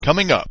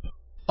Coming up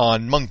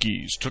on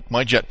Monkeys Took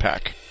My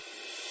Jetpack.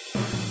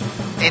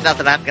 Ain't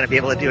nothing I'm going to be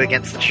able to do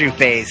against the True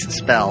Phase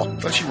spell. I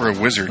thought you were a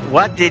wizard.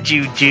 What did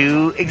you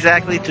do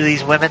exactly to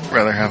these women? I'd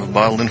rather have a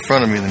bottle in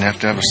front of me than have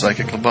to have a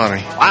psychic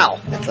lobotomy. Wow,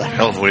 that's a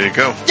Hell of a way to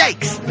go.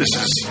 Yikes! This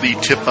is the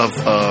tip of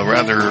a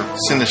rather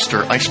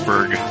sinister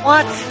iceberg.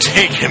 What?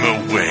 Take him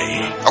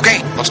away.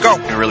 Okay, let's go.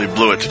 I really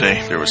blew it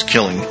today. There was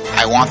killing.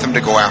 I want them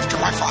to go after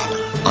my father.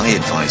 I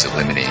advise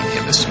eliminating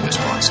him as soon as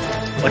possible.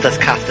 What does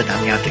Costa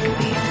Damiantic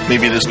mean?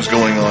 Maybe this was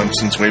going on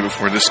since way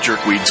before this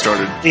jerkweed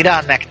started. Lead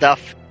on, Macduff.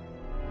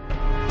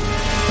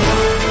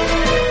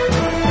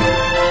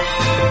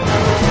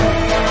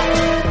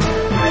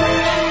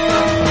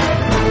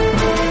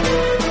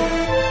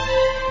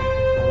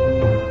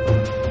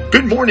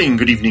 Good morning,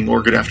 good evening,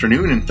 or good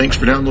afternoon, and thanks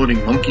for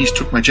downloading Monkeys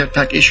Took My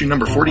Jetpack issue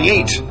number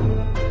 48.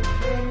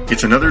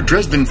 It's another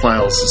Dresden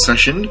Files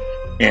session,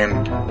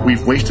 and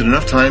we've wasted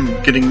enough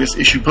time getting this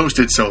issue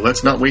posted, so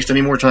let's not waste any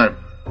more time.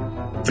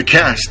 The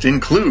cast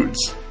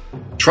includes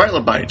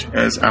Trilobite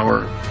as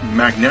our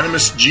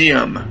magnanimous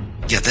GM.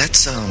 Yeah,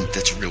 that's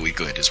really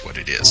good, is what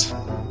it is.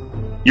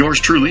 Yours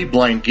truly,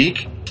 Blind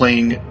Geek,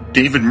 playing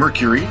David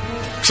Mercury.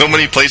 So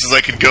many places I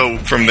could go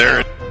from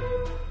there.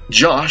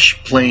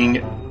 Josh,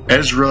 playing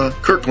Ezra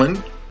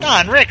Kirkland.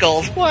 Don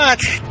Rickles, what?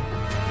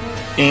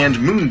 And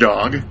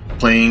Moondog,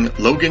 playing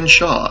Logan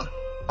Shaw.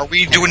 Are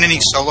we doing any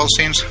solo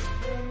scenes?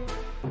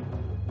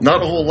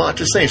 Not a whole lot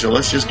to say, so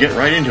let's just get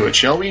right into it,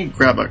 shall we?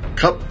 Grab a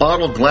cup,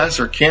 bottle, glass,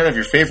 or can of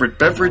your favorite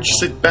beverage,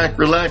 sit back,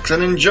 relax,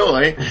 and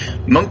enjoy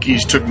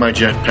Monkeys Took My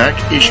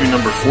Jetpack, issue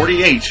number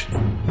 48.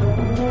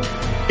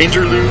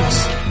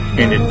 Interludes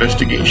and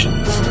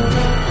Investigations.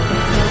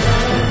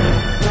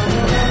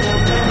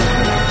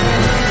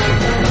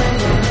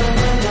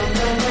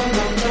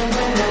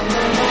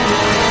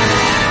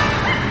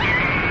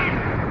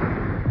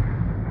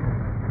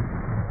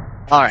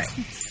 Alright.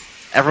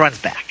 Everyone's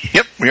back.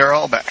 Yep, we are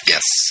all back.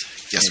 Yes,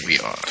 we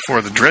are.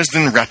 For the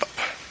Dresden wrap-up.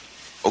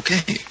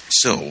 Okay,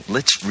 so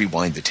let's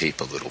rewind the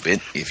tape a little bit,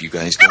 if you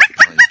guys don't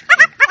mind.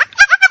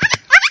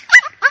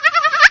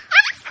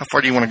 How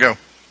far do you want to go?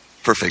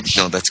 Perfect.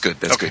 No, that's good.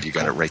 That's Okay, good. You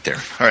got it right there.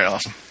 All right,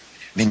 awesome.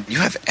 Man, you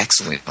have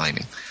excellent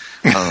timing.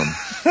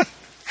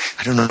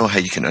 I don't know how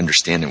you can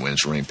understand it when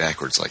it's running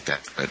backwards like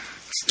that, but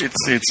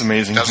It's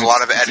amazing. There's a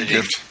lot of It's a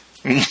editing.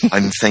 gift.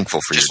 I'm thankful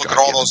for Just your look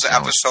at all God-given those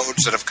talent.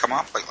 episodes that have come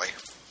up lately.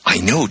 I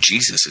know,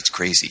 Jesus, it's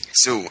crazy.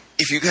 So,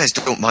 if you guys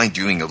don't mind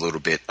doing a little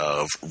bit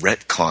of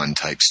retcon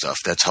type stuff,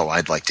 that's how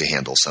I'd like to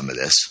handle some of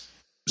this.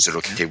 Is it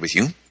okay with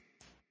you?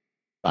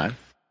 Fine.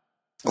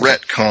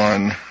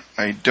 Retcon.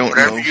 I don't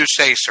Whatever know you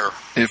say, sir.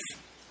 if...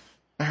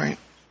 All right.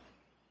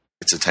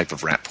 It's a type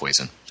of rat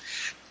poison.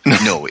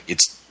 No,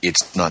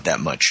 it's not that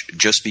much.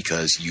 Just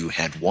because you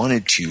had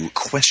wanted to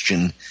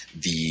question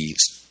the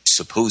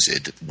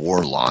supposed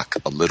warlock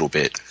a little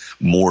bit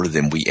more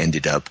than we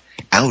ended up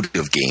out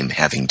of game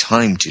having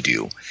time to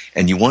do,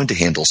 and you wanted to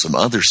handle some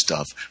other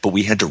stuff, but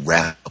we had to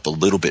wrap up a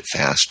little bit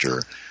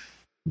faster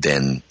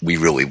than we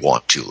really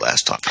want to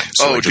last time.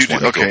 So I just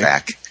want to go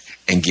back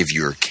and give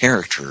your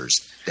characters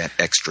that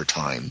extra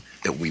time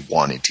that we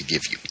wanted to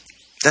give you.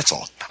 That's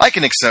all. I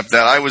can accept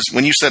that.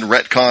 When you said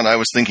retcon, I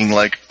was thinking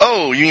like,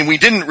 oh, you mean we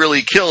didn't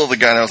really kill the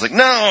guy? And I was like,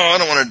 no, I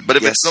don't want to. But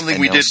if Yes, it's something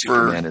and we now did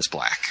Superman is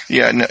black.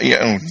 yeah.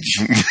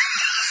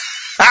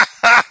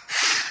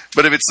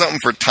 But if it's something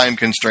for time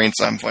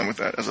constraints, I'm fine with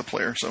that as a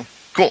player. So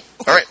cool.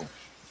 All right. Cool.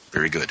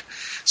 Very good.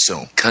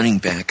 So, cutting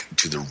back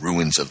to the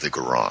ruins of the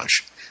garage,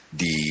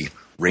 the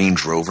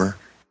Range Rover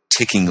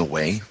ticking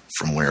away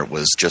from where it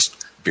was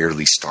just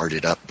barely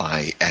started up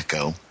by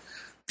Echo,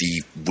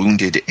 the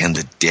wounded and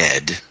the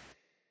dead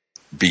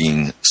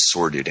being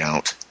sorted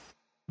out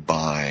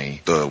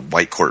by the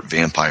White Court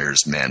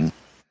Vampires men.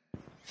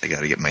 I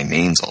gotta get my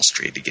names all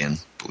straight again.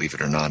 Believe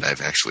it or not,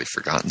 I've actually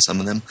forgotten some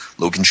of them.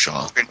 Logan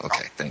Shaw.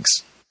 Okay, thanks.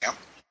 Yep.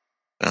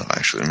 Oh, I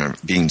actually remember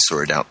being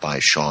sorted out by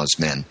Shaw's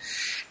men.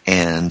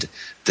 And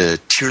the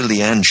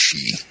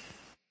Tirlianshi,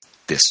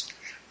 this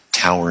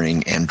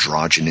towering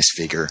androgynous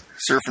figure,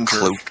 Surf and turf.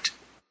 cloaked,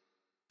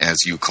 as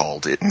you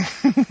called it,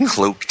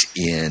 cloaked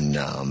in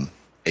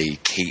a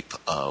cape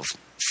of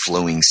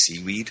flowing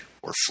seaweed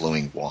or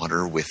flowing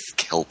water with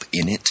kelp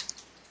in it,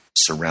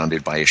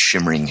 surrounded by a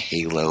shimmering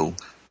halo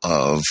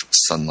of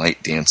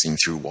sunlight dancing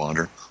through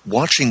water,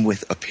 watching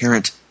with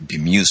apparent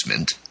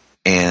bemusement,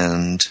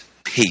 and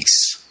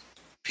Pace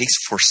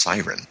for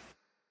Siren,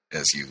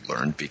 as you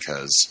learned,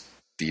 because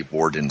the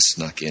warden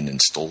snuck in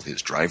and stole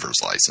his driver's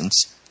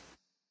license.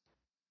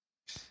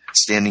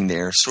 Standing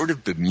there, sort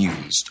of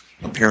bemused,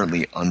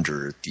 apparently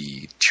under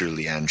the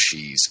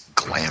Tirlianshi's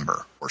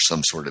glamour or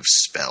some sort of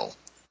spell.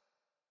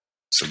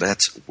 So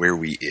that's where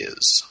we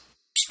is.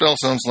 Spell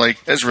sounds like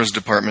Ezra's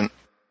department.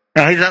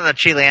 No, he's not the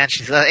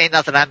Chileanchi, so ain't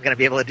nothing I'm going to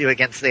be able to do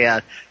against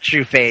the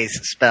True Phase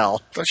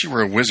spell. I thought you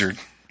were a wizard.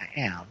 I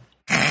am.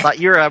 But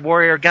you're a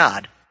warrior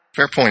god.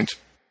 Fair point.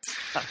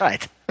 All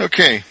right.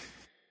 Okay.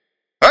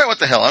 All right, what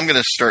the hell? I'm going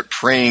to start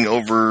praying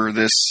over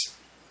this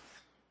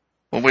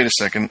Well, wait a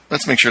second.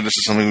 Let's make sure this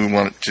is something we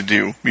want it to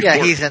do. Yeah,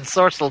 he's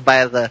ensorcelled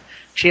by the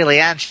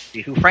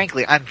Chileanchi, who,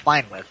 frankly, I'm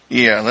fine with.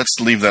 Yeah, let's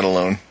leave that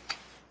alone.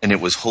 And it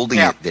was holding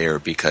it there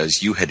because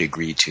you had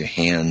agreed to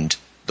hand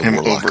the Him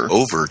warlock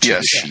over to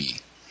Yes. the she.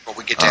 But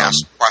we get to ask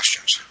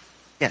questions.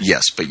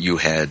 Yes, but you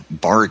had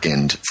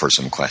bargained for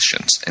some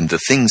questions, and the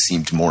thing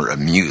seemed more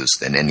amused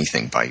than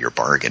anything by your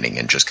bargaining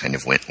and just kind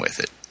of went with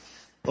it.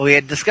 Well, we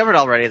had discovered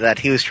already that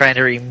he was trying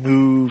to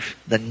remove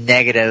the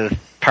negative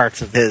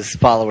parts of his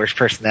followers'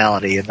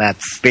 personality, and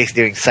that's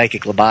basically doing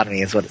psychic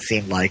lobotomy is what it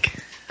seemed like.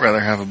 Rather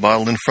have a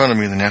bottle in front of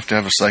me than have to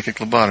have a psychic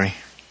lobotomy.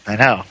 I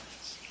know.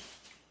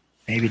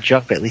 Maybe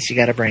drunk, but at least you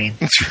got a brain.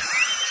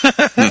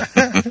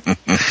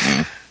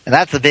 And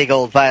that's a big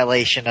old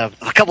violation of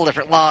a couple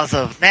different laws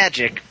of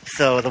magic.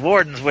 So the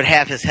wardens would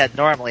have his head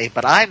normally,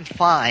 but I'm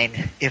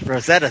fine if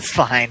Rosetta's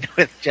fine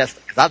with just...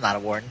 because I'm not a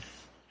warden.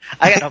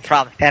 I got no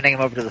problem handing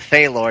him over to the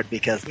Fey Lord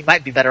because he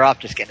might be better off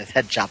just getting his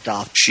head chopped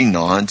off. She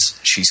nods.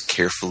 She's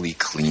carefully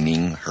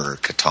cleaning her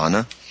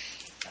katana.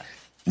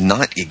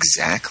 Not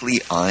exactly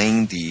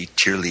eyeing the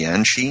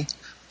Tirlianchi,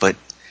 but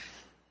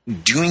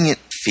doing it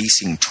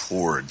facing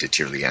toward the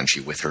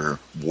Tirlianchi with her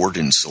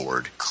warden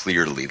sword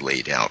clearly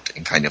laid out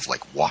and kind of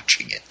like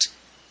watching it.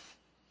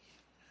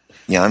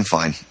 Yeah, I'm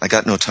fine. I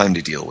got no time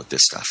to deal with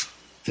this stuff.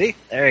 See?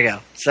 There you go.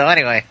 So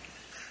anyway,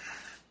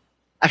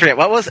 I forget,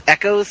 what was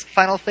Echo's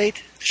final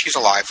fate? She's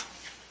alive.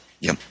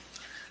 Yep.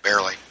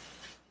 Barely.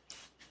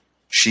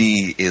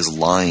 She is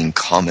lying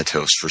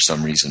comatose for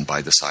some reason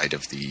by the side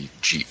of the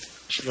Jeep.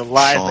 She's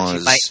alive, but she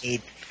Shaw's- might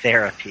need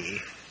therapy.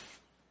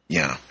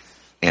 Yeah.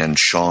 And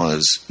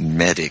Shaw's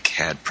medic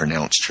had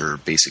pronounced her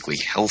basically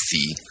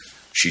healthy.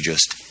 She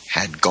just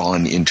had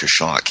gone into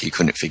shock. He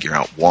couldn't figure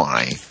out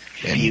why.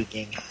 And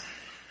Puking.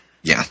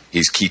 yeah,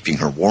 he's keeping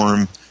her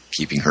warm,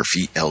 keeping her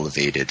feet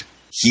elevated.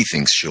 He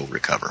thinks she'll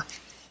recover.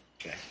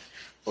 Okay.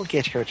 We'll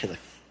get her to the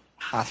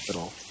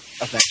hospital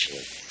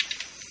eventually.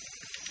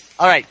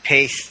 Alright,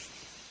 Pace.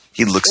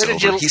 He looks Where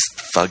did over. you- He's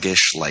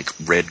thuggish, like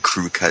red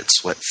crew cut,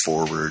 sweat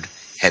forward,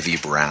 heavy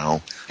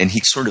brow, and he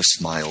sort of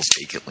smiles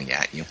vacantly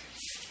at you.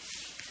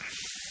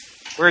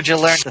 Where'd you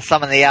learn to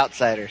summon the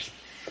outsiders?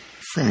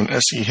 From an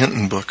S.E.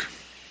 Hinton book.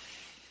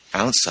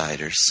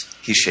 Outsiders.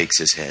 He shakes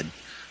his head.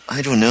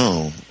 I don't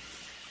know.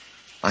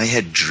 I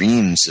had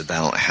dreams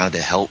about how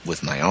to help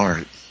with my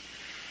art.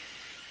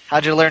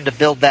 How'd you learn to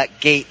build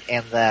that gate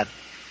and that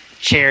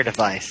chair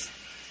device?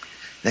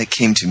 That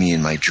came to me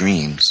in my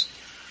dreams.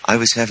 I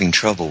was having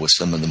trouble with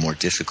some of the more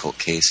difficult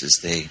cases.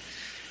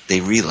 They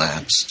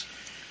relapsed.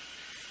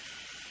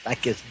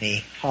 That gives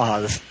me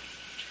pause.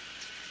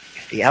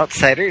 If the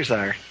outsiders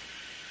are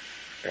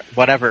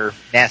whatever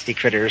nasty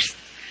critters,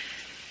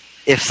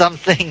 if some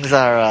things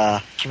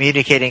are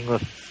communicating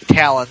with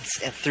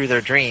talents and through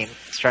their dreams,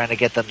 trying to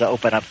get them to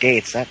open up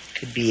gates, that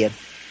could be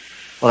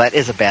that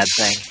is a bad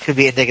thing. Could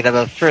be indicative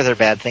of further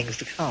bad things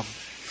to come.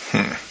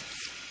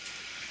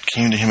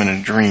 Came to him in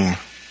a dream.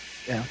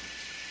 Yeah.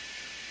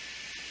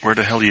 Where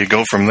the hell do you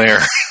go from there?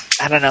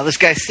 I don't know. This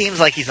guy seems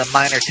like he's a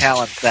minor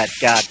talent that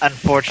got,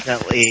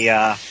 unfortunately,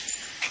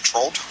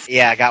 Controlled?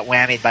 got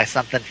whammied by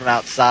something from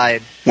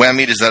outside.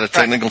 Whammied, is that a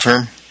technical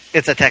term?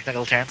 It's a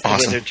technical term, a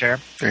Awesome. wizard term.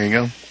 There you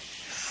go.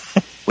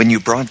 When you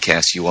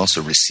broadcast, you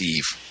also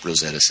receive,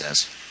 Rosetta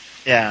says.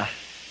 Yeah.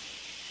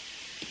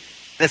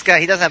 This guy,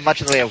 he doesn't have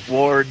much in the way of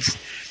wards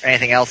or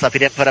anything else up. He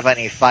didn't put up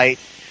any fight.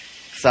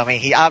 So, I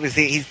mean, he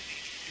obviously,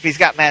 if he's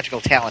got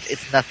magical talent,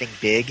 it's nothing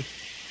big.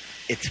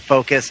 It's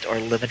focused or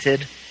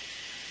limited.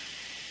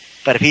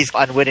 But if he's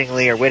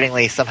unwittingly or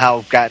wittingly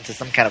somehow got into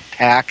some kind of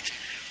pact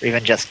or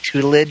even just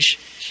tutelage,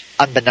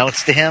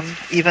 unbeknownst to him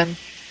even,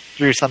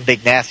 through some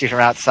big nasty from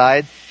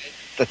outside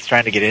that's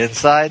trying to get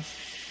inside,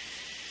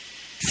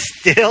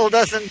 still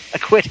doesn't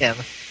acquit him.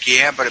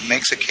 Yeah, but it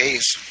makes a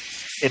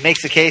case. It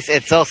makes a case.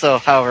 It's also,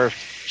 however,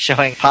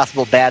 showing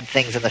possible bad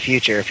things in the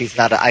future if he's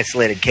not an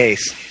isolated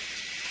case.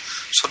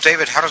 So,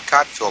 David, how does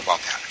God feel about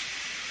that?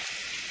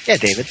 Yeah,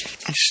 David.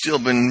 He's still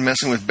been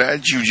messing with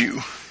bad juju.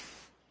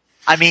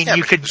 I mean, Yeah,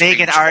 you but could he was make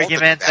being an told to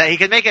argument do that. that he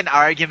could make an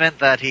argument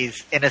that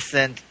he's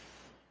innocent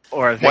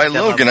or a Why, victim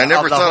Logan, of, I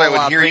never of the thought I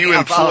whole, would hear you bringing-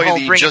 of the whole employ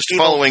the bringing just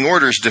people following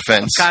orders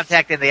defense.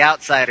 contacting the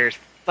outsiders,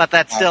 but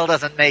that still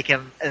doesn't make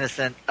him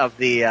innocent of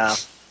the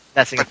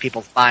messing with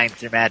people's minds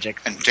through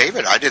magic. And,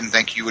 David, I didn't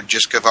think you would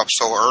just give up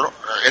so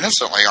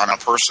innocently on a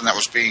person that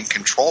was being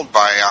controlled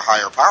by a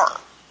higher power.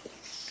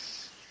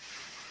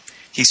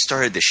 He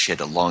started this shit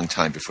a long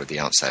time before the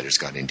outsiders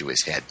got into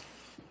his head.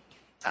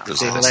 Oh,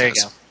 Rosetta so there you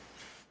says. go.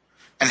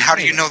 And how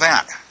do you know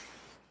that?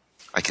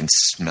 I can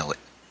smell it.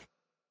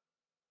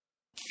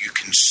 You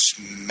can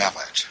smell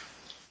it.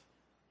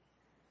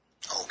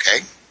 Okay.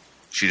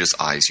 She just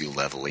eyes you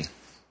levelly.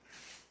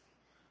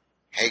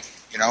 Hey,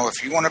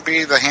 if you want to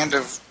be the hand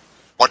of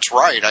what's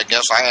right, I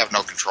guess I have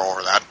no control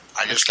over that.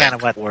 I just Kind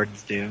think, of what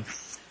wardens do.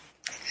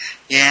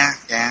 yeah,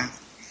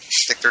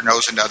 stick their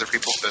nose into other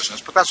people's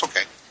business, but that's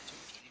okay.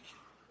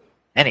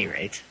 Any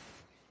rate,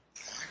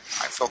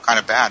 I feel kind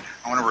of bad.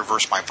 I want to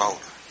reverse my vote.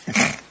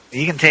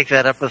 you can take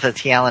that up with a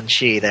Tialan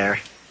Shi there.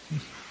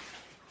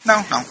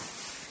 No.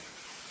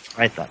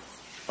 I thought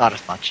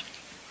as much.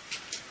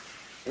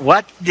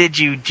 What did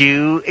you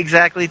do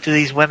exactly to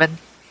these women?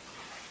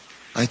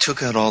 I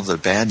took out all the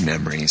bad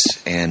memories,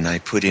 and I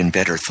put in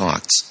better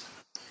thoughts.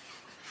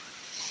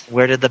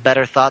 Where did the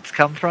better thoughts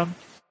come from?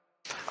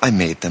 I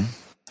made them.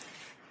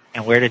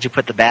 And where did you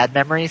put the bad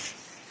memories?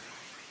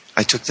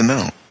 I took them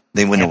out.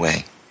 They went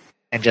away.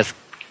 And just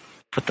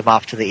put them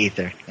off to the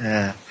ether.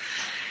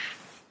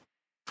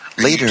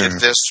 Later, You did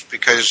this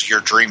because your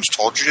dreams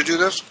told you to do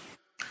this?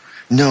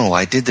 no,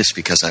 I did this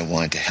because I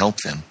wanted to help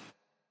them.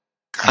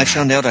 I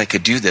found out I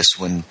could do this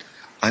when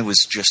I was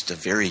just a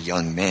very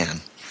young man.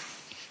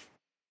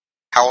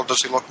 How old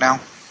does he look now?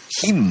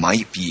 He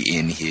might be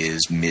in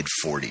his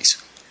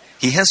mid-40s.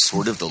 He has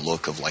sort of the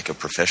look of like a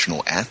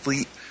professional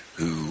athlete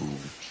who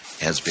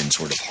has been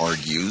sort of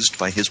hard used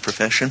by his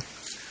profession,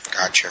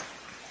 Gotcha.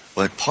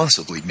 but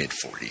possibly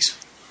mid-40s.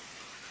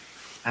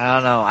 I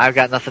don't know. I've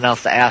got nothing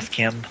else to ask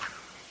him.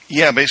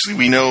 Yeah, basically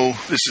we know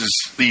this is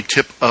the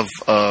tip of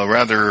a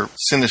rather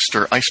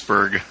sinister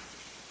iceberg.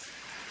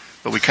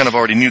 But we kind of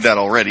already knew that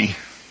already.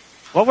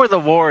 What were the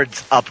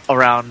wards up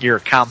around your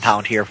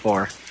compound here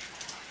for?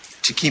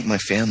 To keep my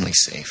family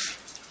safe.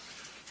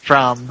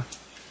 From?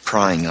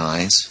 Prying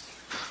eyes.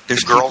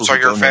 There's The girls people are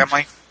who your don't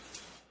family?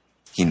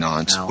 He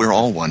nods. No. We're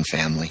all one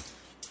family.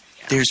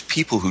 There's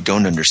people who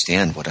don't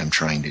understand what I'm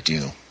trying to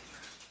do.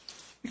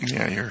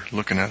 Yeah, you're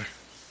looking at it.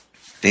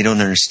 They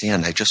don't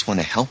understand. I just want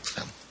to help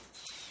them.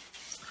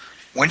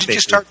 When did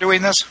you start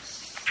doing this?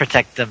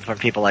 Protect them from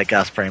people like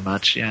us, pretty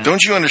much, yeah.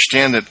 Don't you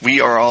understand that we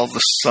are all the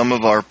sum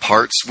of our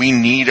parts? We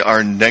need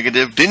our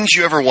negative. Didn't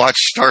you ever watch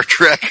Star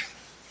Trek?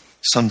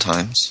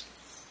 Sometimes.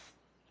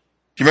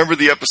 Do you remember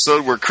the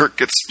episode where Kirk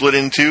gets split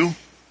in two?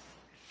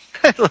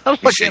 I love He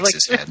looking shakes like,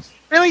 his head.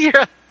 really,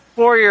 you're a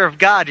warrior of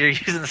God. You're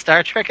using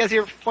Star Trek as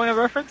your point of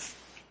reference?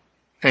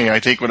 Hey, I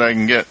take what I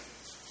can get.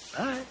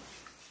 Alright.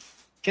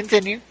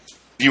 Continue.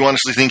 Do you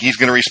honestly think he's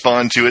going to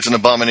respond to it's an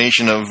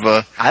abomination of,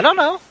 I don't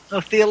know.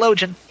 No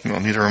theologian. well,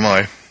 neither am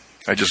I.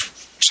 I just,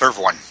 Serve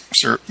one.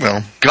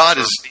 God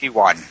is Be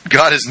one.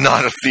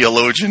 not a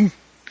theologian.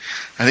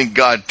 I think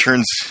God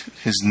turns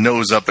his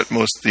nose up at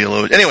most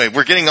theologians. Anyway,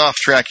 we're getting off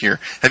track here.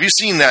 Have you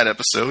seen that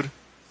episode?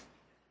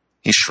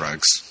 He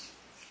shrugs.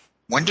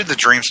 When did the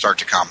dream start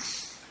to come?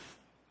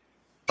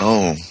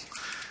 Oh,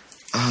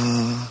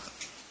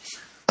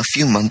 a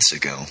few months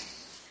ago.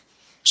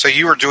 So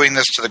you were doing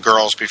this to the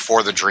girls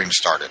before the dream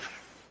started.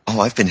 Oh,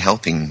 I've been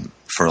helping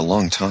for a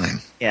long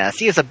time. Yeah,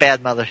 she is a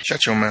bad mother.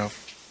 Shut your mouth.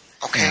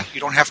 Okay, Yeah. you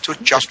don't have to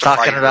justify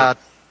Talking about...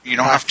 you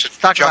don't have to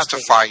talking about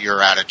justify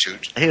your attitude.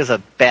 He was a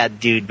bad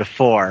dude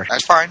before.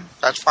 That's fine.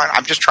 That's fine.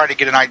 I'm just trying to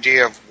get an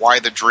idea of why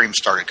the dream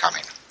started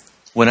coming.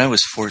 When I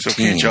was 14,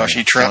 okay, Josh,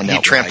 he I found out what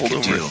I trampled could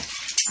over do. it.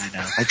 I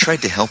know. I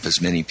tried to help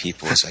as many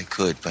people as I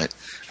could, but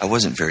I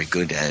wasn't very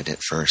good at it at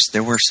first.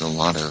 There were a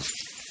lot of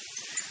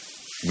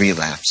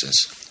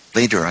relapses.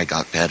 Later I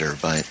got better,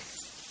 but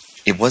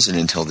it wasn't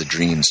until the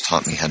dreams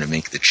taught me how to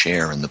make the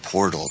chair and the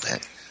portal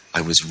that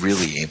I was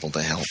really able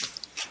to help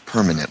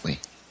permanently.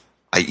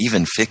 I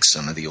even fixed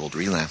some of the old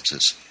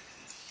relapses.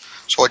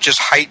 So it just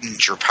heightened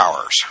your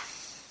powers.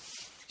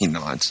 He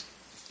nods.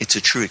 It's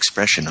a true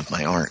expression of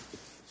my art.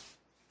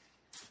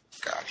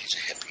 God, he's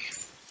a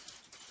hippie.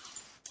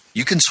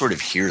 You can sort of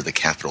hear the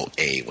capital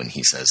A when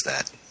he says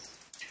that.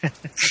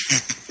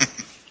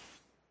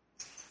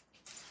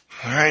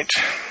 All right.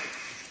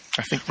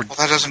 I think we're... Well,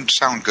 that doesn't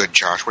sound good,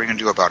 Josh. What are you going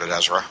to do about it,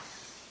 Ezra?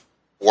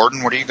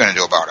 Warden, what are you going to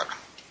do about it?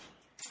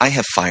 I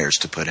have fires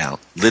to put out,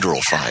 literal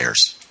fires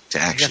to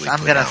I guess actually I'm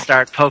put going to out.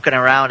 start poking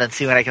around and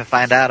see what I can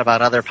find out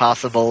about other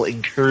possible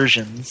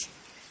incursions.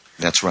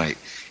 That's right.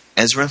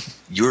 Ezra,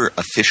 you're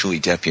officially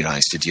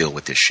deputized to deal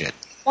with this shit.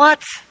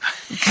 What?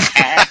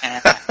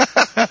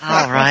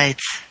 All right.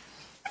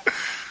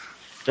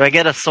 Do I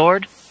get a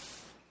sword?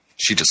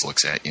 She just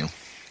looks at you.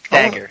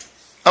 Dagger.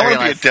 I want to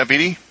be a realize.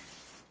 deputy.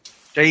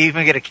 Do you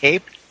even get a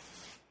cape?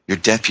 You're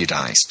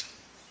deputized,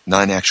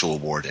 not an actual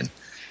warden.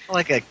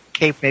 Like a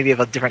cape maybe of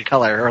a different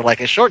color, or like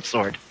a short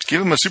sword.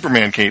 Give him a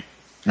Superman cape.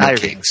 No Now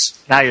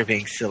capes. you're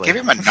being silly. Give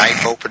him a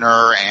knife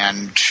opener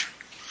and,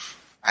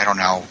 I don't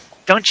know.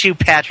 Don't you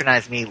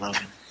patronize me,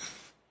 Logan.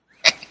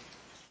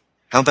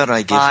 How about I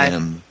give Fine.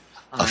 him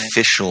Fine.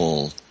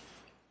 official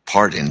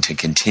pardon to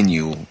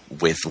continue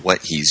with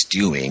what he's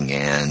doing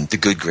and the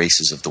good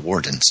graces of the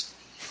wardens?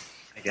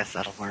 I guess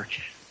that'll work.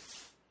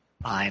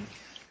 Fine.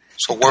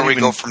 So where Don't we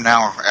even- go from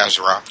now,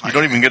 Ezra? You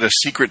don't even get a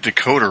secret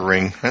decoder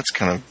ring. That's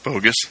kind of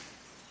bogus.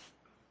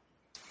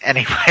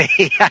 Anyway,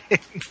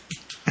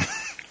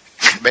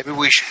 Maybe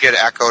we should get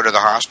Echo to the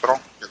hospital,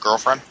 your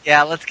girlfriend?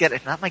 yeah, let's get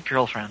it. Not my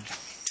girlfriend.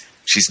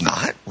 She's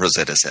not,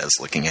 Rosetta says,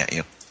 looking at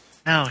you.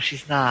 No,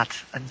 she's not.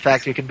 In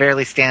fact, we can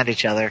barely stand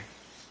each other.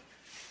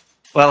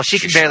 Well, she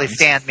She can barely shines.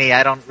 stand me.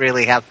 I don't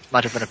really have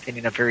much of an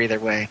opinion of her either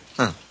way.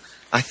 Huh.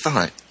 I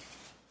thought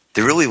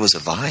there really was a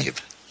vibe.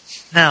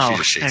 No, She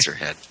just shakes her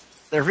head.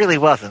 there really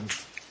wasn't.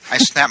 I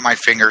snap my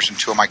fingers and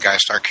two of my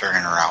guys start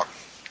carrying her out.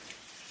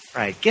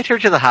 Right, get her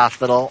to the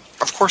hospital.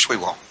 Of course we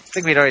will.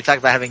 think we'd already talked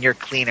about having your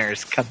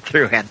cleaners come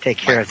through and take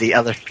care of the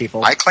other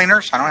people. My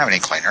cleaners? I don't have any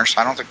cleaners.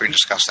 I don't think we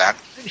discussed that.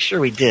 Pretty sure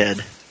we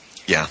did.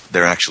 Yeah,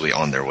 they're actually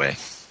on their way.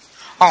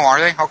 Oh, are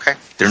they? Okay.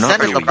 They're not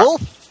Send really... the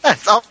wolf?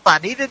 That's all I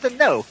needed to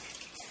know.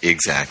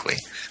 Exactly.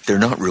 They're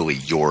not really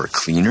your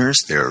cleaners.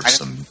 They're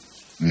some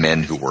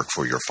men who work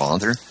for your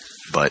father.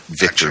 But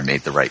Victor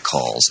made the right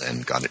calls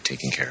and got it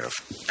taken care of.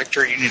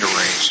 Victor, you need a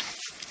raise.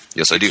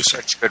 Yes, I do,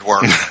 sir. Good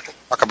work.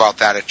 Talk about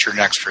that at your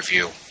next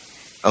review.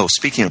 Oh,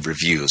 speaking of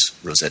reviews,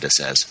 Rosetta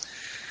says,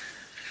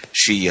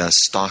 she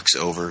stalks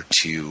over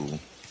to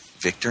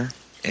Victor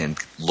and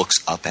looks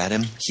up at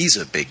him. He's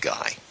a big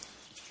guy.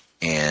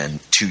 And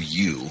to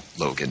you,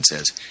 Logan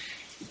says,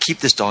 keep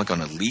this dog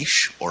on a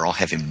leash or I'll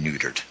have him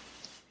neutered.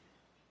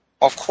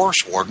 Of course,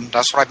 Warden.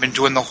 That's what I've been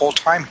doing the whole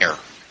time here.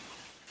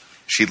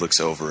 She looks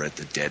over at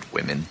the dead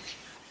women.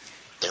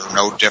 They're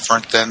no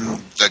different than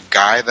the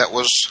guy that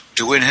was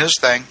doing his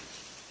thing.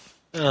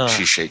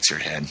 She shakes her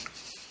head.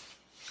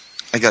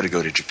 I gotta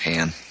go to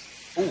Japan.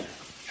 Ooh.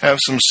 Have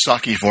some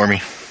sake for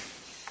me.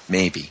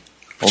 Maybe.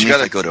 But Only you if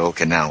gotta- I go to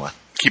Okinawa.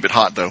 Keep it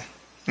hot, though.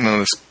 None of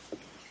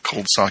this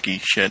cold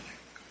sake shit.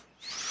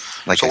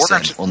 Like So I we're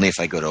said, gonna- only if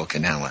I go to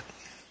Okinawa.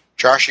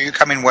 Josh, are you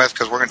coming with?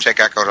 Because we're going to take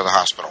Echo to the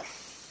hospital.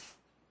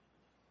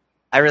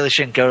 I really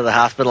shouldn't go to the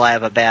hospital. I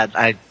have a bad...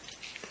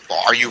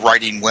 Well, are you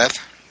riding with?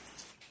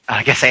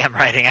 I guess I am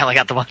riding. I only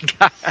got the one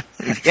car.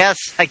 Yes,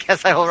 I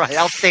guess I will ride.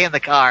 I'll stay in the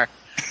car.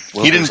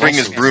 Well, He didn't there's bring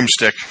also- his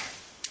broomstick.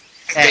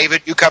 Hey.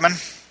 David, you coming?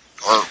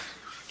 Or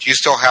do you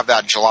still have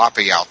that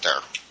jalopy out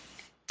there?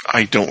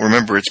 I don't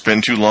remember. It's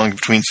been too long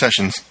between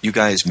sessions. You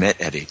guys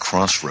met at a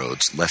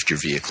crossroads, left your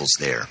vehicles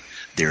there.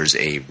 There's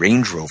a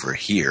Range Rover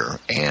here,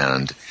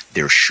 and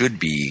there should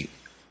be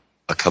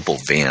a couple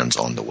vans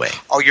on the way.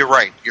 Oh, you're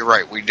right. You're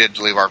right. We did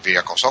leave our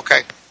vehicles.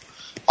 Okay.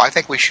 Well, I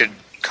think we should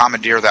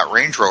commandeer that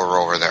Range Rover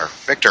over there.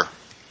 Victor.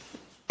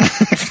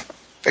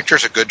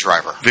 Victor's a good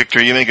driver.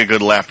 Victor, you make a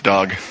good lap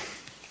dog.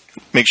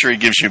 Make sure he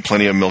gives you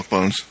plenty of milk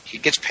bones. He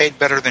gets paid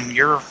better than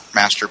your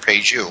master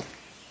pays you.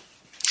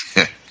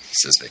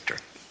 Says Victor.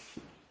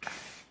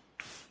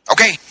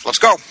 Okay, let's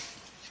go.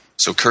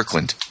 So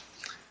Kirkland,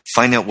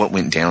 find out what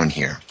went down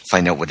here.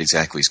 Find out what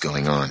exactly is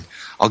going on.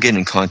 I'll get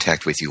in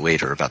contact with you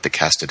later about the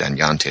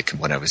Castadanyantic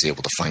and what I was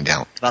able to find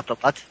out. About the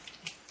what?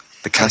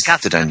 The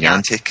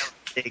Castadanyantic,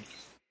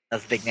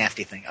 That's a big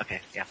nasty thing.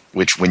 Okay, yeah.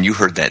 which when you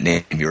heard that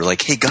name, you were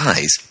like, hey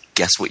guys,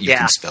 guess what you Yeah.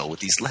 can spell with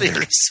these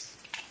letters?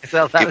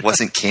 So that It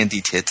wasn't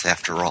Candy Tits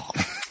after all.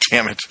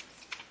 Damn it.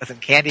 wasn't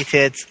Candy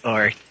Tits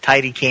or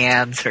Tidy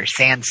Cans or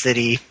Sand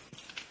City.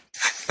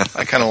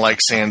 I kind of like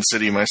Sand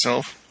City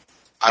myself.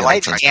 I Yeah,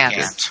 like Tidy tiny Cans.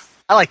 cans.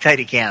 I like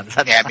Tidy Cans.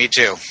 That's Yeah, me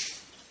too.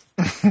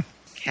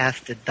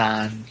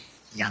 Castadon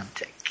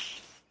Yantic.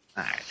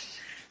 Alright.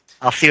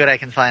 I'll see what I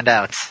can find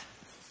out.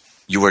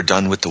 You are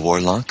done with the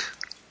warlock?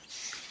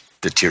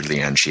 The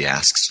Tirlian, she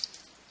asks.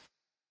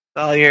 It's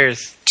all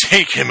yours.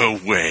 Take him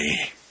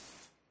away.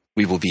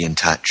 We will be in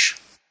touch.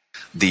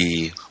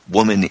 The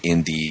woman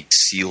in the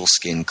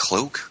sealskin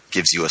cloak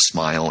gives you a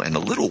smile and a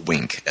little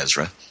wink,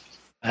 Ezra.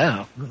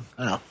 Oh.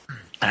 Well.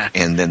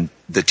 And then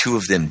the two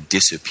of them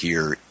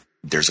disappear.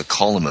 There's a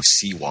column of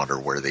seawater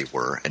where they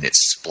were, and it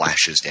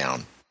splashes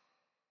down.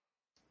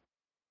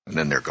 And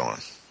then they're gone.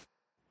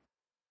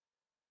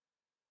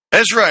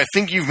 Ezra, I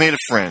think you've made a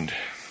friend.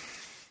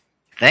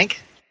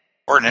 Think?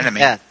 Or an enemy.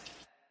 Yeah.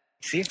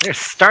 See, they're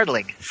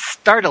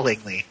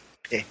startlingly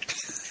big.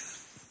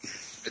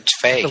 It's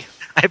Faye.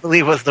 I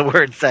believe was the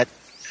words that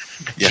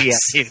the Yes.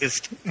 GM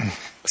used. A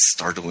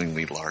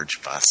startlingly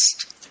large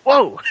bust.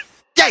 Whoa!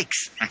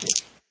 Yikes!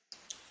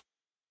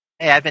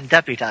 Hey, I've been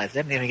deputized.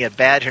 I didn't even get a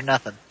badge or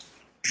nothing.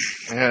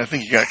 Yeah, I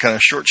think you got kind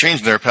of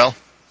shortchanged there, pal.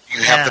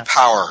 You have Yeah. the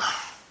power.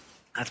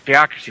 That's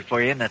bureaucracy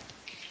for you, isn't it?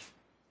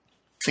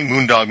 I think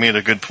Moondog made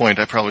a good point.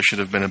 I probably should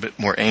have been a bit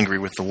more angry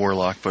with the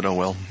warlock, but oh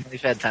well.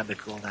 We've had time to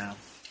cool down.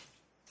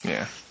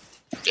 Yeah.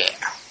 Yeah.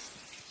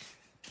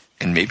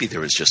 And maybe there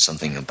was just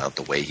something about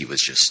the way he was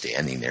just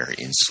standing there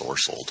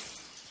ensorcelled.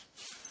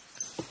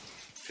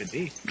 Could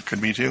be. It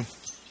could be too.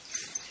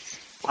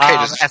 Okay,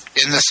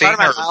 in the as scene, part of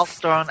my or,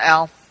 milestone,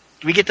 Al,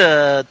 do we get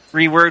to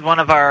reword one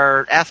of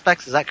our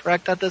aspects? Is that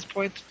correct at this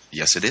point?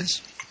 Yes, it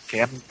is.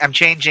 Okay, I'm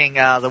changing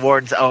the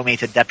warden's Omi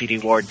to deputy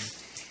warden.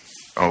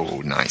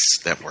 Oh, nice.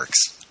 That works.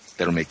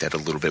 That'll make that a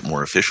little bit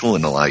more official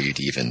and allow you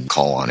to even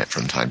call on it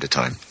from time to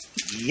time.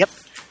 Yep.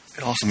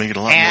 It'd also make it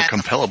a lot And- more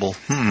compellable.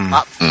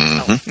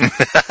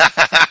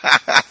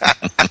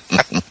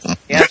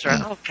 Yeah, that's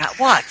right. Oh, God,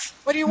 what?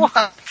 What do you want?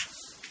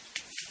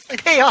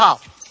 Hey,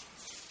 off.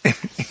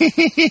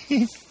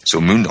 So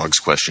Moondog's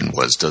question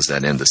was, does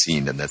that end the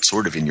scene? And that's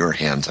sort of in your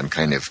hands. I'm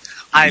kind of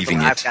leaving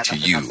I've it got to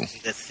nothing you. else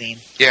to this scene.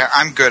 yeah,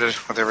 I'm good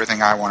with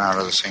everything I want out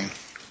of the scene.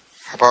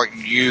 How about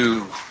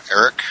you,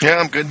 Eric? Yeah,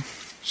 I'm good.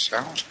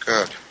 Sounds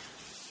good.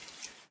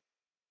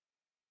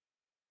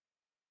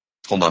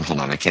 Hold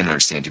on. I can't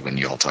understand you when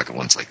you all talk at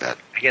once like that.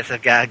 I guess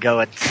I've got to go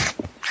and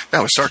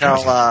That was tell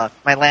sarcasm.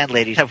 my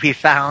landlady that we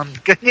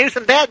found good news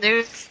and bad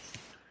news.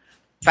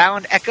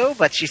 Found Echo,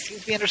 but she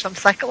seems to be under some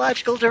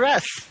psychological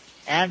duress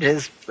and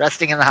is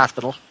resting in the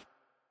hospital.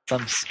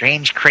 some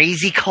strange,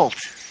 crazy cult.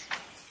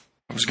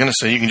 I was going to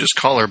say you can just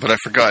call her, but I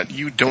forgot.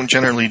 You don't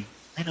generally...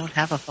 I don't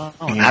have a phone.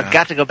 Yeah. I've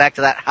got to go back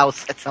to that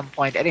house at some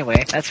point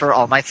anyway. That's where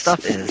all my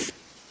stuff is.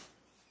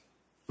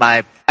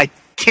 My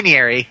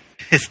itinerary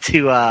is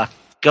to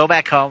go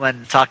back home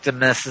and talk to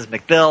Mrs.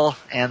 McBill,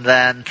 and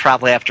then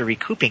probably after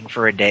recouping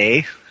for a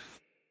day,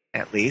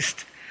 at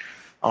least,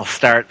 I'll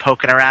start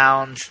poking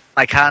around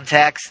my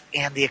contacts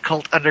and the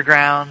Occult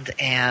Underground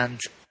and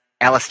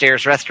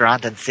Alistair's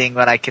restaurant and seeing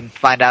what I can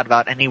find out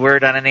about any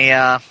word on any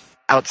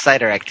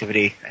outsider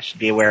activity I should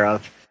be aware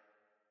of.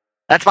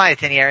 That's my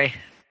itinerary.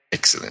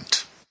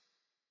 Excellent.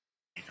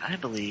 I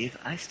believe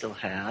I still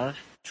have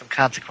some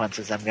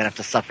consequences I'm going to have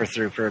to suffer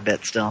through for a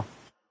bit still.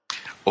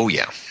 Oh,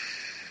 yeah.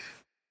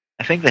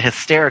 I think the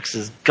hysterics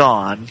is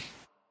gone,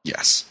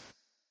 Yes.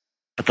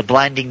 but the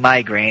blinding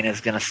migraine is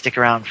going to stick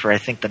around for, I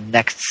think, the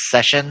next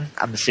session.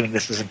 I'm assuming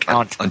this doesn't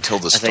count Until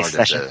the as a start of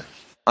session. the...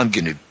 I'm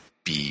going to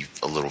be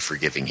a little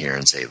forgiving here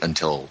and say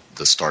until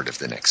the start of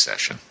the next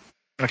session.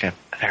 Okay,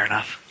 fair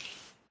enough.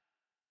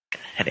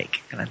 Got a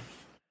headache. Gonna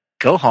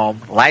go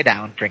home, lie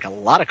down, drink a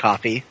lot of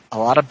coffee, a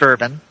lot of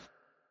bourbon,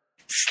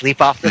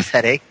 sleep off this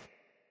headache,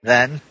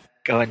 then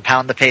go and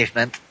pound the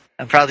pavement,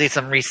 and probably do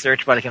some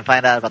research what I can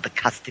find out about the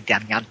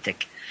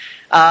Castigliantic.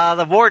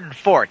 The Warden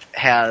Fort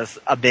has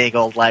a big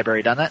old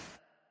library, doesn't it?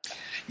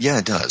 Yeah,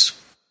 it does.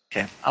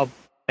 Okay, I'll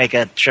make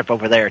a trip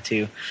over there,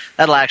 too.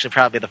 That'll actually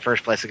probably be the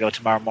first place to go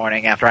tomorrow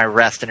morning after I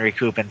rest and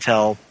recoup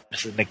until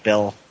Mrs.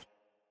 McBill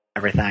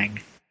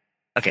everything.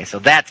 Okay, so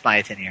that's my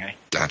itinerary.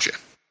 Gotcha.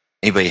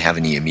 Anybody have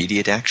any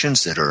immediate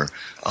actions that are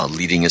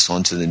leading us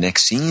on to the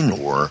next scene,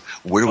 or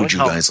where would you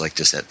guys like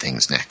to set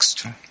things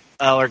next?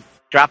 We're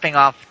dropping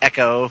off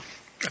Echo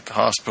At the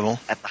hospital.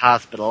 at the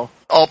hospital.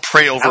 I'll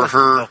pray over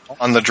her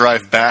on the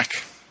drive back.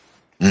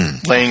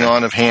 Laying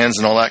on of hands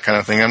and all that kind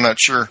of thing. I'm not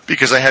sure,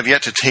 because I have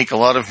yet to take a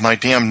lot of my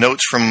damn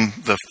notes from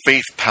the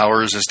faith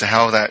powers as to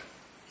how that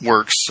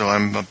works, so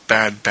I'm a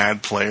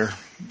bad player.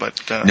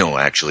 But No,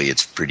 actually,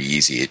 it's pretty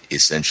easy. It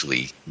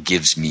essentially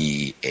gives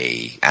me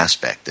a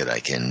aspect that I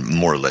can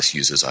more or less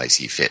use as I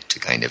see fit to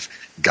kind of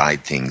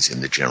guide things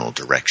in the general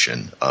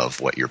direction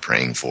of what you're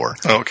praying for.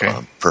 Okay.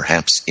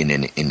 Perhaps in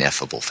an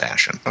ineffable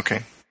fashion.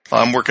 Okay.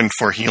 I'm working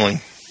for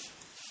healing.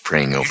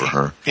 Praying over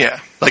her. Yeah.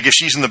 Like if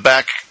she's in the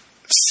back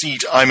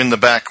seat, I'm in the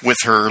back with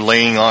her,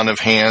 laying on of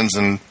hands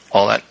and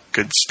all that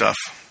good stuff.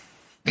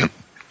 Yep.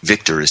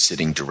 Victor is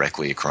sitting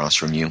directly across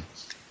from you,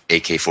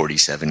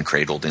 AK-47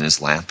 cradled in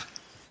his lap.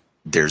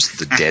 There's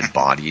the dead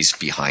bodies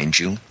behind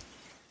you.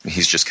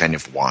 He's just kind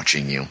of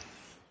watching you.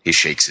 He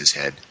shakes his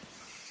head.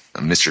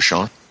 Mr.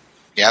 Shaw?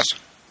 Yes?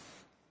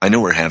 I know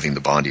we're having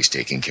the bodies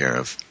taken care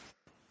of.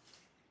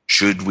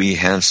 Should we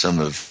have some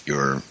of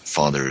your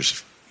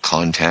father's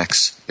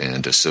contacts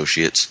and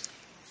associates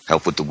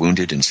help with the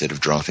wounded instead of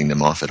dropping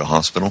them off at a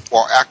hospital?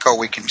 Well, Echo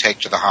we can take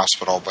to the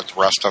hospital, but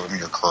the rest of them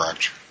you're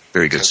correct.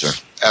 Very good, sir.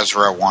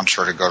 Ezra wants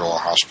her to go to a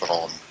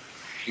hospital, and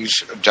he's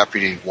a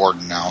deputy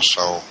warden now,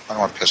 so I don't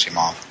want to piss him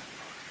off.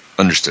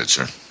 Understood,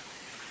 sir.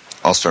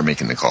 I'll start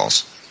making the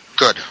calls.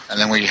 Good, and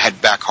then we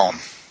head back home.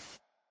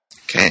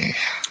 Okay.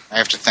 I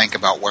have to think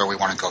about where we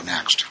want to go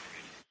next.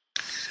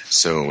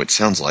 So it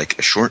sounds like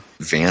a short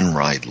van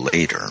ride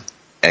later,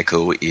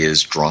 Echo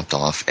is dropped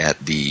off at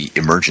the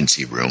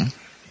emergency room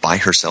by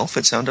herself,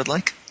 it sounded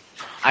like?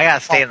 I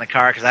gotta stay in the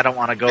car because I don't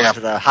want to go into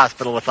the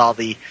hospital with all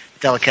the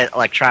delicate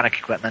electronic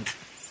equipment.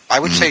 I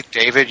would say,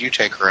 David, you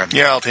take her in.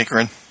 Yeah, I'll take her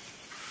in.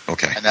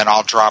 Okay. And then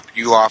I'll drop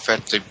you off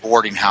at the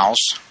boarding house.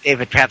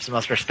 David, perhaps the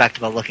most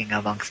respectable looking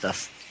amongst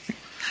us.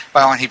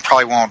 Well, and he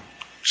probably won't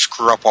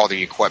screw up all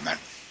the equipment,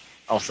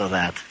 Also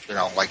that.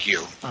 like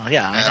you. Oh,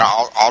 yeah. And then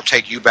I'll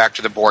take you back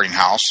to the boarding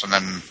house, and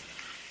then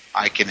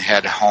I can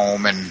head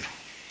home and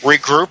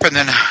regroup, and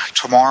then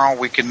tomorrow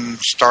we can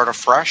start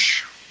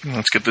afresh.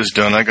 Let's get this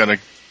done. I got a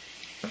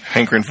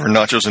hankering for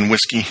nachos and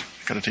whiskey.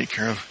 Got to take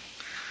care of.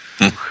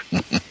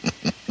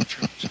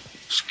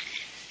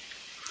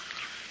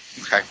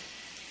 Okay.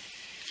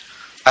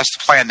 That's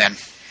the plan, then.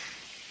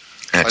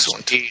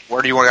 Excellent.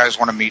 Where do you guys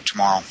want to meet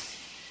tomorrow?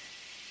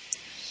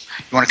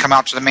 You want to come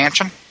out to the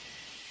mansion?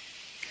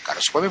 Got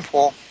a swimming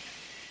pool.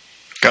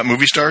 Got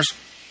movie stars?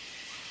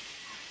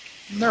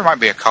 There might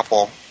be a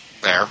couple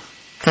there.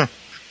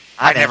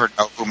 I never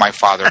know who my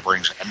father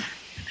brings in.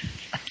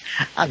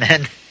 I'm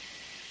in.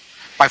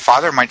 My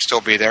father might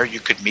still be there. You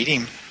could meet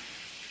him.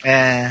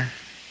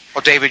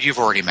 Well, David, you've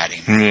already met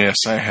him. Yes,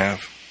 I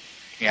have.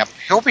 Yep.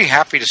 He'll be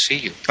happy to see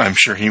you. I'm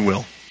sure he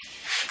will.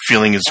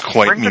 Feeling is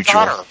quite Bring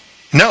mutual. The daughter.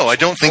 No, I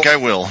don't think I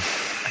will.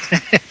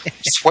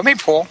 Swimming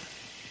pool.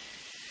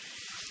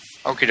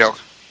 Okie doke.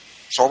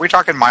 So are we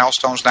talking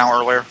milestones now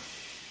earlier?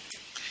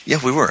 Yeah,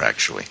 we were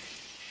actually.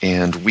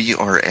 And we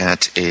are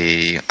at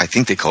I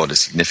think they call it a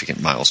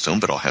significant milestone,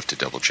 but I'll have to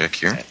double check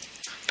here.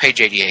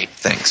 Page 88.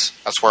 Thanks.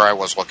 That's where I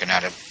was looking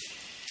at it.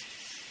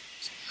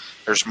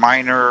 There's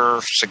minor,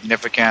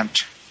 significant.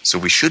 So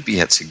we should be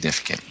at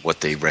significant,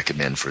 what they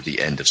recommend for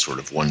the end of sort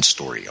of one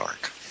story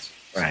arc.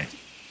 Right.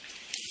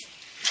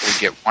 So we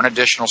get one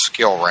additional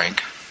skill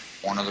rank.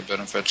 One of the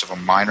benefits of a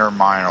minor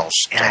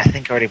skill. Yeah, I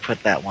think I already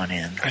put that one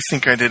in. I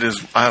think I did as...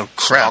 Oh,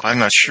 crap, I'm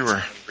not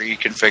sure.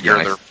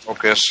 Reconfigure their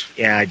focus.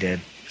 Yeah, I did.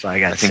 So I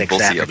got 6 I think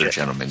both averages. the other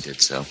gentlemen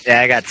did so.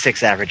 Yeah, I got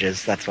 6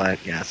 averages. That's why,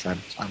 so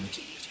I'm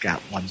got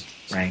 1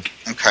 rank.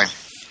 Okay.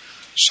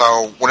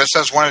 So when it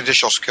says 1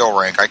 additional skill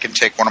rank, I can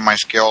take one of my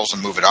skills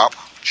and move it up?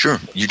 Sure.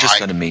 You just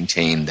got to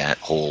maintain that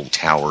whole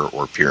tower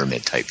or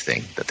pyramid type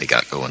thing that they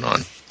got going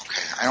on.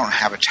 Okay, I don't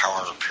have a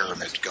tower or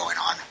pyramid going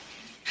on.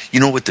 You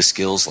know, with the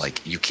skills,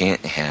 like, you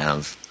can't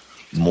have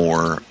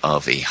more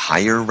of a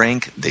higher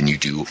rank than you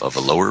do of a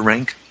lower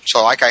rank.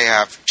 So, like, I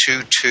have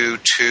 2, 2,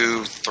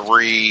 2,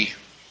 3,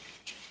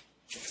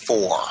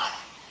 4.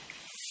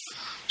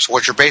 So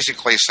what you're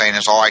basically saying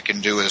is all I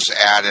can do is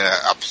add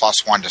a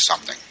 +1 to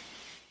something.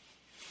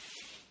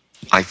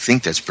 I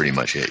think that's pretty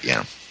much it,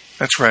 yeah.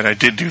 That's right, I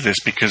did do this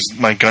because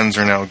my guns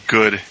are now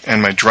good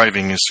and my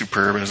driving is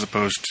superb as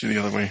opposed to the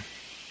other way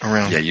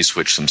around. Yeah, you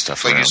switch some stuff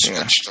So around.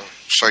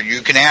 So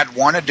you can add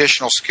 1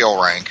 additional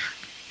skill rank,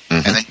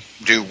 and then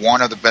do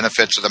 1 of the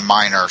benefits of the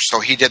minor.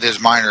 So he did his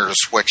minor to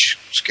switch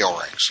skill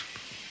ranks.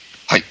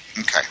 Hi.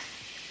 Okay.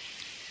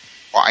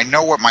 Well, I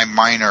know what my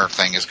minor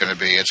thing is going to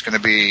be. It's going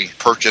to be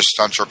purchase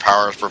stunts or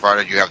powers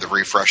provided you have the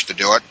refresh to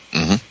do it.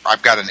 Mm-hmm.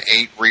 I've got an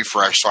 8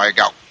 refresh, so you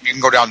can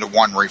go down to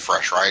 1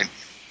 refresh, right?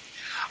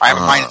 I have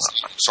a -9,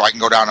 so I can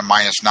go down to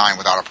 -9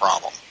 without a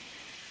problem.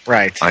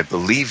 Right. I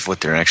believe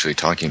what they're actually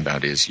talking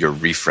about is your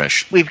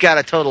refresh. We've got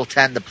a total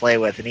 10 to play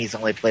with, and he's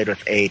only played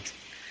with 8.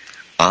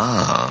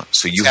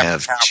 So you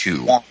have 2.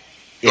 You Yeah,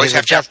 always his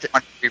have to have adjusted,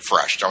 1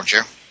 refresh, don't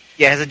you?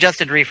 yeah, his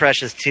adjusted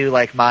refresh is 2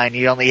 like mine.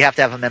 You have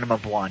to have a minimum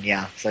of 1,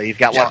 yeah. So you've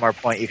got 1 more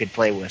point you could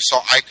play with.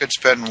 So I could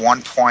spend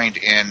 1 point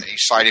in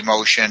Incite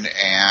Emotion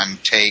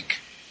and take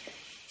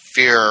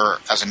Fear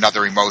as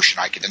another emotion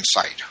I could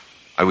incite.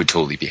 I would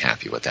totally be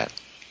happy with that.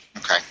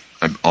 Okay.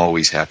 I'm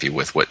always happy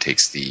with what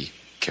takes the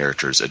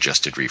character's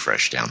adjusted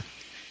refresh down.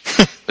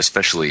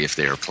 Especially if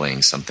they are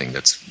playing something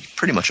that's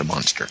pretty much a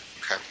monster.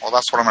 Okay. Well,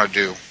 that's what I'm going to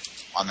do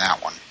on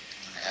that one.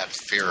 I'm going to add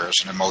Fear as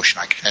an emotion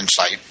I can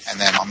incite, and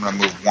then I'm going to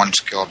move 1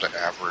 skill to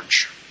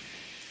average.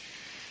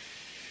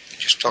 I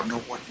just don't know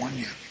what one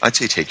yet. I'd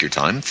say take your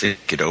time,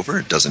 think it over.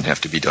 It doesn't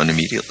have to be done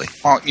immediately.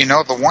 Well,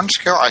 the 1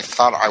 skill I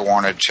thought I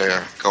wanted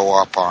to go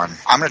up on,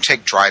 I'm going to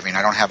take driving.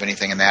 I don't have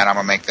anything in that. I'm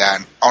going to make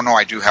that. Oh, no,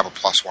 I do have a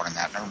 +1 in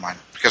that. Never mind.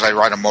 Because I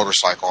ride a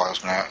motorcycle, I was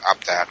going to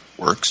up that.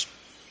 Works.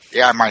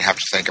 Yeah, I might have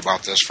to think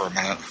about this for a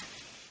minute.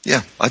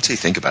 Yeah, I'd say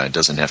think about it. It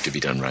doesn't have to be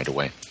done right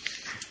away.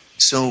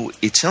 So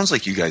it sounds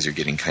like you guys are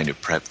getting kind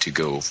of prepped to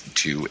go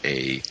to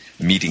a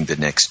meeting the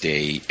next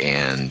day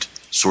and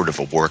sort of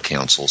a war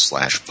council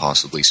 /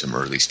 possibly some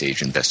early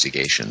stage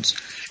investigations.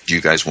 Do you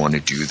guys want to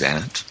do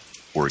that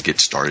or get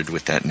started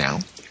with that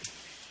now?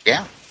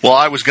 Yeah. Well,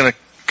 I was going to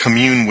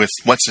commune with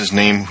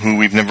what's-his-name, who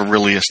we've never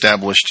really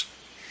established,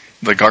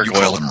 the gargoyle.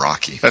 You call him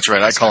Rocky. That's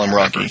right, I call him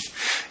Rocky.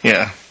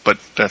 Yeah, but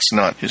that's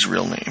not his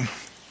real name.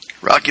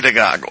 Rocky the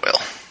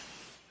Gargoyle.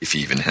 If he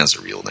even has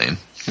a real name.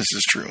 This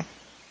is true.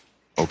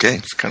 Okay.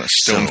 It's kind of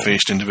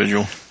stone-faced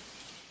individual.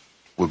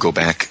 We'll go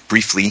back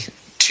briefly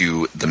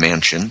to the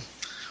mansion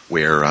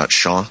where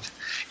Shaw,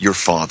 your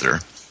father,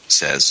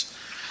 says,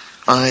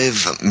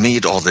 I've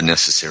made all the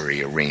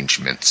necessary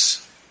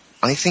arrangements.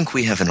 I think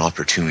we have an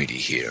opportunity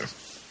here.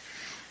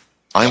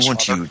 I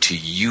want you to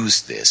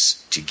use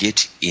this to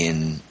get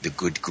in the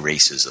good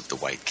graces of the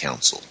White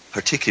Council,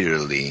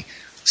 particularly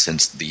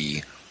since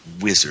the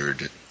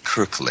wizard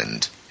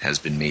Kirkland has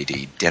been made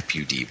a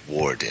deputy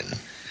warden.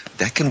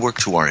 That can work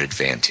to our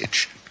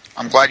advantage.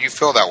 I'm glad you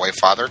feel that way,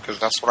 Father, because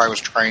that's what I was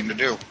trying to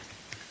do.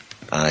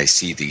 I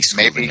see the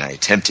schooling I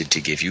attempted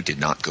to give you did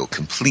not go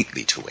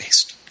completely to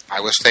waste. I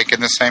was thinking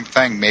the same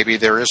thing. Maybe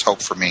there is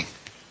hope for me.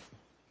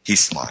 He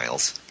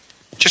smiles.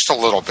 Just a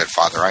little bit,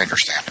 Father. I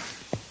understand.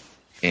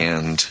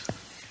 And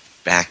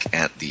back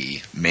at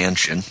the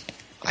mansion,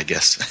 I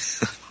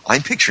guess,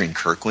 I'm picturing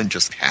Kirkland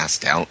just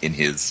passed out in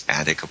his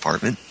attic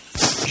apartment.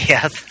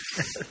 Yeah.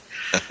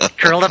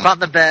 Curled up on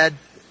the bed.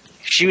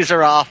 Shoes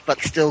are off,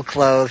 but still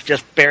clothed,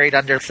 just buried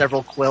under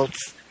several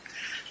quilts.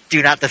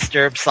 Do not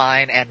disturb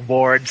sign and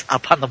wards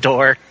up on the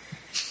door.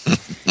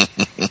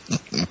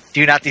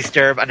 Do not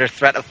disturb under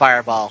threat of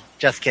fireball.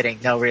 Just kidding.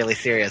 No, really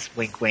serious.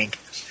 Wink, wink.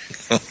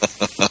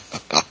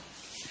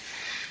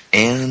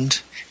 And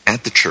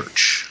at the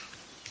church.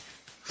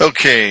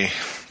 Okay.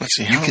 Let's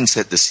see. You can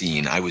set the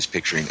scene. I was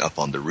picturing up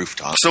on the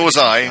rooftop. So was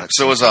I.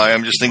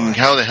 I'm just thinking,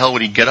 how the hell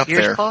would he get up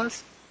there?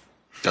 Pause?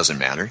 Doesn't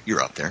matter.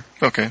 You're up there.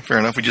 Okay, fair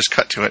enough. We just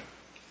cut to it.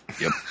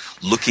 Yep.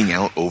 Looking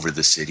out over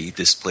the city,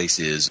 this place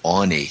is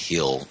on a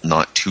hill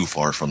not too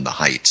far from the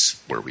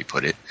heights where we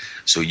put it,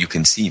 so you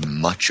can see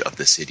much of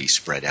the city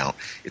spread out.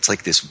 It's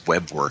like this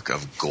webwork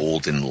of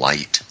golden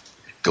light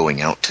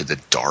going out to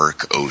the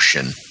dark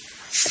ocean.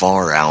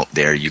 Far out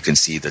there, you can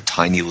see the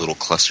tiny little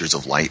clusters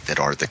of light that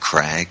are the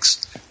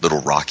crags,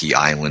 little rocky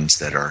islands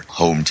that are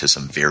home to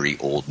some very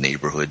old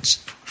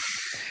neighborhoods.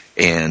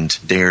 And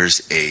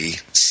there's a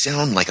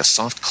sound like a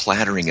soft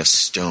clattering of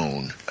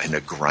stone and a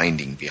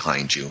grinding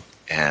behind you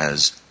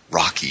as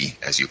Rocky,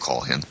 as you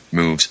call him,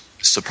 moves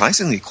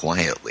surprisingly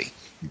quietly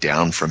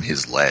down from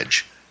his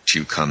ledge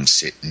to come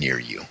sit near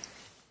you.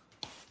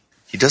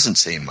 He doesn't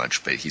say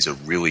much, but he's a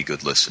really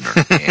good listener,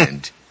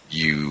 and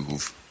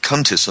you've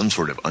come to some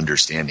sort of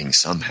understanding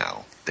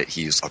somehow that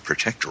he's a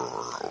protector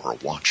or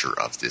a watcher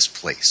of this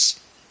place.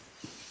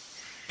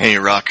 Hey,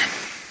 Rock.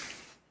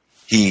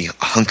 He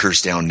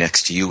hunkers down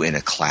next to you in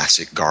a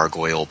classic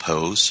gargoyle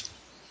pose,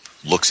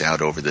 looks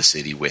out over the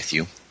city with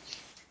you.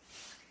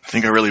 I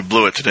think I really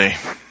blew it today.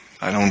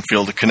 I don't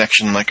feel the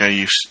connection like I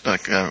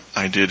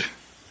did.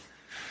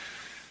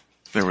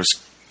 There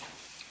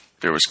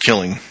was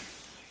killing.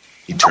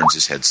 He turns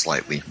his head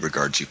slightly,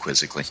 regards you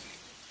quizzically.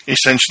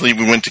 Essentially,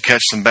 we went to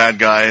catch some bad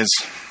guys,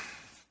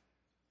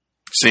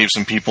 save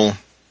some people,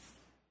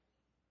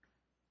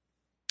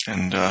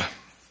 and I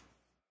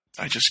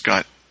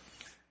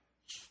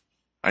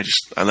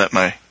let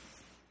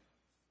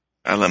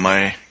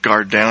my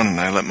guard down, and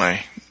I let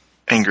my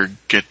anger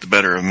get the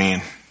better of me.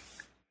 And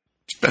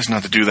it's best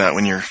not to do that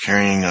when you're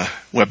carrying a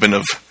weapon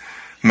of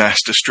mass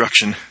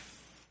destruction.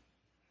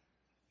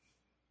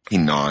 He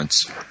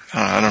nods.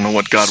 I don't know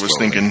what God was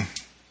thinking,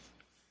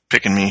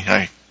 picking me.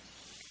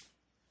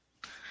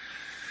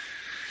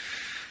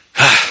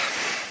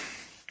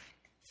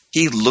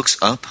 He looks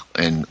up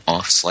and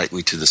off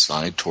slightly to the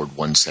side toward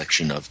one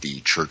section of the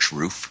church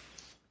roof.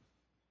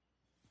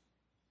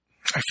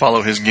 I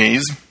follow his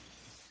gaze.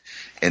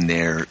 And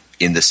there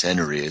in the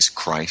center is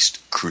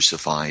Christ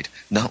crucified.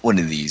 Not one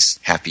of these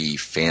happy,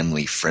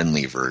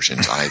 family-friendly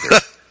versions either.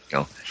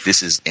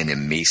 This is an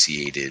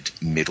emaciated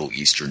Middle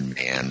Eastern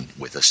man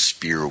with a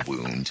spear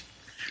wound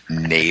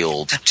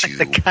nailed to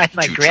the guy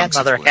my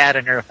grandmother had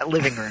in her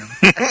living room.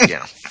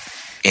 Yeah.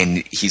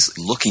 And he's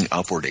looking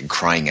upward and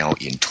crying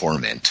out in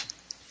torment.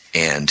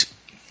 And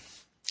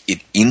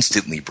it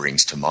instantly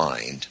brings to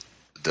mind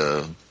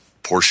the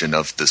portion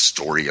of the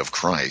story of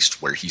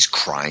Christ where he's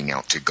crying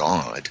out to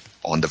God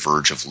on the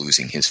verge of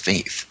losing his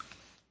faith.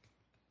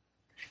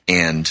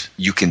 And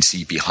you can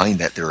see behind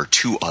that there are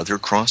two other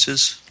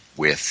crosses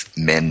with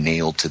men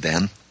nailed to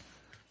them.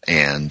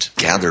 And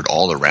gathered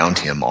all around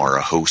him are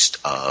a host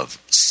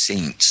of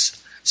saints.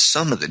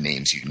 Some of the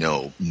names you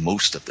know,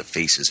 most of the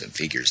faces and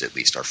figures at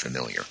least are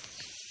familiar.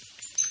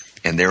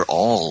 And they're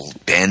all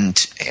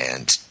bent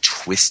and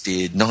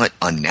twisted, not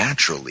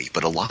unnaturally,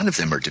 but a lot of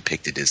them are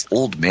depicted as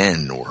old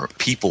men or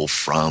people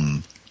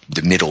from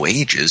the Middle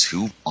Ages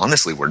who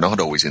honestly were not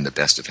always in the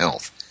best of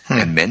health.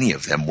 And many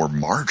of them were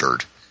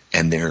martyred,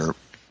 and they're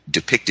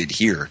depicted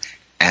here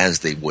as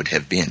they would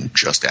have been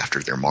just after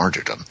their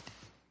martyrdom.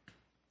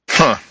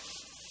 Huh.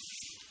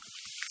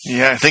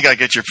 Yeah, I think I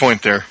get your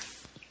point there.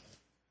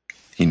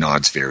 He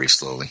nods very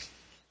slowly.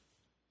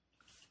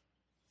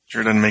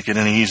 Sure doesn't make it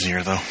any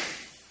easier, though.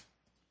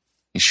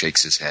 He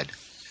shakes his head,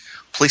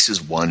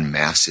 places one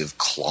massive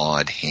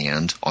clawed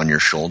hand on your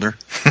shoulder,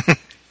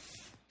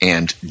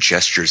 and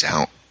gestures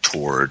out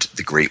toward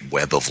the great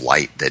web of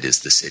light that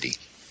is the city.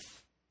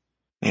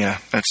 Yeah,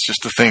 that's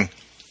just the thing.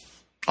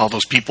 All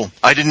those people.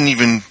 I didn't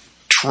even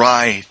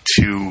try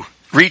to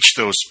reach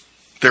those.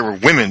 There were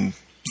women.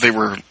 They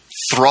were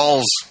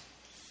thralls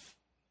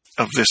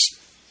of this.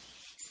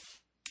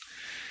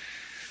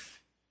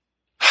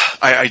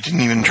 I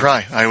didn't even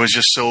try. I was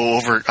just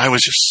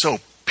so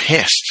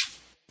pissed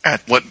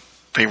at what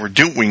they were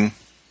doing.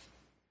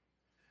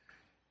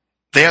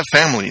 They have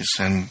families,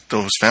 and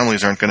those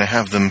families aren't going to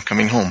have them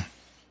coming home.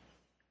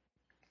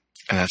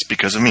 And that's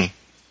because of me.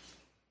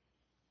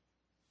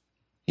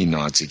 He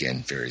nods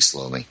again very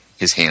slowly,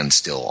 his hand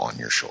still on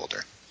your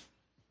shoulder.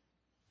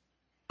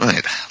 All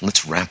right,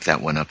 let's wrap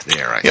that one up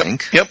there, I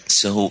think. Yep.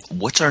 So,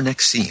 what's our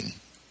next scene?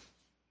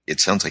 It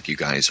sounds like you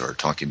guys are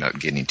talking about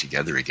getting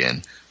together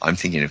again. I'm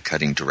thinking of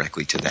cutting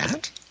directly to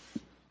that.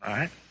 All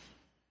right.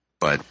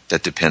 But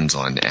that depends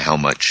on how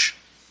much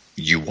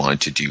you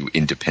want to do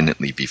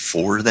independently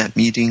before that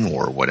meeting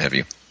or what have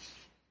you.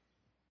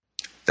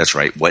 That's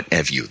right, what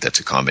have you. That's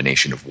a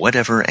combination of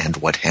whatever and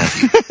what have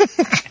you.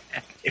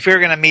 If we were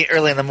going to meet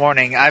early in the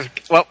morning,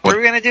 were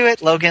we going to do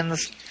it?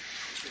 Logan's?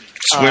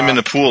 Swim in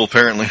a pool,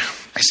 apparently.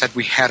 I said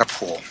we had a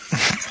pool.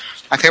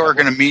 I think we're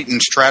going to meet and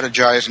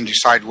strategize and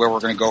decide where we're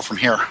going to go from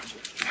here.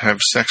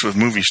 Have sex with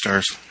movie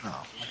stars.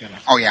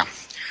 Oh, yeah.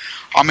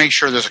 I'll make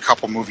sure there's a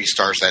couple movie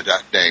stars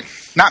that day.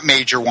 Not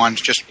major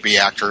ones, just be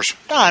actors.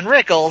 Don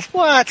Rickles,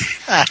 what?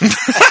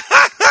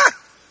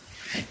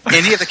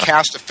 Any of the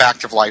cast of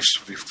Fact of Life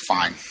would be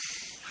fine.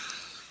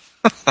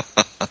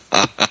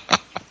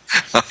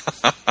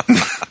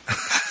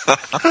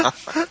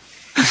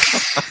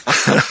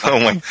 Oh,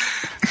 my.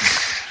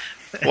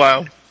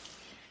 Wow.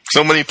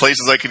 So many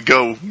places I could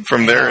go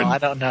from there. I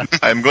don't know.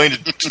 I'm going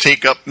to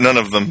take up none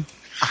of them.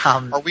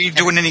 Are we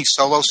doing any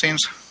solo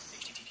scenes?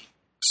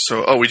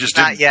 So, we just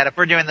Not did. yet. If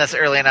we're doing this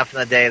early enough in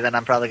the day, then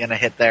I'm probably going to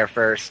hit there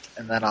first,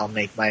 and then I'll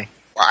make my...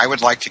 Well, I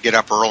would like to get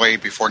up early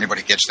before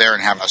anybody gets there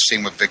and have a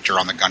scene with Victor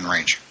on the gun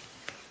range.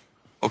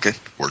 Okay,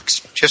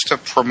 works. Just to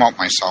promote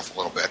myself a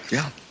little bit.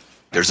 Yeah.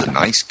 There's a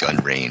nice gun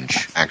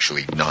range,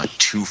 actually not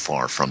too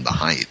far from the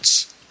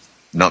Heights.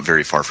 Not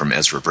very far from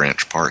Ezra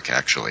Branch Park,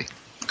 actually.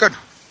 Good.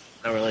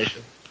 No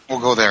relation. We'll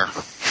go there.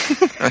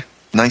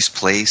 Nice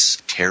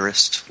place,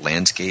 terraced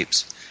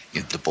landscapes.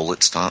 The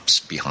bullet stops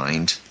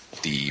behind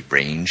the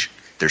range.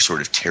 They're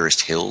sort of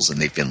terraced hills, and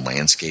they've been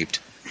landscaped.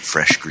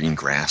 Fresh green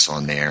grass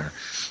on there.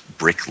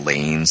 Brick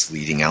lanes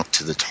leading out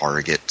to the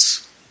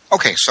targets.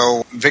 Okay,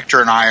 so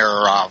Victor and I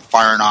are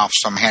firing off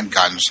some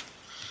handguns,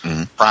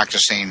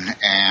 practicing,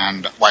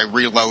 and while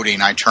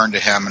reloading, I turn to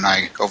him and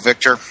I go,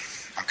 Victor,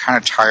 I'm kind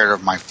of tired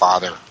of my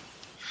father.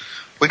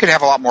 We could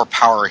have a lot more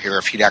power here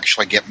if he'd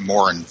actually get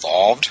more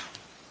involved.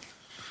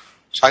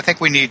 So I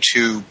think we need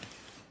to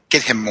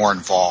get him more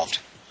involved.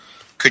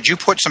 Could you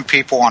put some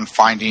people on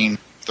finding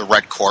the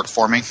Red Court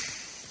for me?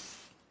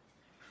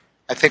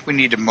 I think we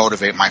need to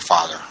motivate my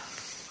father.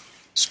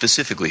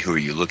 Specifically, who are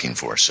you looking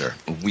for, sir?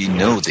 We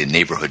know the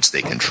neighborhoods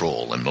they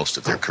control and most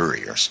of their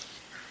couriers.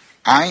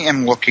 I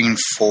am looking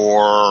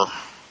for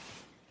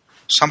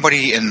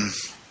somebody in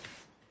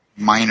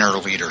minor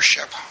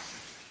leadership.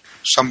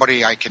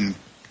 Somebody I can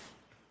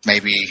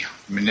maybe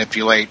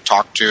manipulate,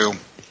 talk to.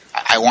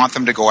 I want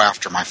them to go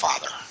after my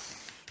father.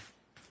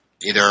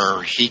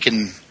 Either he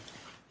can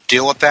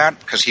deal with that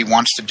because he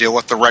wants to deal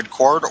with the Red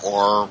Court,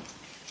 or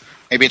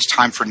maybe it's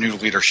time for new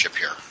leadership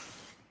here.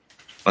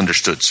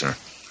 Understood, sir.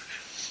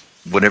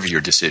 Whatever your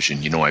decision,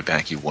 I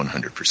back you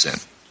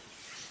 100%.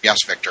 Yes,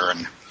 Victor,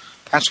 and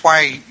that's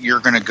why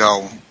you're going to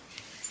go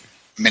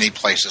many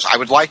places. I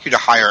would like you to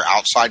hire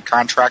outside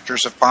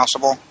contractors if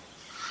possible,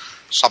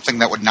 something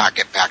that would not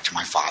get back to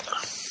my father.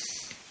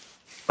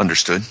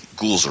 Understood.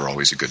 Ghouls are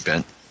always a good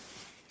bet.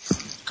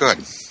 Good.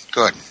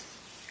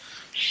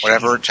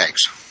 Whatever it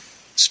takes.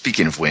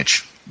 Speaking of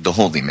which, the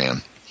Holy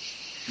Man.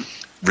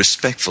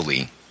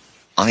 Respectfully,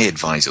 I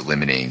advise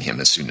eliminating him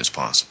as soon as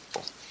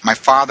possible. My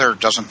father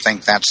doesn't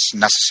think that's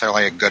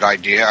necessarily a good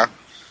idea.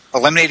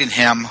 Eliminating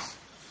him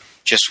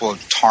just will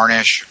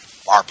tarnish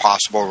our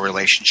possible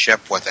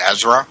relationship with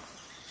Ezra.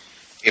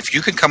 If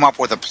you can come up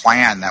with a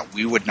plan that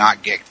we would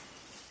not get,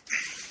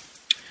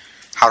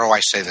 how do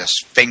I say this,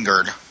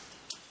 fingered,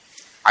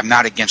 I'm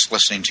not against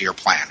listening to your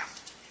plan.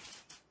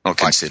 I'll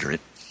consider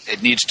it.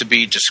 It needs to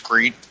be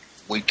discreet.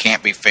 We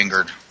can't be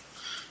fingered.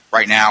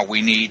 Right now,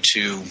 we need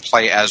to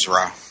play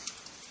Ezra.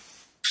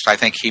 I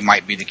think he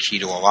might be the key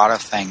to a lot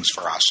of things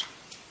for us.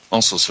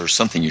 Also, sir,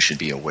 something you should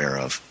be aware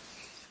of.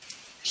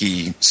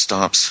 He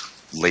stops,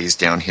 lays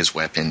down his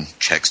weapon,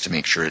 checks to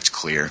make sure it's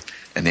clear,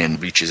 and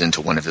then reaches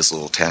into one of his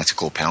little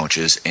tactical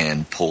pouches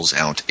and pulls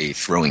out a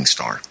throwing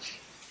star.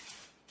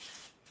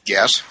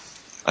 Yes?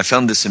 I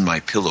found this in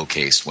my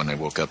pillowcase when I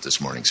woke up this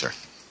morning, sir.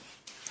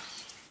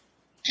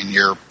 In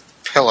your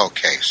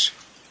pillowcase?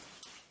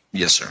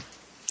 Yes, sir.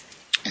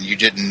 And you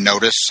didn't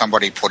notice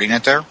somebody putting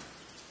it there?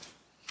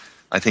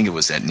 I think it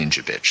was that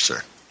ninja bitch,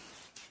 sir.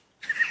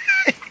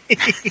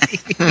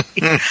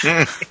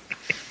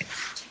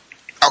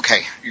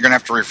 Okay, you're going to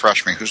have to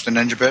refresh me. Who's the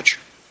ninja bitch?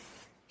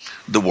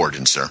 The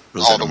warden, sir.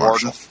 The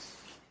warden?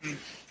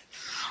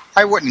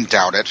 I wouldn't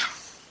doubt it.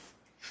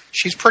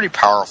 She's pretty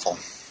powerful.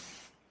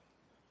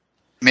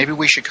 Maybe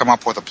we should come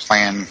up with a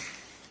plan,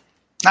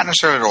 not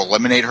necessarily to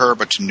eliminate her,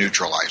 but to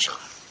neutralize her.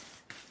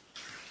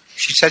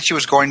 She said she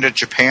was going to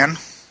Japan?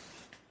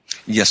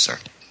 Yes, sir.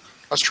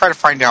 Let's try to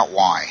find out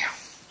why.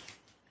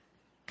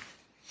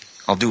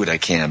 I'll do what I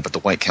can, but the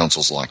White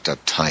Council's locked up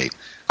tight.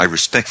 I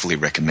respectfully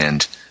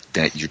recommend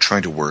that you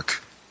try to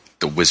work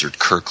the wizard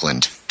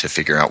Kirkland to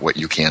figure out what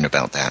you can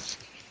about that.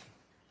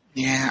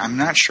 Yeah, I'm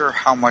not sure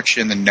how much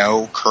in the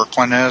know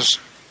Kirkland is,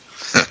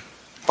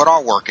 but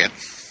I'll work it.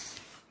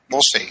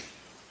 We'll see.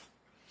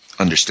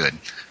 Understood.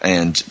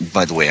 And,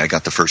 by the way, I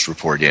got the first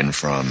report in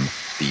from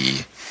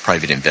the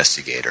private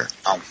investigator.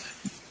 Oh.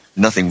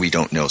 Nothing we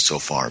don't know so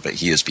far, but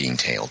he is being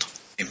tailed.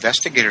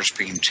 Investigator's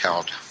being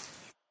tailed?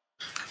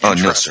 Oh,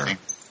 no, sir.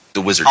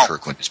 The wizard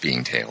Kirkland is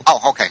being tailed.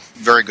 Oh, okay.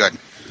 Very good.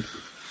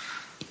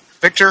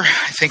 Victor,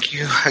 I think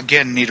you,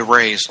 again, need a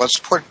raise. Let's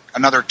put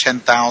another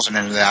 $10,000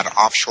 into that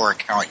offshore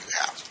account you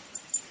have.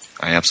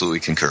 I absolutely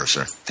concur,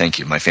 sir. Thank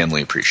you. My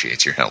family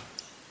appreciates your help.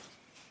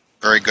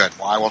 Very good.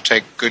 Well, I will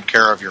take good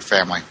care of your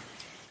family.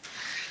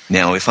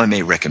 Now, if I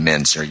may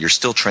recommend, sir, you're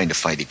still trying to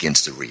fight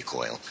against the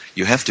recoil.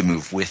 You have to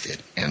move with it,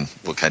 and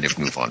we'll kind of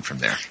move on from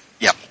there.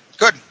 Yep.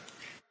 Good.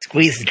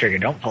 Squeeze the trigger,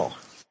 don't pull.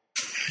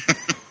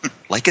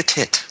 Like a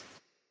tit.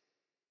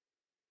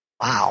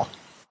 Wow.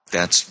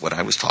 That's what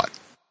I was taught.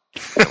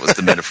 That was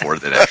the metaphor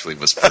that actually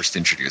was first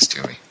introduced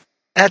to me.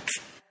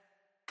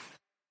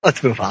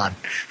 Let's move on.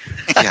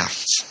 Yeah.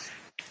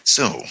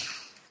 So,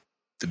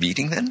 the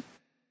meeting then?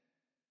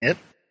 Yep.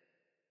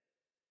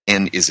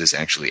 And is this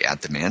actually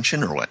at the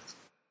mansion or what?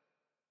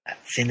 That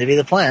seemed to be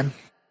the plan.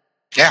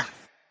 Yeah.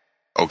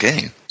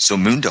 Okay, so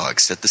Moondog,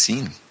 set the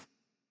scene.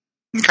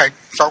 Okay,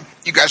 so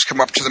you guys come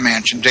up to the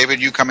mansion.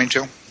 David, you coming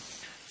too?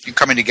 You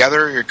coming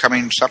together? You're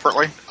coming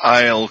separately?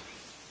 I'll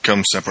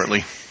come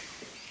separately.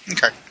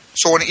 Okay.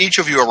 So when each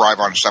of you arrive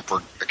on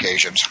separate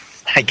occasions.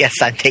 I guess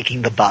I'm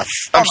taking the bus.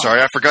 I'm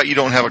sorry, I forgot you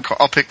don't have a car.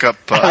 I'll pick up...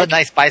 I have a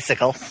nice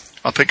bicycle.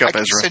 I'll pick up I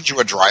can Ezra. send you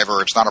a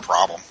driver. It's not a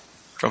problem.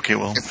 Okay,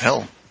 well,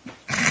 hell.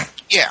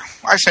 Yeah,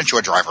 I sent you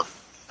a driver.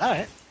 All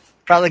right.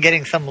 Probably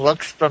getting some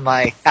looks from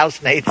my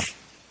housemates.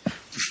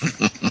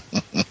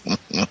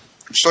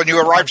 So when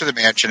you arrive to the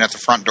mansion at the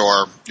front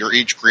door, you're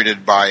each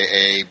greeted by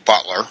a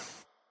butler.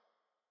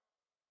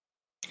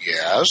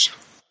 Yes.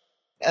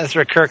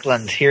 Ezra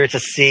Kirkland, here to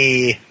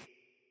see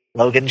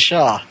Logan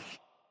Shaw.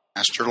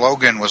 Master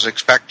Logan was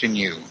expecting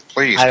you.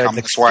 Please I come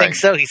would this way. think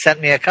so. He sent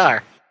me a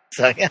car.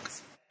 So,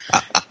 yes.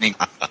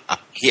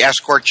 He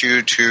escorts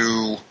you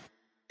to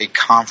a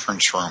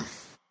conference room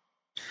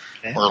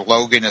where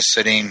Logan is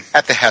sitting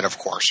at the head, of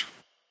course.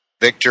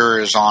 Victor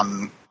is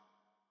on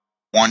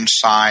one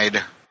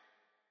side,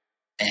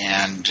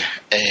 and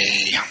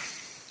I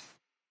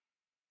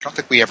don't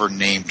think we ever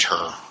named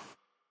her.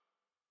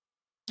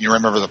 You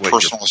remember the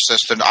personal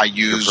assistant I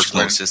used? Your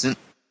personal assistant?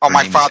 Oh, Her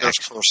my name father's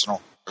is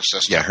personal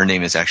assistant. Yeah, her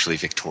name is actually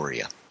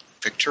Victoria.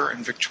 Victor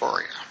and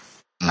Victoria.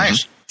 Mm-hmm.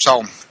 Nice.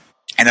 So,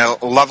 and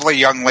a lovely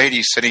young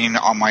lady sitting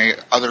on my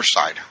other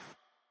side.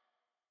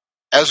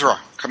 Ezra,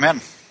 come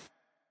in.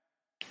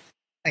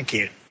 Thank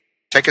you.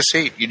 Take a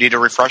seat. You need a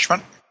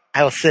refreshment?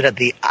 I will sit at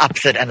the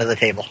opposite end of the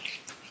table.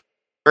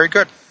 Very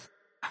good.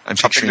 I'm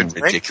Something picturing to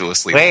drink?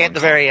 ridiculously Way long at the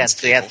very end,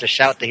 conference so you have table. to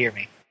shout to hear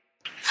me.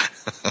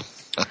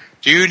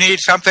 Do you need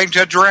something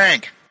to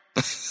drink?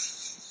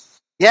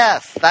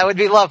 Yes, that would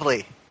be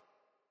lovely.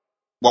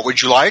 What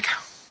would you like?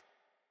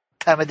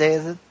 Time of day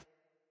is it?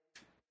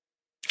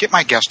 Get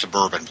my guest a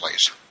bourbon,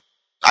 please.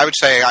 I would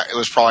say it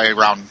was probably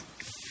around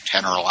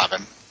 10 or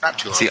 11. Not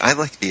too early. See, I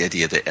like the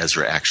idea that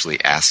Ezra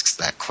actually asks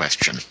that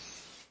question.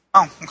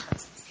 Oh, okay.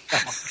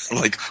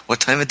 Like, what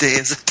time of day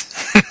is it?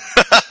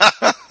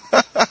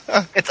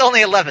 It's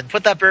only 11.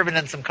 Put that bourbon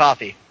in some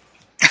coffee.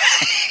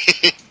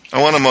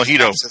 I want a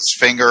mojito. His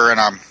finger, and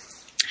a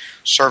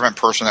servant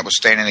person that was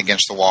standing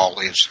against the wall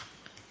leaves.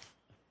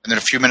 And then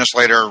a few minutes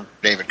later,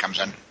 David comes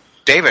in.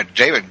 David,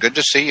 good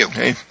to see you.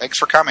 Hey. Thanks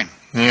for coming.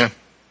 Yeah.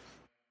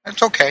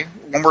 It's okay.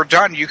 When we're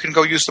done, you can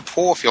go use the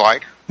pool if you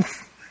like.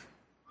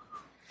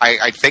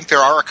 I think there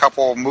are a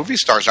couple movie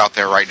stars out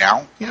there right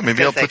now. Yeah,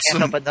 maybe I'll I put can't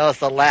help some. but notice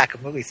the lack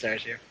of movie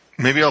stars here.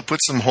 Maybe I'll put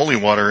some holy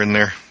water in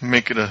there.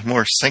 Make it a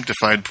more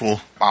sanctified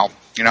pool. Well,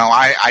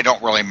 I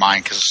don't really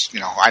mind because,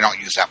 I don't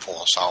use that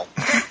pool. So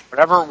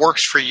whatever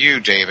works for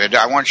you, David,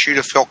 I want you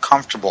to feel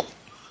comfortable.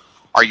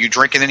 Are you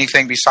drinking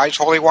anything besides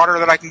holy water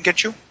that I can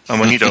get you? A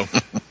mojito.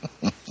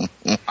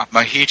 A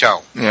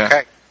mojito. Yeah.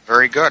 Okay,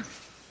 very good.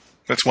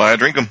 That's why I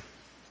drink them.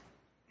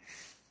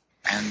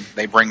 And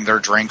they bring their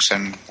drinks,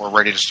 and we're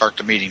ready to start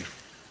the meeting.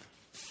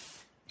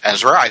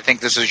 Ezra, I think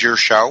this is your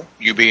show,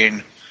 you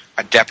being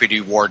a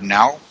deputy warden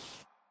now.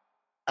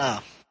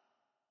 Oh.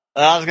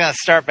 Well, I was going to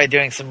start by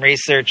doing some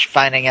research,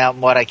 finding out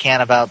what I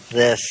can about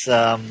this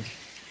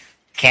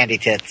Candy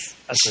Tits.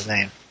 What's his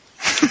name?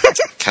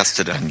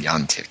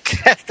 Castellanyantic.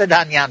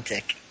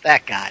 Castellanyantic.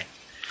 That guy.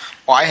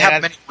 Well, I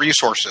have many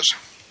resources.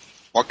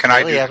 What can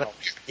I do?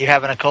 You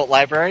have an occult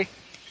library?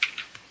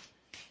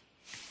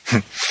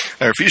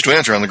 I refuse to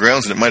answer on the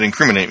grounds that it might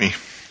incriminate me.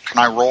 Can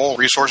I roll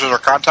resources or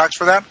contacts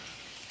for that?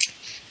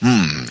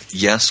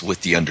 Yes,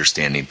 with the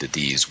understanding that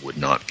these would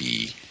not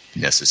be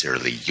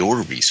necessarily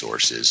your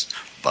resources,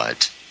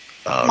 but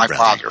My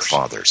rather your father's.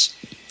 father's.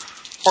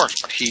 Of course,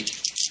 but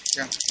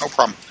yeah, no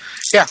problem.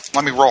 Yeah,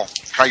 let me roll.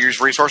 Can I use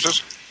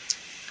resources?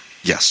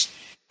 Yes.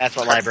 That's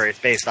what library is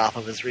based off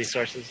of, his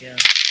resources, yeah.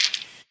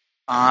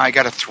 I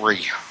got a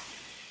 3.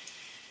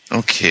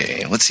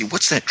 Okay, let's see.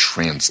 What's that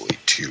translate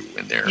to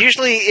in there?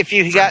 Usually, if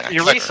you got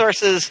your Clever.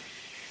 resources,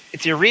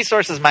 it's your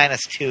resources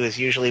minus 2 is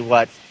usually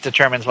what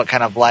determines what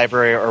kind of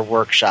library or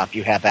workshop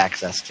you have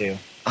access to.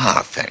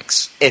 Ah,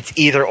 thanks. It's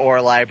either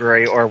or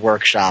library or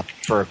workshop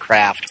for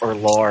craft or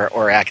lore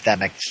or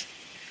academics.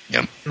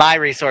 Yep. My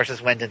resources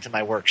went into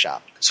my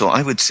workshop. So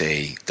I would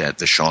say that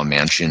the Shaw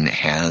Mansion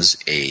has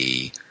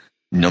a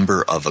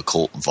number of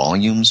occult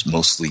volumes,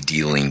 mostly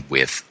dealing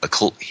with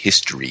occult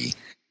history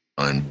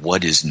and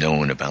what is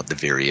known about the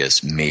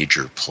various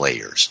major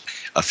players.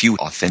 A few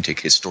authentic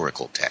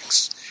historical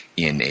texts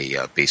in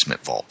a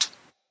basement vault.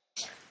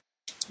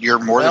 You're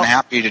more than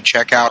happy to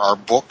check out our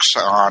books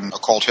on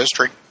occult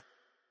history.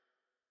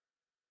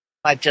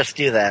 Might just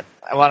do that.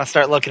 I want to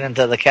start looking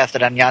into the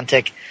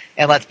Castellanyantic,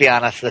 and let's be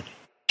honest, the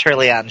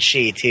Turlian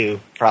Shi, too,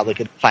 probably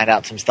could find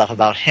out some stuff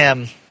about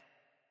him.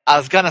 I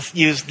was going to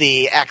use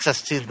the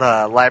access to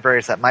the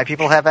libraries that my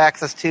people have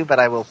access to, but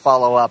I will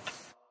follow up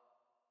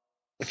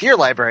with your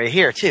library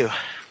here, too.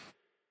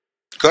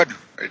 Good.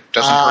 It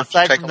doesn't hurt to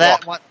aside take from a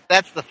that, look.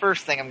 that's the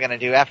first thing I'm going to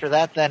do. After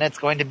that, then it's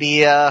going to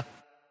be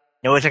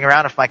nosing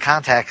around with my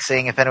contacts,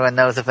 seeing if anyone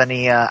knows of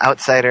any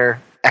outsider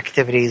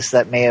activities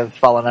that may have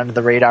fallen under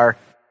the radar.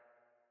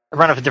 I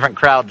run with a different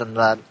crowd than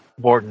the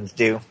wardens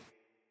do.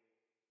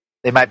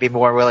 They might be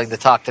more willing to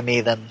talk to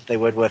me than they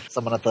would with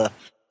someone with a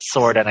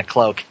sword and a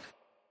cloak.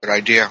 Good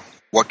idea.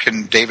 What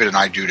can David and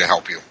I do to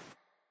help you?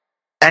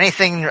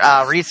 Anything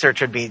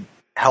research would be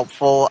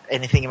helpful.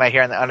 Anything you might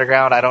hear in the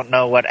underground. I don't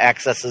know what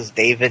accesses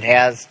David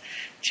has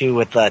to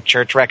with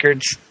church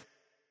records.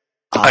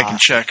 I can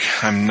check.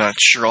 I'm not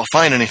sure I'll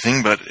find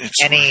anything, but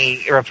it's...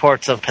 Any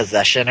reports of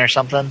possession or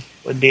something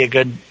would be a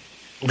good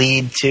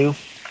lead, too.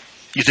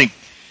 You think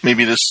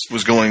maybe this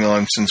was going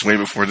on since way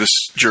before this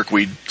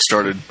jerkweed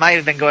started. Might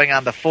have been going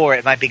on before.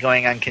 It might be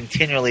going on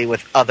continually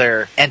with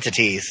other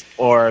entities,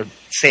 or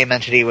same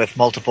entity with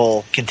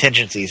multiple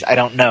contingencies. I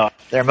don't know.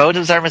 Their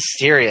motives are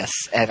mysterious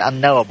and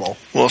unknowable.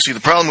 Well, see, the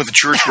problem with the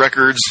church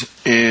records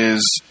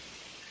is,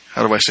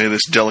 how do I say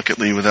this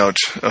delicately without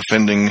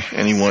offending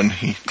anyone?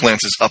 He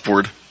glances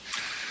upward.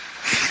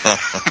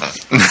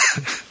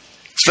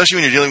 Especially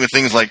when you're dealing with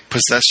things like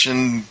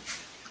possession,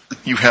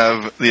 you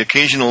have the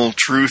occasional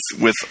truth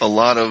with a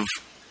lot of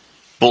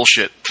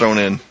bullshit thrown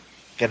in.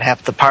 Gonna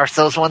have to parse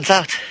those ones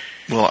out.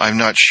 Well, I'm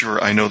not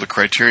sure I know the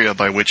criteria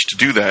by which to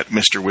do that,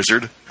 Mr.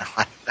 Wizard.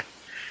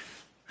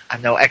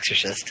 I'm no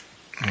exorcist.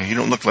 You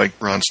don't look like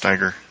Ron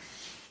Steiger.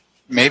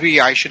 Maybe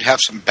I should have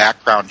some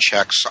background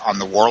checks on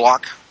the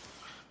Warlock.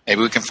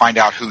 Maybe we can find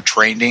out who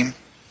trained him.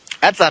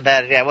 That's not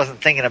bad. Yeah, I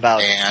wasn't thinking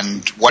about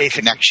and what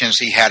connections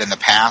he had in the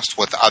past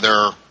with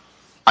other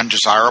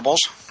undesirables.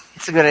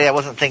 That's a good idea. I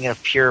wasn't thinking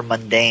of pure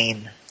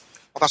mundane.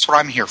 Well, that's what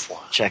I'm here for.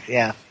 Check,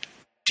 yeah.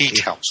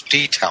 Details.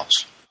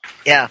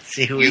 Yeah,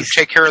 see who you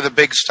take care of the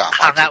big stuff.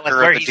 I'm not with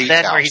where he's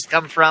been, where he's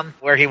come from,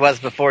 where he was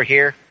before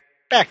here.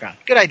 Background.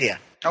 Good idea.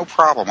 No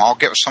problem. I'll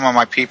get some of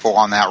my people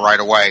on that right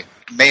away.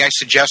 May I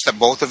suggest that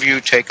both of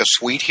you take a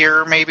suite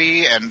here,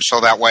 maybe, and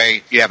so that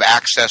way you have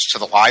access to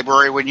the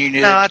library when you need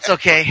it? No, that's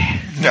okay.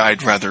 No,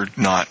 I'd rather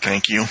not,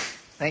 thank you.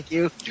 Thank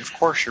you. Of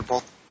course, you're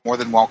both more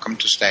than welcome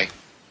to stay.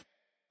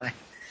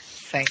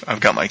 Thanks. I've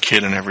got my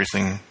kid and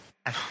everything.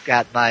 I've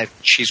got my...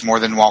 She's more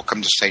than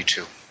welcome to stay,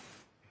 too.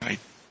 I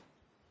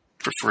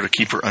prefer to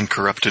keep her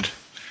uncorrupted.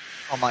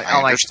 I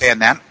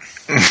understand that.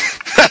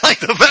 I like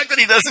the fact that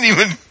he doesn't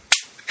even...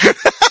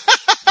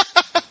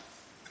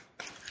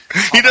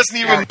 he doesn't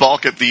even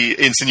balk at the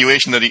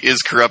insinuation that he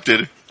is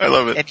corrupted. I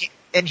love it.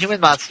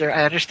 Inhuman monster,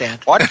 I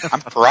understand. What?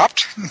 I'm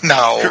corrupt?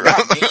 No,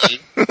 not me.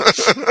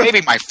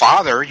 Maybe my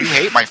father. You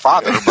hate my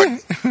father,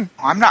 but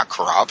I'm not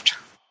corrupt.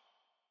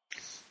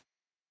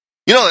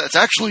 You know, that's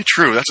actually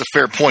true. That's a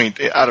fair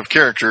point. Out of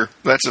character,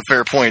 that's a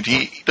fair point.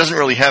 He doesn't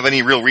really have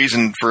any real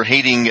reason for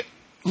hating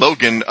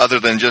Logan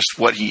other than just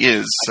what he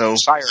is. So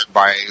inspired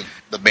by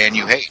the man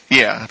you hate.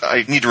 Yeah,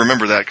 I need to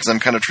remember that because I'm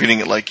kind of treating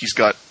it like he's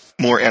got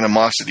more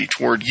animosity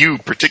toward you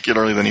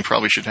particularly than he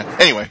probably should have.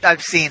 Anyway.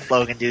 I've seen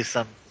Logan do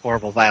some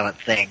horrible,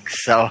 violent things,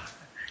 so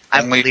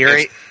I'm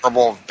leery.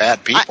 Horrible,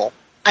 bad people.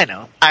 I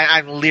know.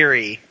 I'm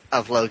leery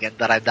of Logan,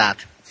 but I'm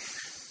not.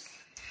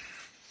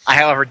 I,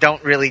 however,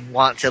 don't really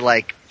want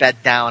to, bed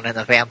down in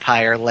a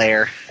vampire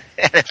lair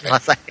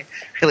unless I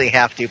really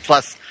have to,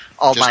 plus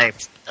all my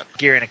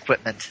gear and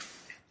equipment.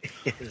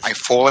 I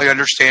fully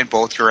understand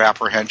both your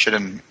apprehension,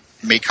 and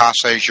mi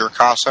casa is your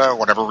casa.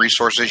 Whatever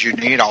resources you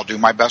need, I'll do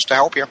my best to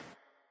help you.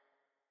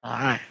 All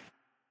right.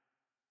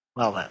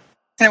 Well, then.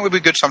 And it would be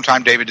good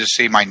sometime, David, to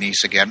see my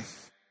niece again.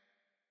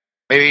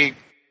 Maybe,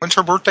 when's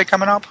her birthday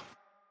coming up?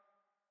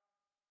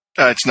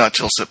 It's not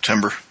till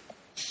September.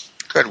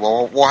 Good.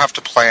 Well, we'll have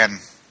to plan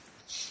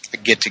a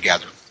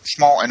get-together.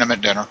 Small,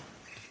 intimate dinner.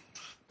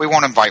 We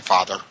won't invite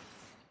Father.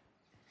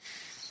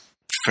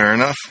 Fair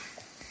enough.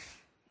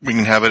 We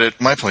can have it at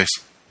my place.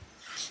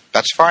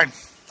 That's fine.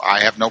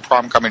 I have no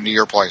problem coming to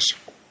your place.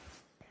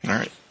 All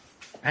right.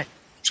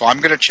 So I'm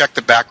going to check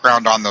the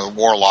background on the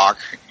Warlock.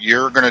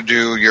 You're going to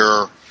do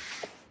your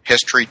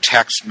history,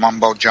 text,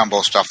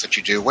 mumbo-jumbo stuff that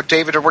you do. What are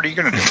you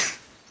going to do?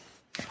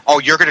 Oh,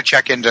 you're going to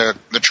check into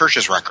the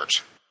church's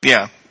records.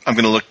 Yeah, I'm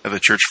going to look at the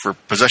church for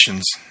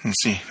possessions and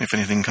see if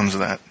anything comes of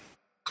that.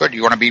 Good.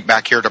 You want to be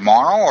back here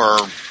tomorrow,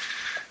 or?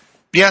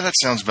 Yeah, that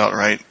sounds about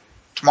right.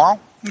 Tomorrow?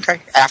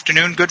 Okay.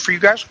 Afternoon, good for you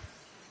guys?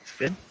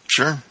 Good.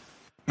 Sure.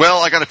 Well,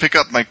 I got to pick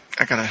up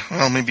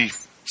maybe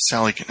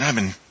Sally can. I've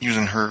been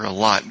using her a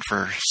lot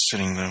for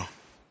sitting,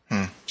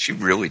 though. She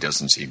really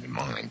doesn't seem to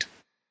mind.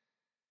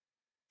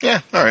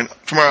 Yeah, all right.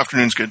 Tomorrow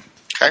afternoon's good.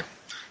 Okay.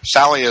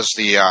 Sally is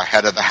the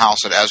head of the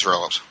house at Ezra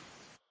lives.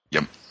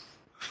 Yep.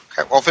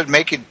 Okay. Well,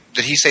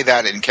 did he say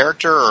that in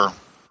character, or?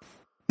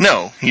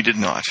 No, he did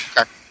not.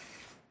 Okay.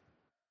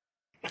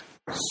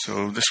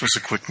 So this was a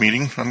quick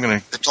meeting.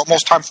 It's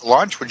almost time for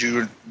lunch. Would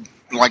you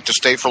like to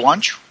stay for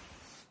lunch?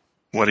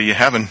 What are you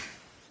having?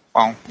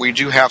 Well, we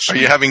do have some... Are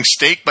you having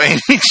steak by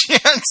any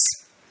chance?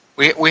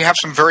 We have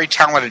some very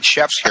talented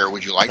chefs here.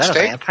 Would you like Is that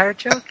steak? A vampire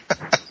joke?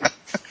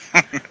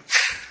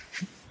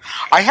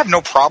 I have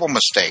no problem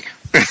with steak.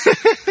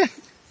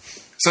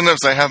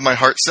 Sometimes I have my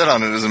heart set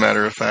on it, as a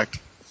matter of fact.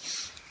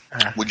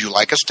 Would you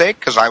like a steak?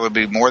 Because I would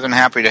be more than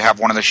happy to have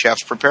one of the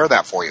chefs prepare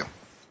that for you.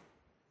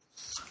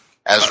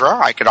 Ezra,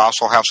 I could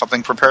also have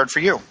something prepared for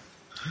you.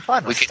 I'm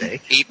fine with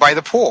steak. Eat by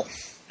the pool.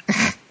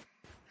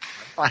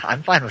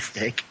 I'm fine with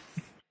steak.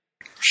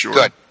 Sure.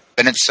 Good.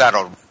 Then it's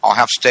settled. I'll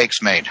have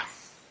steaks made.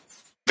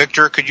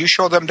 Victor, could you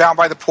show them down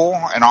by the pool,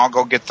 and I'll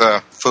go get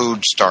the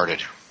food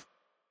started?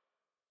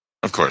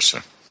 Of course,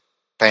 sir.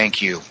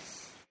 Thank you.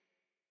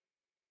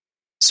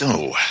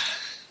 So,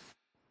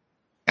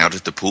 out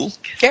at the pool?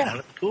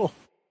 Yeah, cool.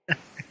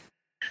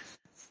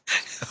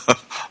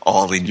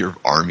 All in your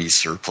army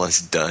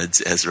surplus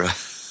duds, Ezra.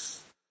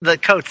 The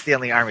coat's the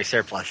only army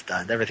surplus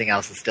done. Everything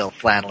else is still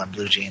flannel and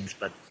blue jeans,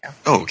 but yeah.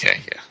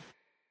 Okay, yeah.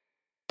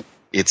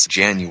 It's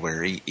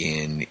January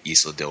in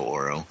Isla del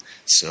Oro,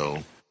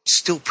 so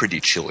still pretty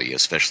chilly,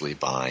 especially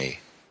by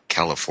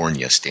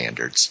California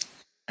standards.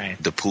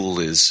 Right. The pool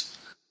is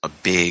a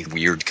big,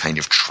 weird kind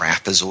of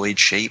trapezoid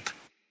shape.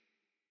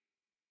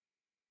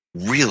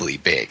 Really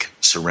big,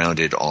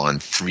 surrounded on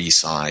three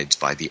sides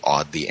by the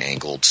oddly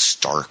angled,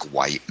 stark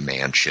white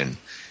mansion.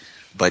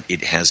 But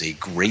it has a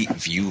great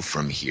view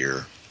from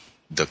here.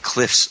 The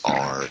cliffs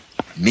are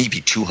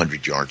maybe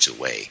 200 yards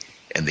away,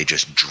 and they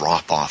just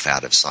drop off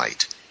out of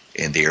sight.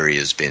 And the area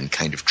has been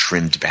kind of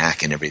trimmed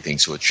back and everything,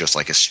 so it's just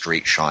like a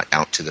straight shot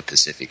out to the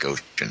Pacific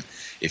Ocean.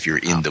 If you're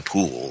in the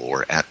pool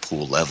or at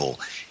pool level,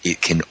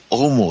 it can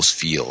almost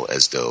feel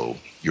as though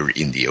you're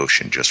in the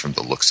ocean just from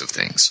the looks of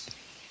things.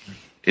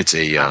 It's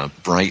a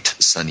bright,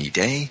 sunny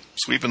day.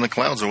 Sweeping the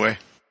clouds away.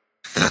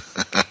 All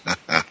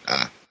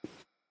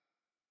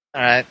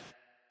right.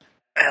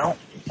 Well,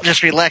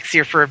 just relax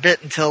here for a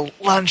bit until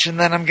lunch, and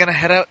then I'm going to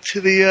head out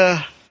to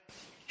the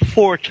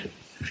fort.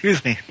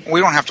 Excuse me. We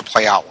don't have to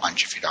play out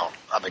lunch if you don't.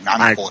 I mean,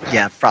 I'm cool with that.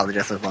 Yeah, probably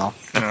just as well.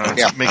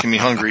 It's making me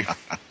hungry.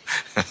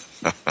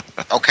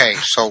 Okay,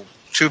 so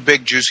 2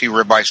 big juicy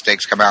ribeye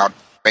steaks come out,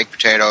 baked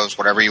potatoes,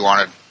 whatever you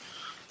wanted.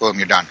 Boom,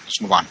 you're done. Let's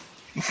move on.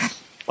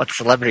 What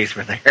celebrities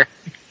were there?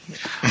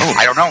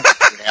 I don't know.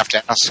 You'd have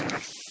to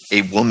ask.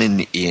 A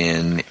woman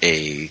in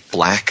a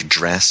black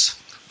dress,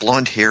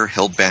 blonde hair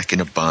held back in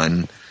a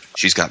bun.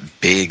 She's got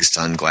big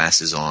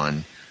sunglasses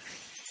on,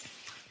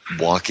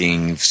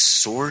 walking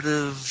sort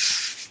of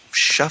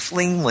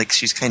shuffling like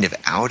she's kind of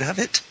out of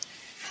it.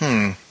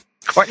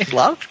 Courtney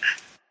Love?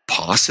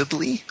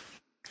 Possibly.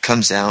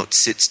 Comes out,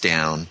 sits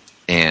down,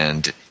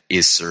 and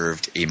is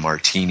served a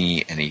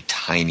martini and a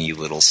tiny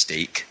little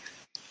steak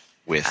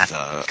with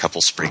a couple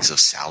sprigs of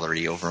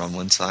celery over on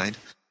one side.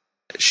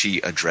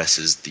 She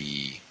addresses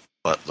the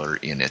butler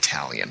in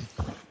Italian.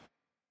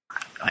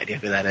 No idea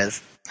who that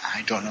is.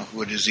 I don't know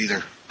who it is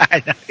either.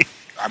 I know.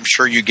 I'm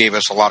sure you gave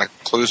us a lot of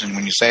clues, and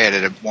when you say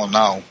it won't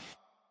know.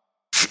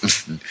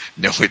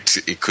 No,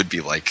 it could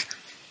be like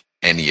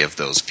any of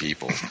those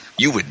people.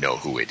 You would know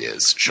who it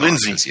is, Sean,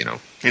 Lindsay. because,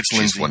 It's she's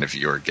Lindsay. one of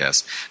your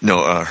guests.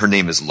 No, her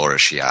name is Laura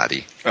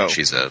Sciatti. Oh.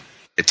 She's a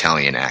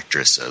Italian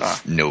actress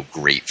of no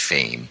great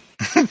fame.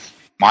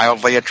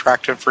 Mildly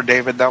attractive for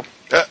David, though?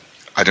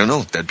 I don't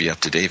know. That'd be up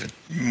to David.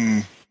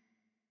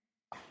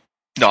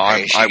 No,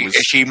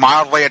 Is she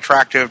mildly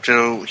attractive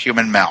to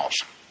human males?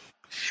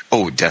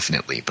 Oh,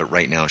 definitely. But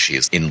right now she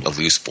is in a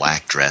loose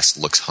black dress,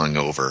 looks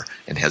hungover,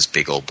 and has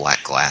big old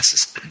black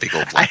glasses. Big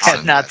old I black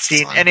have not sunglasses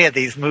seen on. any of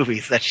these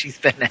movies that she's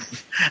been in.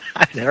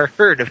 I've never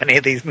heard of any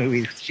of these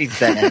movies she's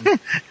been in.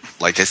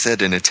 Like I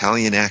said, an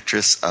Italian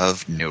actress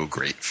of no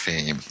great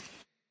fame.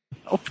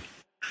 Nope.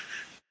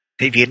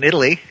 Maybe in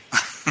Italy.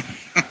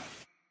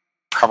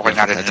 Probably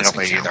not in that doesn't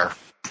Italy count.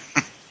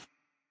 either.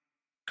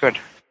 Good.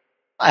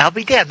 I'll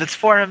be damned. It's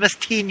former Miss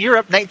Teen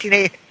Europe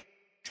 1980.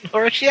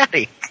 Laura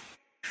Sciatti.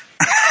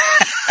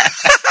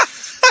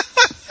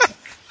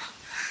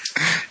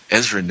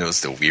 Ezra knows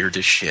the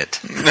weirdest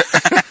shit.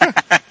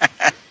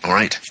 All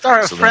right. Star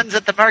of So then Friends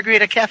at the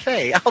Margarita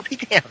Cafe. I'll be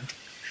damned.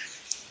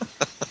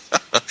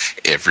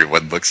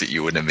 everyone looks at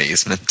you in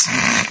amazement,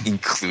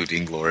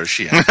 including Laura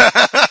Sciatti.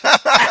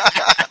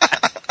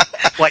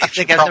 What, you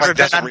think I've Probably never been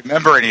doesn't on...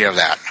 remember any of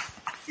that.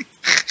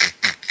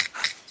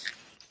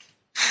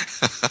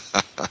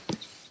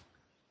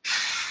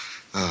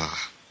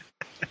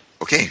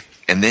 Okay.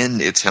 And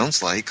then it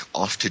sounds like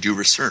off to do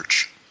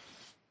research.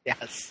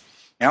 Yes.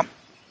 Yep.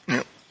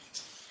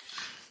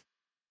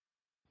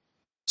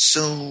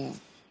 So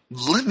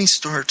let me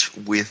start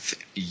with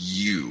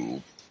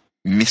you,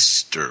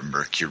 Mr.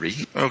 Mercury.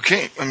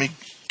 Okay, let me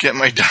get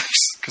my dice,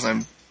 because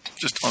I'm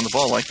just on the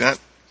ball like that.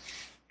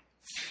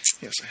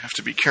 Yes, I have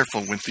to be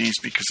careful with these,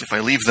 because if I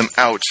leave them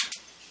out,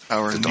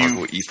 our The dog new...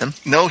 will eat them.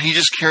 No, he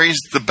just carries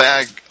the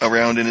bag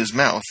around in his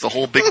mouth, the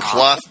whole big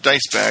cloth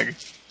dice bag.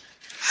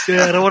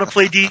 Yeah, I don't want to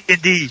play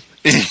D&D.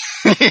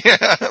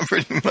 Yeah,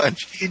 pretty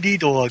much. D&D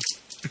dog.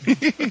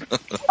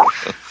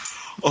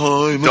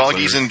 Oh,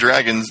 Doggies and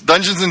Dragons.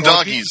 Dungeons and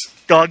Doggies.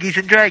 Doggies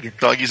and Dragons.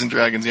 Doggies and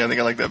Dragons, yeah, I think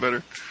I like that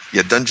better.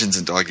 Yeah, Dungeons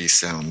and Doggies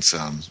sounds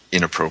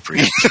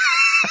inappropriate.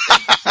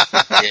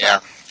 Yeah,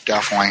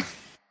 definitely.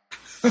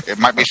 It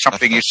might be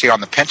something you see on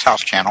the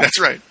Penthouse channel. That's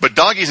right. But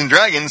Doggies and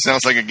Dragons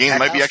sounds like a game that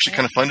might be actually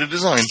kind of fun to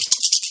design.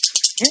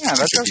 Yeah,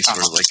 that Could does be sound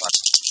sort of like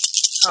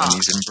like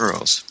bunnies and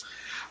burrows.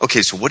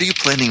 Okay, so what are you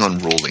planning on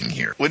rolling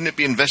here? Wouldn't it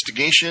be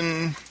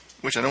investigation,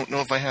 which I don't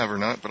know if I have or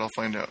not, but I'll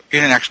find out.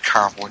 in an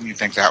XCOM, wouldn't you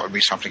think that would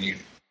be something you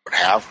would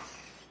have?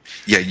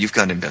 Yeah, you've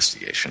got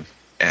investigation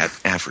at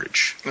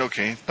average.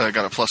 Okay, I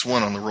got a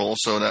 +1 on the roll,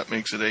 so that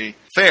makes it a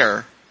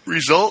fair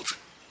result.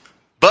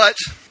 But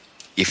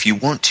If you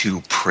want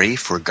to pray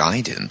for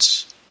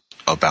guidance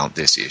about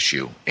this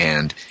issue,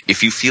 and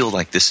if you feel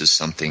like this is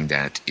something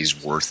that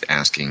is worth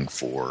asking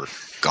for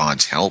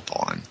God's help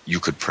on, you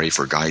could pray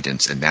for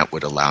guidance, and that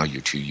would allow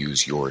you to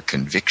use your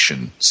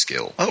conviction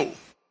skill. oh,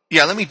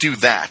 Yeah, let me do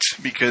that,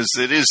 because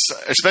it is,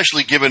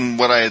 especially given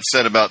what I had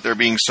said about there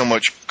being so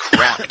much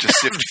crap to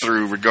sift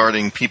through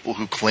regarding people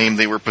who claim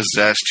they were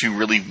possessed, who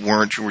really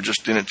weren't, who were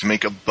just in it to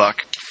make a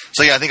buck.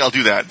 So yeah, I think I'll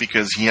do that,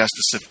 because he has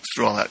to sift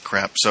through all that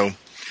crap. So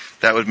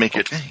that would make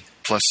it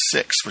 +6,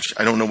 which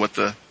I don't know what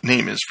the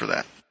name is for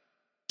that.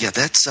 Yeah,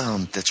 that's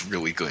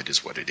really good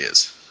is what it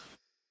is.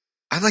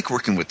 I like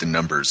working with the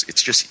numbers.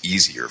 It's just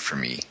easier for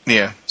me.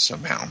 Yeah.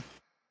 Somehow.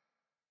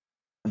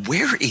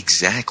 Where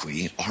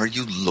exactly are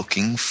you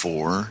looking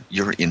for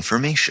your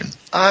information?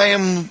 I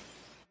am,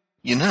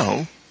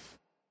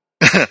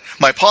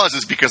 my pause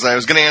is because I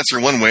was going to answer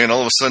one way, and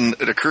all of a sudden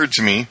it occurred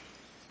to me,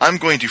 I'm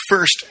going to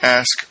first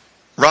ask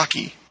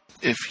Rocky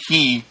if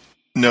he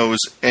knows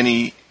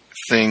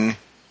anything.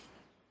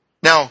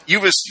 Now,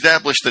 you've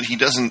established that he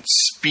doesn't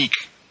speak.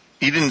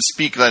 He didn't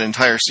speak that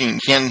entire scene.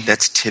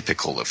 That's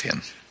typical of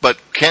him. But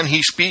can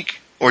he speak,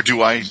 or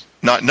do I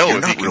not know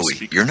if he can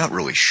speak? You're not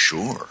really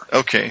sure.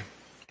 Okay.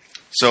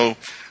 So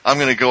I'm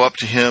going to go up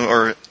to him,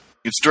 or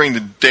it's during the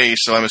day,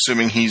 so I'm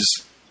assuming he's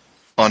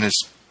on his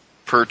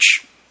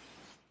perch,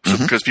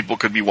 because people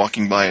could be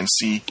walking by and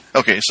see.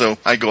 Okay, so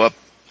I go up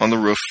on the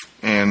roof,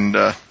 and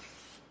yeah,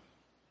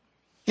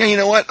 you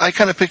know what? I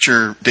kind of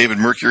picture David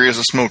Mercury as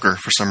a smoker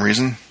for some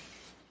reason.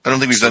 I don't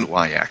think we've done.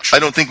 Why, actually? I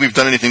don't think we've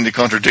done anything to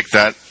contradict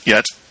that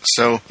yet.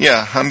 So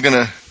yeah, I'm going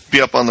to be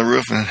up on the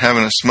roof and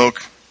having a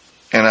smoke,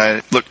 and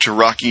I look to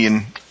Rocky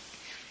and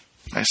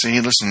I say,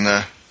 "Hey, listen."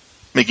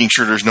 Making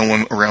sure there's no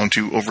one around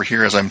to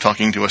overhear as I'm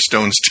talking to a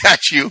stone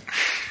statue.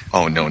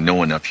 Oh, no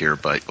one up here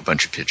but a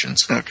bunch of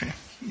pigeons. Okay.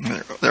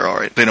 They're all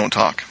right. They don't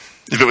talk.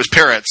 If it was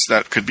parrots,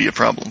 that could be a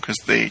problem, because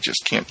they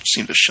just can't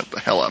seem to shut the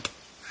hell up.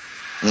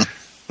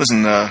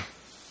 Listen, I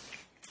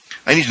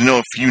need to know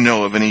if you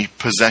know of any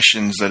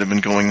possessions that have been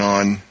going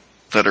on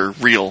that are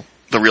real,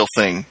 the real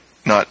thing,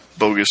 not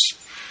bogus,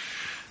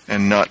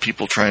 and not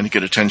people trying to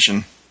get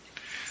attention,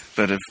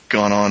 that have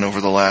gone on over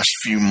the last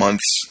few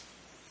months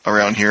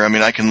around here. I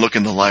mean, I can look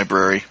in the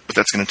library, but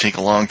that's going to take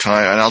a long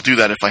time, and I'll do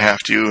that if I have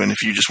to, and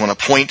if you just want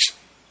to point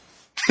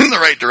in the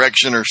right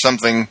direction or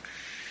something.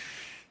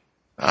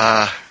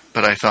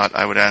 But I thought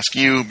I would ask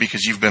you,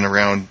 because you've been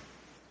around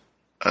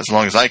as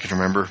long as I can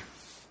remember,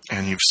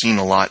 and you've seen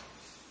a lot.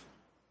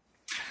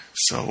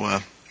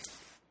 So,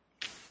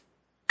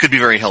 could be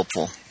very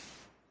helpful.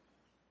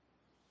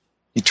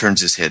 He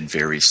turns his head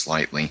very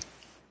slightly,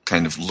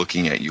 kind of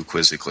looking at you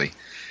quizzically,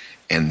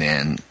 and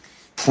then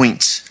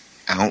points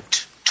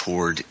out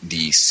toward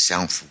the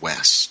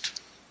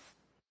southwest.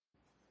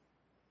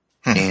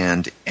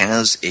 And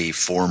as a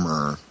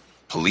former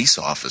police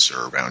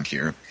officer around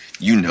here,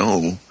 you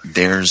know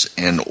there's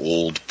an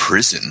old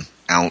prison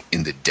out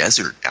in the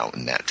desert out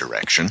in that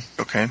direction.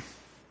 Okay.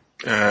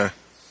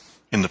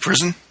 In the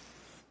prison?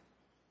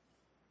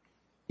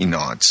 He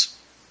nods.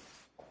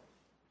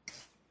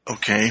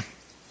 Okay.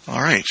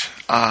 All right.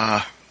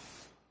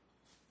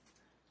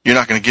 You're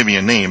not going to give me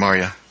a name, are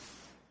you?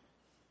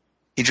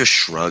 He just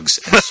shrugs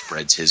and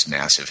spreads his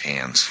massive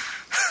hands.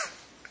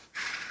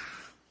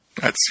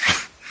 That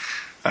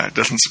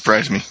doesn't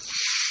surprise me.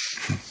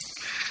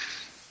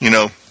 You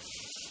know,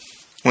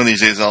 one of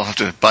these days I'll have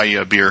to buy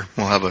you a beer.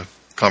 We'll have a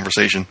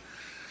conversation.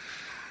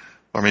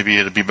 Or maybe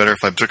it'd be better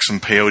if I took some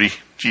peyote.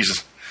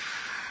 Jesus.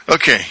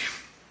 Okay.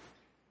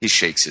 He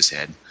shakes his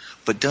head,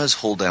 but does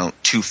hold out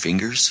 2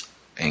 fingers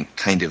and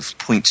kind of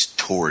points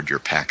toward your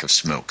pack of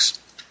smokes.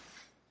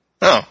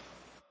 Oh.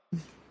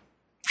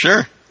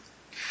 Sure.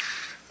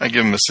 I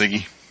give him a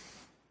ciggy.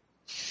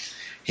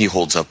 He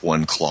holds up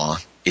one claw.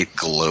 It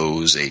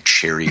glows a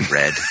cherry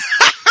red.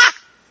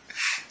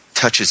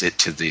 Touches it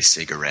to the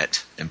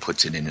cigarette and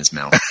puts it in his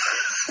mouth.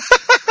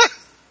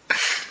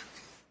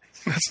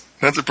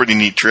 That's a pretty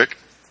neat trick.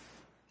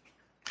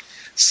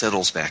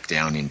 Settles back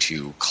down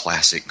into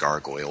classic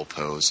gargoyle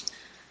pose.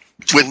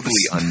 Totally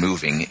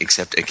unmoving,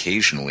 except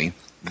occasionally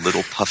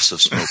little puffs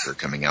of smoke are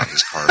coming out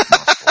his carved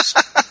nostrils.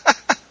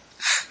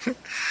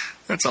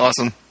 That's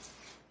awesome.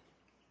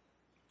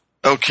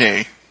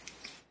 Okay.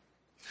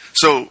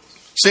 So,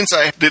 since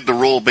I did the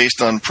roll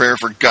based on prayer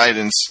for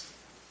guidance...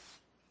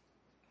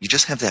 You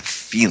just have that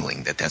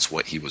feeling that that's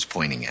what he was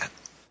pointing at.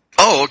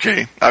 Oh,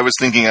 okay. I was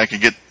thinking I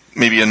could get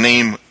maybe a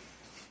name.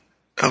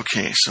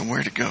 Okay, so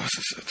where to go? Is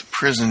this at the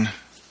prison?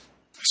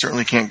 I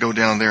certainly can't go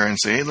down there and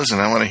say, hey, listen,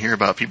 I want to hear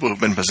about people who've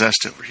been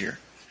possessed over here.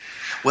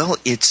 Well,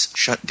 it's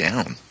shut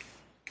down.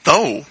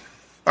 Oh.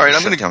 All right,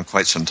 I'm going to... down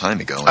quite some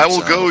time ago. I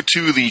will go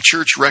to the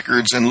church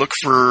records and look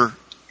for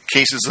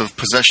cases of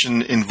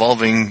possession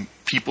involving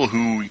people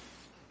who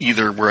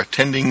either were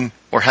attending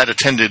or had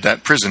attended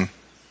that prison.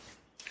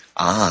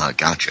 Ah,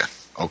 gotcha.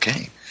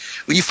 Okay.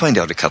 Well, you find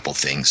out a couple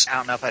things. I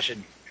don't know if I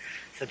should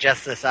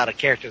suggest this out of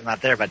character, it's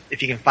not there, but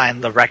if you can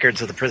find the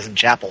records of the prison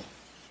chapel.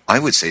 I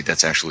would say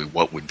that's actually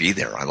what would be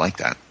there. I like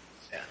that.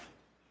 Yeah.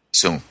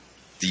 So,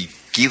 the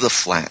Gila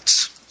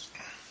Flats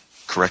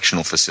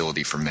Correctional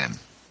Facility for Men.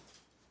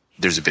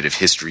 There's a bit of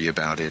history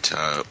about it.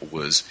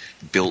 Was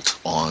built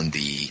on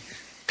the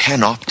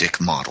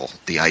panoptic model.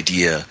 The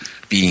idea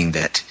being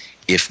that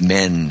if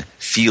men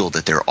feel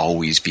that they're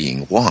always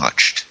being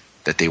watched,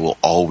 that they will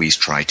always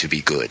try to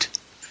be good.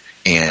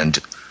 And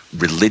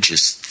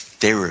religious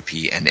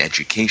therapy and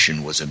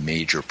education was a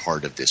major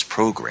part of this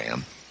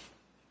program.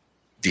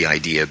 The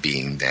idea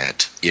being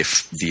that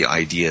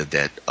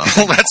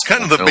well, that's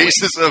kind of the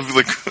basis of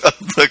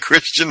the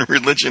Christian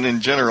religion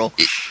in general.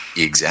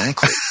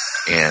 Exactly.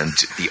 And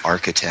the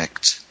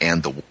architect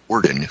and the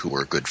warden, who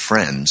were good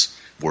friends,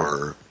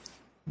 were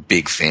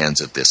big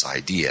fans of this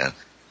idea,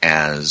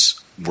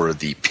 as were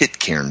the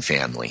Pitcairn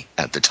family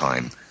at the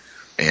time.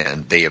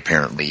 And they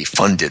apparently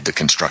funded the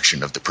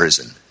construction of the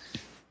prison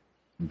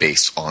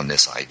based on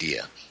this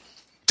idea.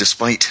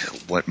 Despite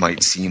what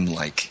might seem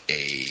like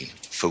a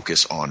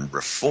focus on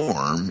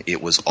reform,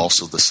 it was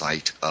also the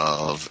site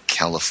of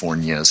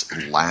California's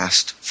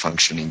last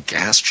functioning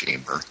gas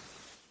chamber,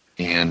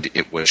 and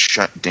it was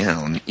shut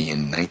down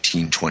in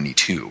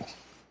 1922.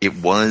 It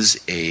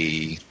was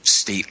a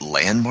state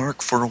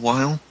landmark for a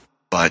while,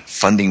 but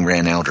funding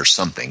ran out or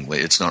something.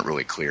 It's not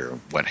really clear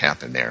what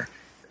happened there.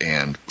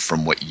 And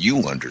from what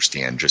you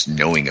understand, just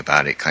knowing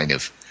about it, kind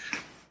of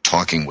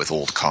talking with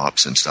old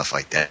cops and stuff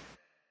like that,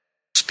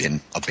 it's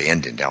been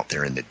abandoned out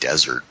there in the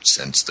desert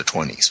since the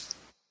 20s.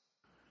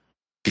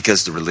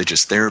 Because the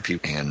religious therapy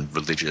and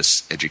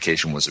religious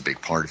education was a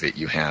big part of it,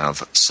 you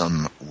have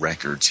some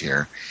records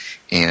here.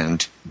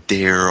 And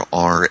there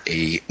are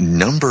a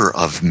number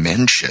of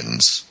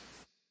mentions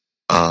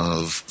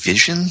of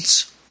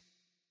visions,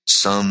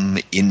 some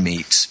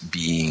inmates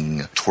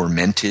being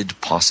tormented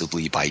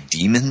possibly by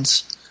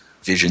demons,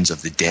 visions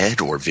of the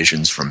dead or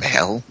visions from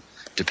hell,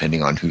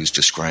 depending on who's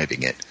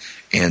describing it.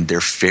 And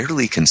they're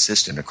fairly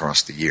consistent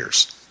across the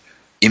years.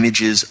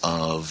 Images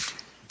of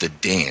the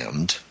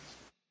damned,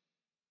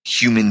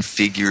 human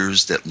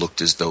figures that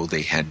looked as though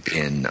they had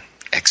been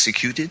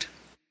executed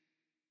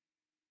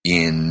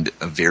in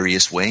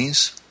various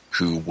ways,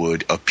 who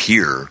would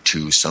appear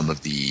to some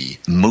of the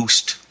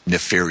most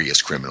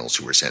nefarious criminals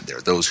who were sent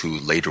there, those who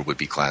later would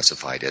be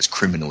classified as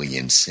criminally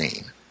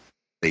insane.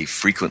 They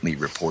frequently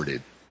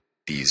reported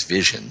these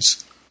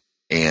visions,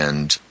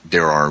 and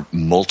there are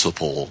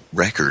multiple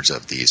records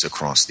of these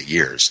across the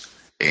years,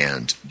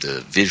 and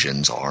the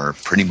visions are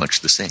pretty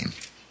much the same.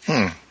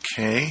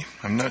 Okay,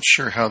 I'm not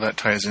sure how that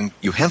ties in.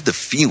 You have the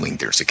feeling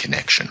there's a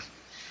connection.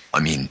 I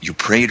mean, you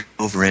prayed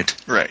over it.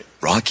 Right.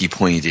 Rocky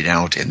pointed it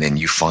out, and then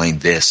you find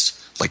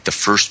this, like the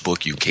first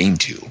book you came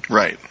to.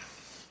 Right.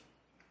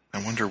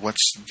 I wonder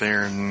what's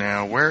there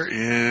now. Where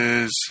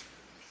is...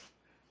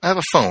 I have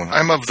a phone.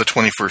 I'm of the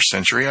 21st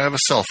century. I have a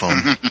cell phone.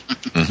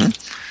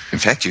 Mm-hmm. In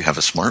fact, you have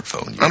a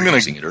smartphone. You were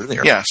using it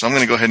earlier. Yeah, so I'm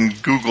going to go ahead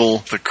and Google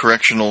the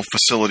correctional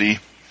facility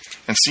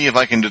and see if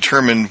I can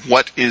determine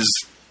what is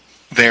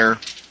there.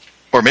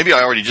 Or maybe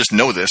I already just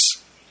know this.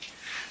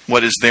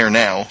 What is there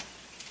now,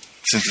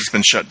 since it's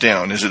been shut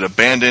down? Is it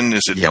abandoned?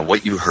 Is it? Yeah,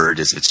 what you heard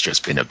is it's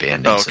just been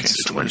abandoned since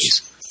the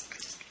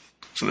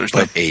 20s.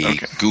 But a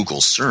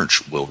Google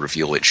search will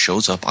reveal it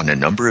shows up on a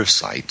number of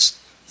sites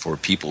for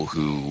people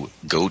who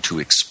go to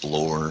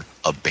explore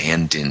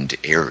abandoned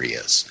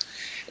areas,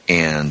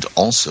 and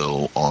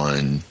also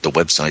on the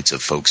websites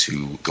of folks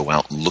who go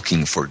out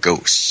looking for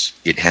ghosts.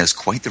 It has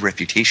quite the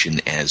reputation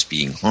as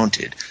being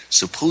haunted,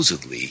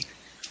 supposedly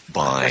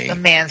by the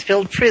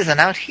Mansfield prison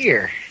out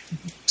here.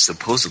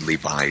 Supposedly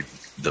by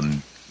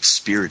the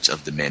spirits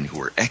of the men who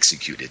were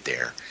executed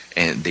there.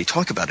 And they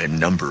talk about a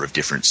number of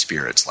different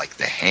spirits, like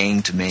the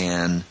hanged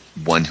man,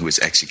 one who was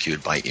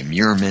executed by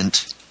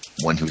immurement,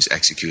 one who was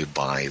executed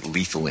by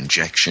lethal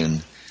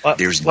injection.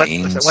 There's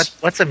names.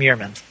 What's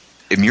immurement?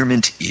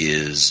 Immurement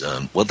is,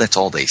 that's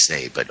all they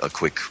say, but a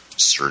quick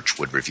search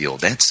would reveal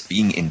that's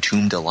being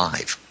entombed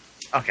alive.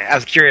 Okay, I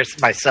was curious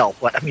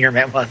myself what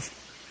immurement was.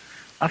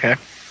 Okay.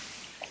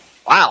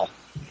 Wow.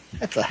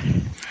 That's a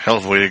hell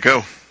of a way to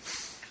go.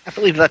 I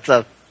believe that's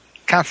a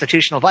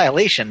constitutional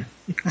violation.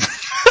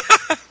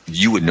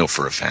 You would know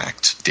for a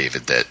fact,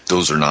 David, that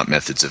those are not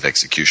methods of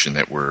execution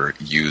that were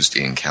used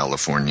in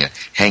California.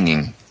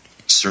 Hanging,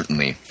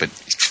 certainly, but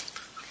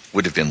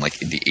would have been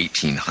like in the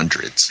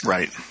 1800s.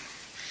 Right.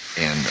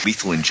 And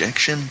lethal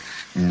injection,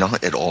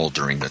 not at all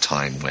during the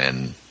time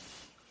when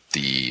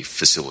the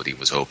facility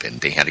was open.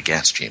 They had a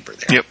gas chamber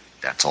there. Yep.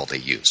 That's all they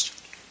used.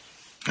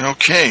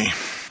 Okay.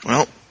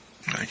 Well,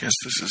 I guess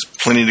this is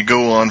plenty to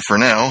go on for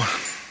now.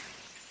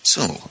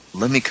 So,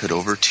 let me cut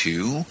over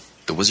to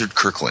the Wizard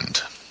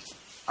Kirkland.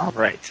 All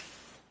right.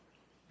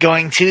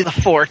 Going to the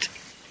fort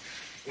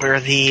where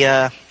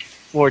the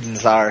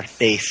wardens are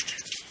based.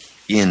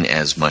 In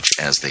as much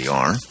as they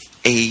are,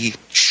 a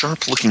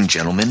sharp-looking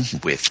gentleman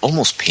with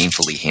almost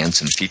painfully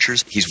handsome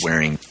features. He's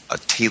wearing a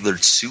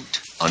tailored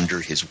suit under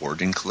his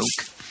warden cloak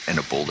and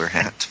a bowler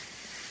hat.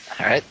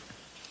 All right.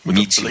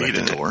 Meets you at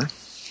the door. All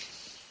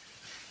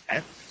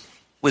right.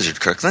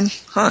 Wizard Kirkland,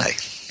 hi.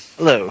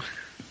 Hello.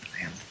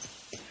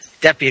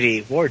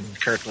 Deputy Warden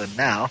Kirkland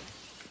now.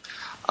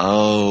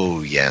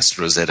 Oh, yes,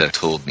 Rosetta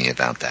told me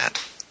about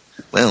that.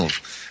 Well,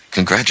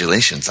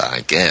 congratulations,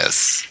 I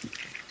guess.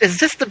 Is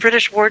this the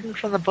British Warden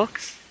from the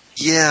books?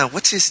 Yeah,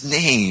 what's his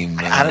name?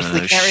 I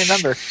honestly can't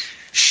remember.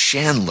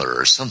 Chandler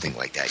or something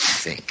like that, you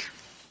think.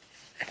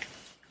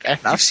 Okay,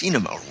 You've seen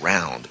him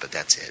around, but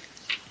that's it.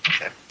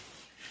 Okay.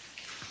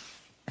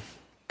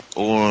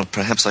 Or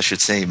perhaps I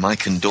should say my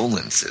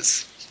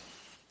condolences.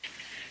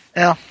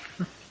 Well,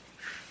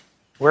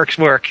 work's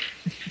work.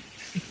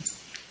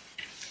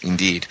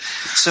 Indeed.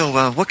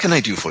 So, what can I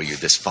do for you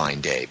this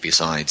fine day,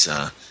 besides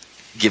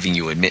giving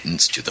you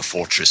admittance to the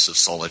Fortress of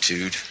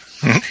Solitude?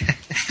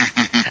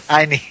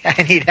 I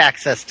need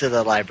access to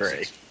the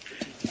library.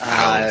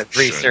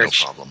 Research. Sure, no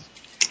problem.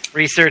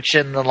 Research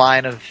in the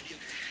line of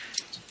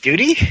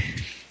duty?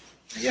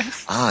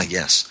 Yes. Ah,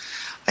 yes.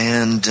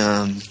 And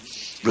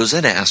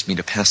Rosetta asked me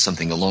to pass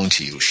something along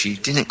to you. She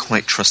didn't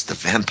quite trust the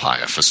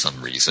vampire for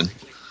some reason.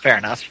 Fair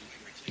enough.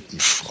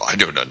 I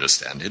don't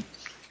understand it.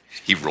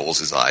 He rolls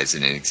his eyes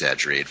in an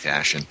exaggerated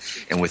fashion,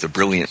 and with a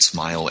brilliant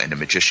smile and a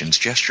magician's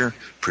gesture,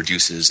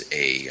 produces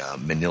a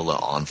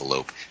manila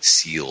envelope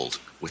sealed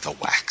with a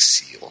wax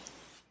seal.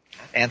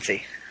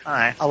 Fancy. All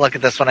right, I'll look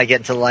at this when I get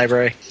into the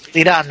library.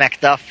 Lead on,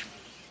 Macduff.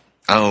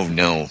 Oh,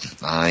 no.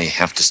 I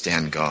have to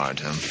stand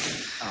guard.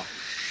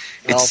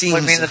 Well, seems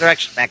point me in the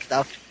direction,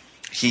 Macduff.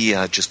 He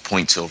just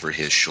points over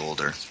his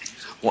shoulder.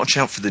 Watch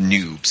out for the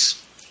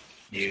noobs.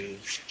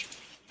 Noobs.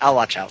 I'll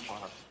watch out for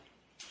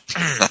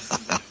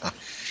them.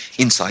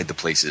 Inside, the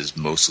place is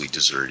mostly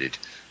deserted.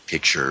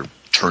 Picture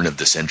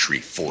turn-of-the-century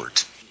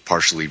fort,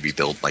 partially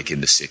rebuilt like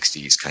in the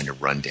 60s, kind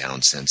of run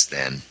down since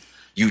then.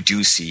 You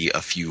do see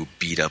a few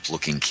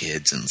beat-up-looking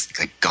kids, and it's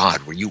like,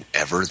 God, were you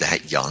ever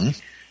that young?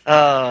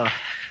 Oh,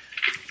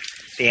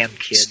 damn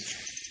kids.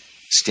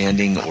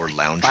 Standing or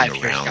lounging 5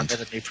 years around. younger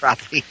than me,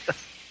 probably.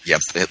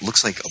 Yep, it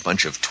looks like a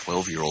bunch of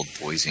 12-year-old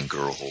boys and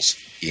girls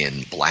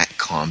in black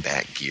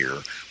combat gear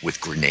with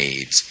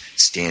grenades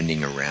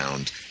standing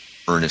around,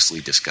 earnestly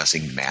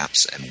discussing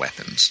maps and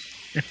weapons.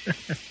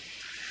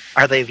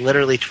 Are they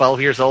literally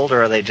 12 years old,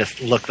 or are they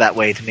just look that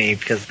way to me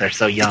because they're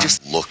so young? They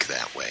just look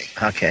that way.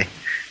 Okay.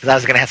 Because I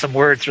was going to have some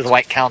words for the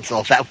White Council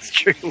if that was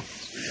true.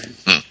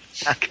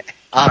 Okay.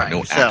 All right.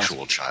 No so,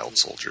 actual child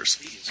soldiers.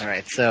 all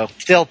right. So,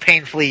 still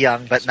painfully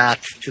young, but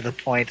not to the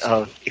point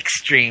of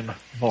extreme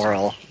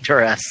moral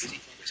duress.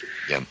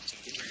 Yep.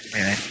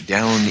 Anyway.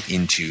 Down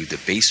into the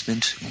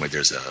basement where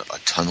there's a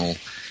tunnel.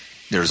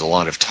 There's a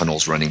lot of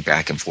tunnels running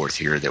back and forth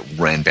here that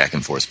ran back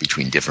and forth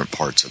between different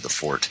parts of the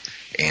fort.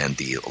 And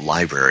the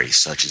library,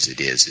 such as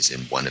it is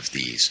in one of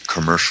these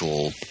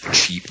commercial,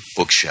 cheap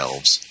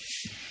bookshelves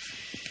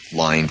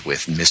lined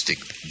with mystic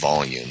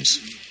volumes.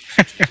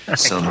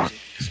 Some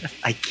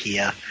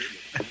IKEA.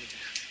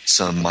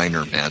 Some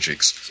minor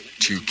magics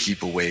to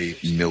keep away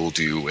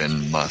mildew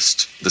and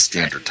must, the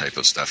standard type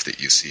of stuff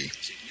that you see.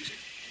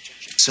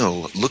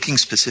 So, looking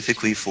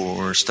specifically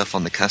for stuff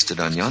on the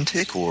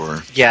Castellanyantic,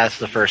 or? Yeah, that's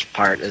the first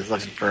part, is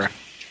looking for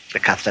the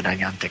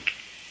Castellanyantic.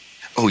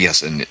 Oh,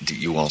 yes, and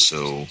you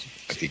also,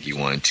 I think you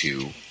wanted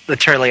to... The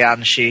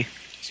Turlianshi.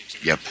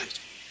 Yep.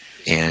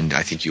 And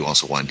I think you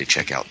also wanted to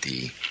check out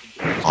the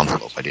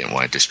envelope. I didn't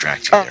want to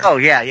distract you there. Oh,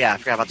 yeah, I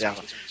forgot about the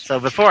envelope. So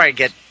before I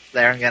get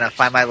there, I'm going to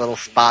find my little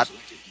spot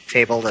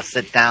table to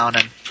sit down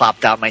and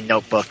plop down my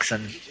notebooks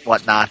and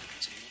whatnot,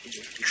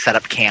 set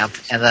up camp,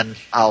 and then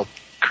I'll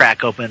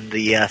crack open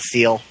the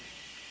seal.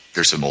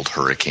 There's some old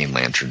hurricane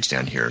lanterns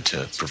down here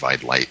to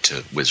provide light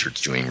to wizards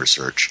doing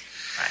research.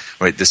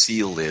 Right, the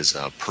seal is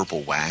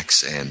purple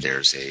wax, and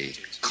there's a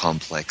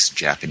complex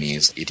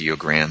Japanese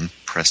ideogram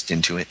pressed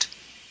into it.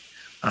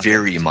 Okay.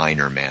 Very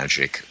minor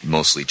magic,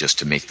 mostly just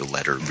to make the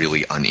letter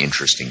really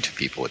uninteresting to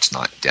people it's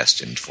not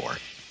destined for.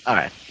 All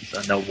right,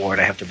 so no ward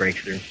I have to break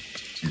through.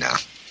 Nah.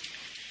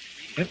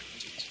 Yep.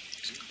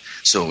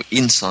 So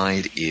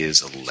inside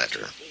is a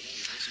letter.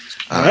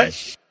 All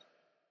right.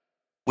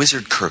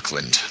 Wizard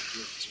Kirkland,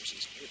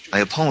 I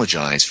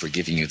apologize for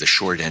giving you the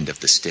short end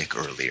of the stick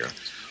earlier,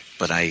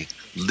 but I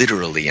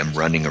literally am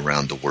running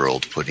around the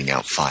world putting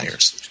out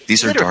fires.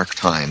 These are dark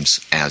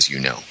times, as you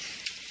know.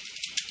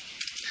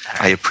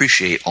 I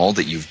appreciate all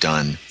that you've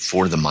done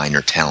for the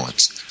minor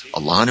talents. A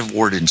lot of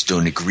wardens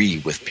don't agree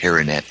with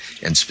Paranet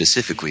and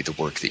specifically the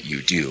work that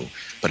you do,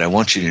 but I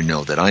want you to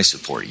know that I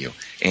support you,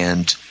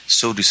 and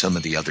so do some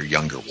of the other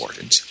younger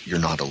wardens. You're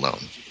not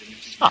alone.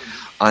 Oh.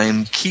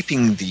 I'm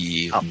keeping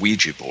the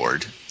Ouija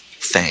board,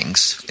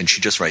 thanks, and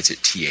she just writes it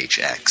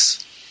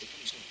THX.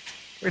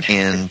 Where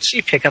did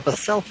she pick up a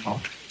cell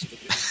phone?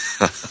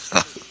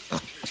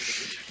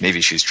 Maybe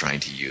she's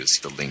trying to use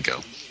the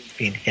lingo.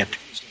 Being hip.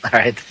 All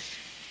right.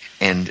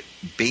 And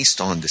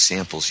based on the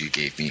samples you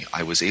gave me,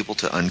 I was able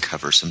to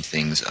uncover some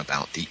things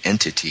about the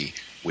entity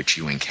which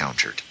you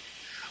encountered.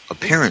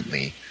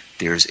 Apparently,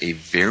 there's a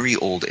very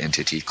old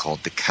entity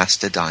called the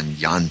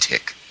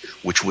Castellanyantic,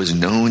 which was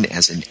known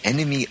as an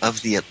enemy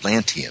of the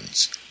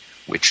Atlanteans,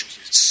 which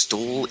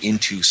stole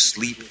into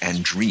sleep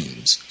and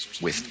dreams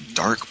with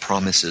dark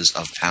promises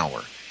of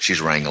power.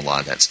 She's writing a lot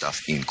of that stuff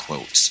in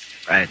quotes.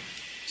 Right.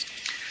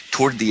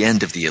 Toward the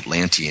end of the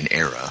Atlantean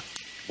era,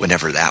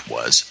 whenever that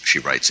was, she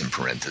writes in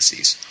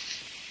parentheses,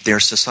 their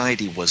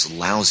society was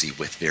lousy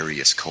with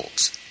various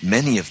cults.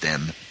 Many of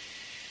them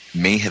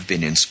may have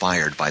been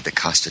inspired by the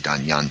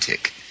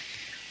Castellanyantic.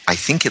 I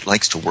think it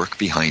likes to work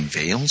behind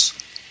veils.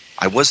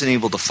 I wasn't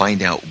able to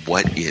find out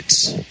what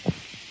its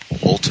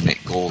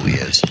ultimate goal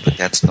is, but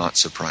that's not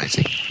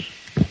surprising.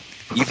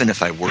 Even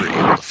if I were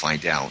able to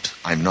find out,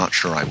 I'm not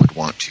sure I would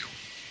want to.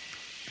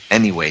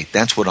 Anyway,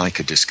 that's what I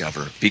could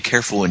discover. Be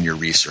careful in your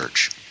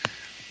research.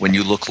 When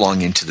you look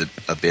long into the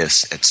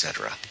abyss,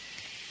 etc.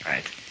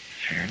 Right.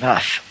 Fair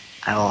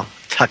enough. I will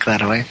tuck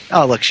that away.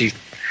 Oh, look, she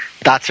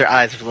dots her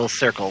eyes with little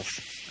circles.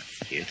 That's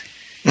cute.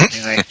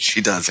 Anyway,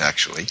 She does,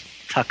 actually.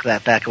 tuck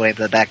that back away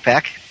into the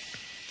backpack.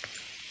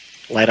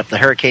 Light up the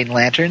hurricane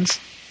lanterns.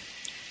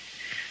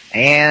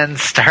 And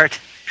start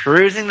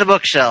perusing the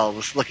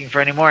bookshelves, looking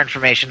for any more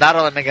information. Not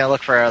only am I going to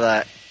look for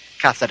the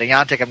Casa de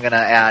Yantic, I'm going to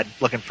add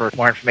looking for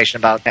more information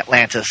about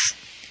Atlantis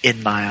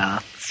in my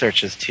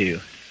searches,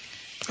 too.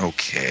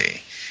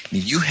 Okay.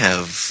 You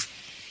have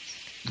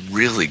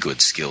really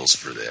good skills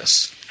for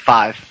this.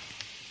 5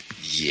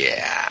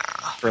 Yeah.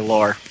 for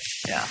lore.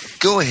 Yeah.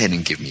 Go ahead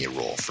and give me a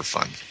roll for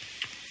fun.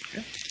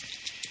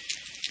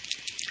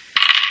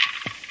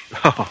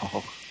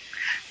 Oh.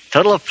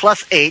 Total of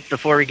 +8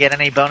 before we get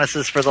any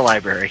bonuses for the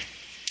library.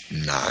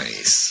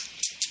 Nice.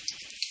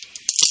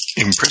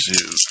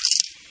 Impressive.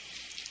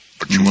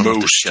 But you want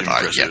Most to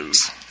Jedi impressive.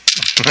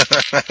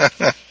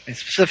 yet. And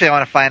specifically, I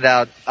want to find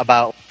out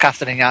about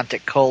Casa de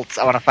Yantic cults.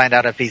 I want to find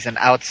out if he's an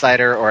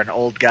outsider or an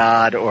old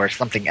god or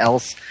something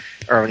else,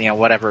 or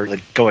whatever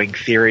the going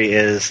theory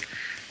is.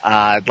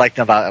 I'd like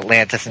to know about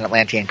Atlantis and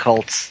Atlantean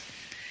cults.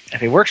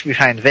 If he works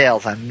behind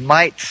veils, I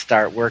might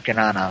start working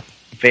on a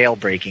veil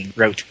breaking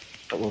route,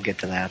 but we'll get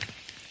to that.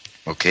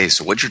 Okay,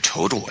 so what'd your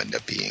total end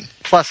up being?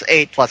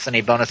 +8 plus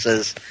any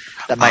bonuses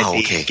that might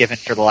be given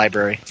for the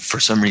library. For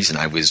some reason,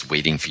 I was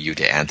waiting for you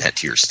to add that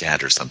to your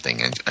stat or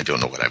something, and I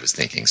don't know what I was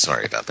thinking.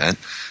 Sorry about that.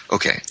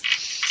 Okay.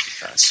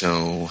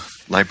 So,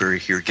 library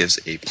here gives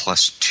a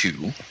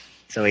 +2.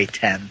 So a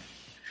 10.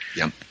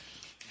 Yep.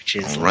 Which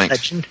is All right.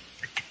 legendary?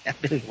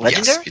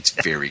 Yes, it's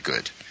very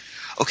good.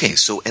 Okay,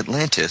 so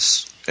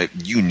Atlantis,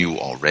 you knew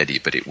already,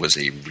 but it was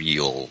a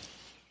real,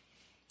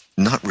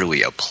 not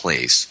really a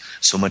place,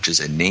 so much as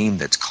a name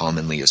that's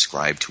commonly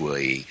ascribed to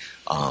a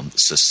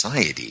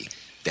society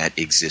that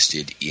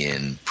existed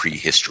in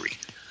prehistory.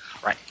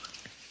 Right.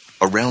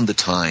 Around the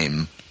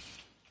time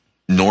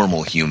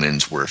normal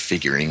humans were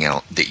figuring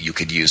out that you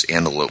could use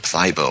antelope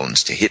thigh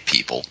bones to hit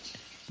people,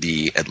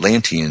 the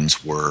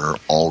Atlanteans were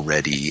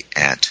already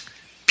at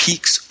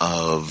peaks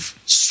of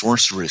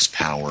sorcerous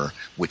power,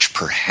 which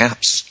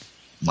perhaps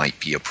might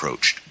be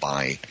approached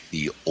by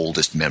the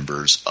oldest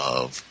members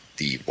of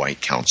the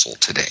White Council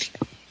today.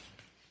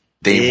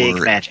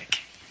 Big magic.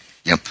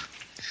 Yep.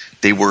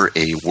 They were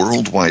a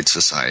worldwide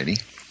society,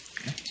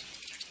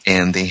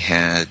 and they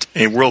had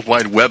A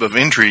worldwide web of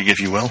intrigue, if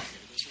you will.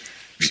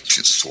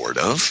 sort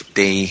of.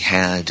 They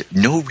had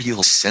no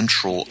real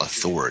central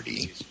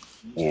authority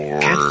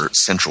or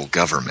central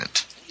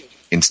government.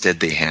 Instead,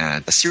 they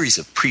had a series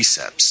of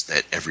precepts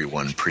that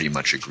everyone pretty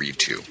much agreed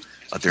to.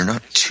 They're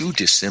not too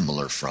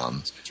dissimilar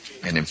from,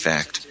 and in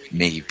fact,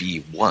 may be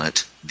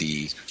what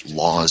the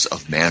laws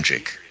of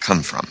magic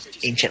come from.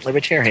 Ancient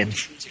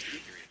libertarians.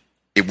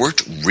 It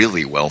worked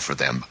really well for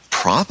them,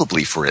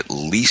 probably for at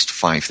least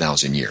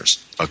 5,000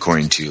 years,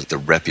 according to the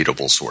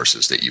reputable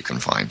sources that you can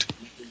find.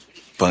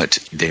 But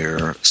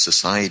their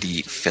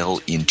society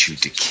fell into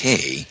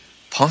decay,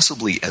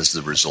 possibly as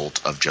the result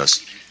of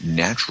just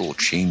natural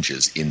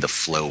changes in the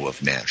flow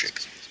of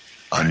magic.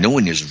 No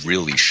one is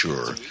really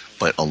sure,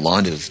 but a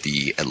lot of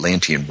the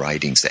Atlantean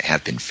writings that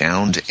have been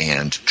found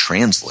and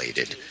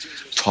translated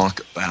talk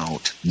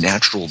about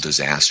natural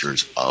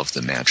disasters of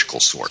the magical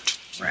sort.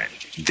 Right.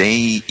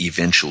 They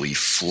eventually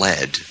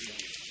fled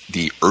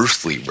the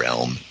earthly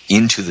realm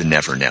into the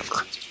Never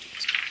Never.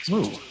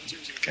 Ooh.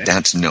 Okay.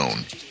 That's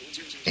known.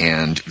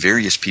 And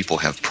various people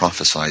have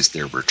prophesied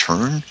their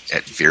return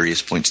at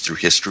various points through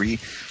history.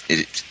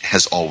 It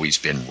has always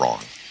been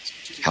wrong.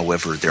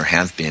 However, there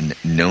have been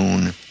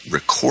known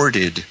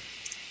recorded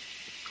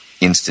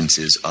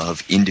instances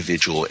of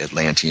individual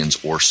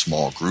Atlanteans or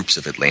small groups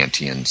of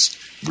Atlanteans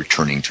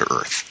returning to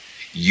Earth,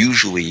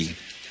 usually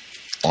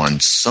on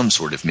some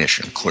sort of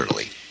mission,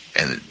 clearly.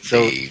 And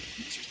So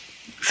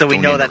we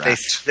don't know that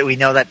interact. we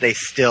know that they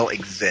still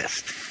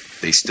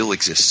exist. They still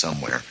exist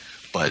somewhere,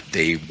 but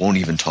they won't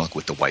even talk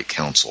with the White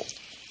Council.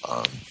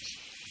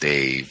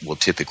 They will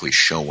typically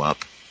show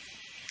up,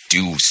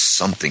 do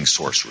something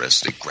sorcerous.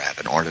 They grab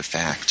an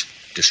artifact,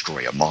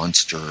 destroy a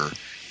monster,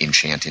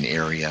 enchant an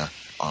area,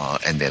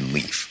 and then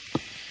leave.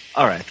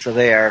 All right, so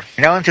they are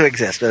known to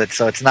exist,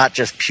 so it's not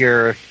just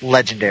pure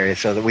legendary.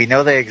 So that we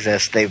know they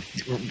exist. They've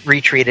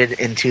retreated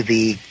into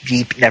the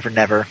deep Never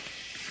Never.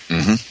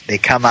 Mm-hmm. They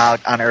come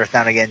out on Earth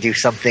now and again, do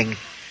something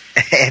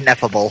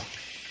ineffable,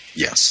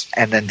 Yes.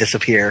 and then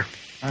disappear.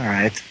 All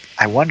right.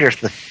 I wonder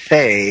if the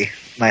Fae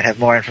might have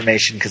more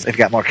information because they've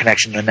got more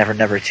connection to Never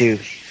Never too.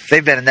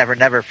 They've been in Never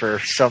Never for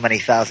so many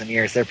thousand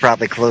years. They're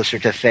probably closer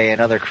to Fae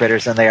and other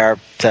critters than they are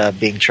to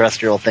being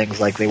terrestrial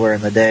things like they were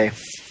in the day.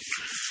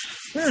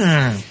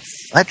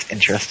 That's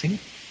interesting.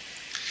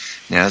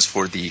 Now, as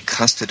for the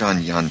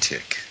Castadon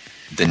Yantic,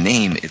 the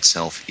name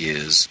itself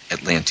is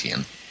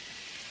Atlantean,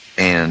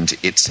 And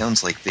it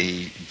sounds like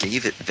they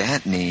gave it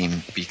that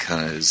name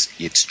because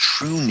its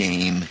true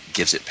name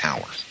gives it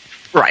power.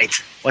 Right.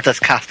 What does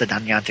Costa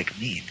d'Aniantic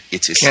mean?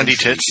 It's Candy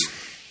tits.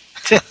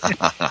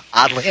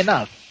 Oddly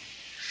enough.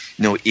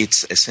 No,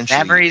 it's essentially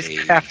Memories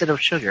crafted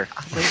of sugar.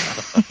 Oddly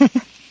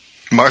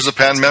enough.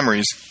 Marzipan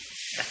memories.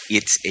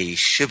 It's a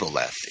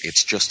shibboleth.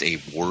 It's just a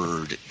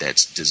word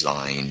that's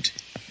designed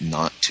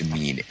not to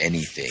mean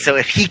anything. So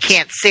if he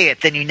can't say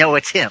it, then you know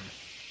it's him.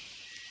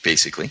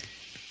 Basically.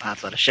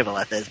 That's what a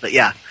shibboleth is, but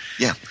yeah.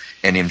 Yeah.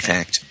 And in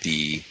fact,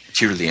 the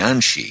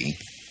Tirlianshi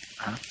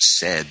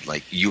said,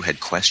 like, you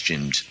had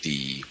questioned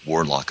the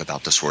warlock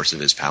about the source of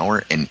his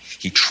power, and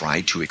he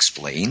tried to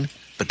explain,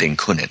 but then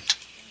couldn't.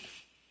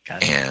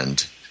 Got it.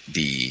 And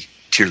the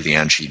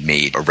Tirlianshi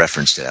made a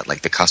reference to that,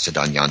 like the Costa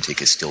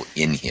d'Aniantic is still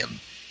in him,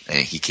 and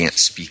he can't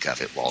speak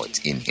of it while it's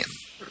in him.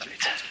 Right.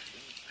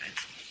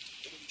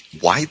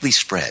 Widely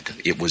spread,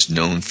 it was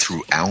known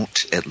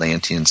throughout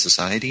Atlantean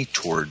society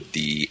toward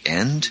the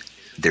end.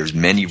 There's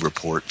many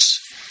reports,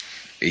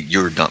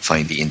 you're not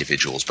finding the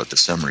individuals, but the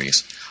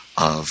summaries,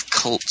 of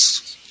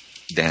cults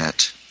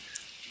that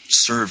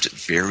served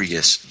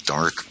various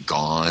dark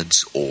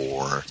gods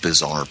or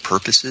bizarre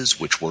purposes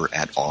which were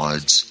at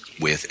odds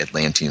with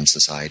Atlantean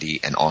society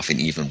and often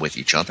even with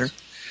each other.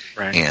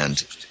 Right.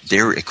 And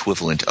their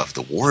equivalent of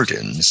the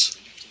Wardens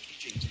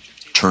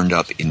turned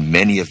up in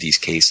many of these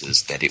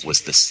cases that it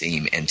was the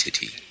same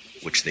entity,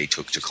 which they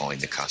took to calling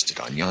the Costa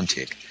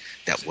d'Aniantic,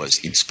 that was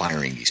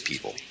inspiring these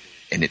people.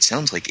 And it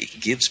sounds like it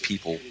gives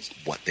people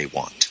what they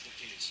want.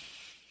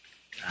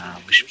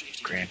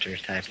 Wish granter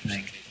type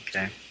thing.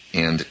 Okay.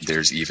 And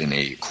there's even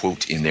a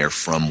quote in there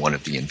from one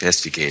of the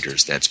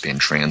investigators that's been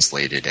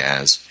translated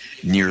as,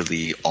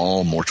 nearly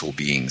all mortal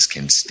beings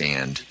can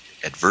stand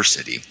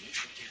adversity.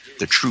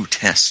 The true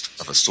test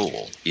of a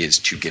soul is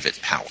to give it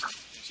power.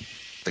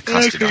 The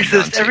Costa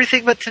d'Aniantic,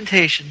 everything but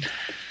temptation.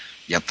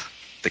 Yep.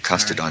 The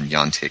Costa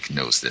d'Aniantic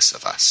knows this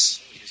of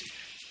us.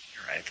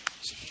 Right.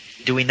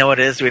 Do we know what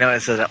it is? Do we know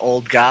is it an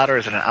old god or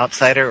is it an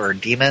outsider or a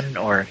demon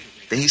or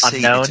They say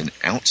unknown? It's an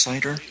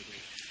outsider,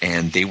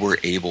 and they were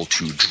able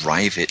to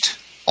drive it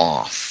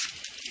off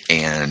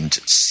and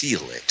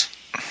seal it.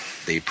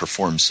 They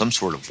performed some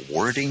sort of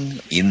warding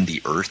in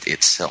the earth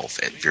itself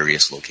at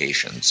various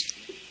locations,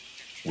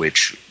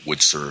 which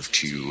would serve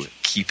to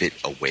keep it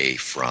away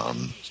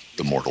from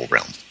the mortal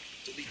realm.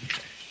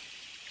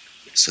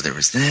 So there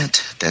was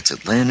that. That's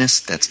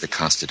Atlantis. That's the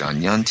Costa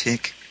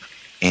d'Aniantic.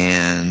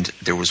 And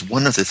there was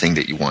one other thing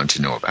that you wanted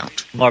to know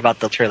about. More about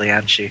the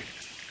Tirlianshi.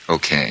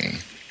 Okay.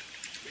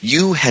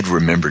 You had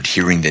remembered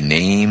hearing the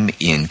name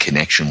in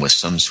connection with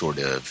some sort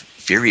of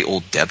very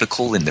old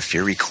debacle in the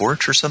fairy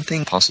court or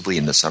something, possibly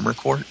in the summer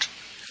court.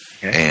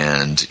 Okay.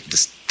 And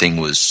this thing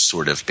was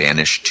sort of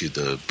banished to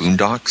the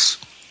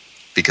boondocks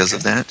because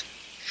of that.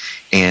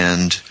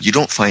 And you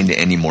don't find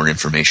any more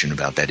information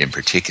about that in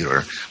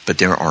particular, but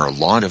there are a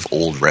lot of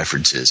old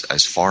references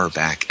as far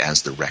back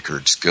as the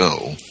records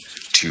go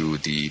to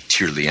the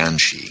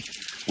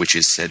Tirlianshi, which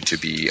is said to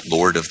be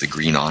Lord of the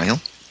Green Isle,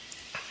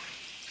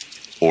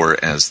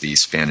 or as the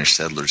Spanish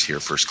settlers here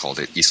first called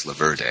it, Isla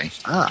Verde,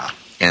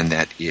 and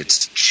that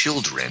its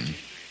children,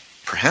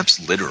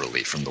 perhaps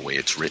literally from the way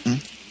it's written,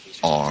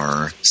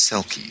 are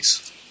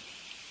Selkies.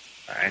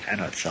 All right, I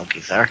know what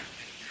Selkies are.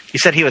 You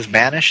said he was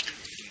banished?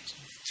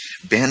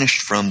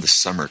 Banished from the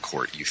summer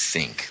court, you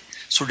think.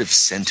 Sort of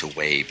sent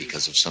away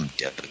because of some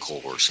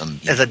debacle or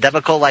some... Is a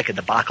debacle like a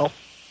debacle?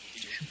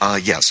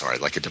 Yeah, sorry,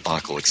 like a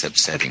debacle, except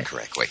said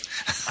incorrectly.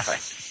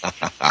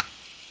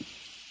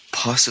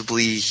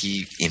 Possibly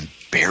he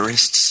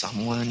embarrassed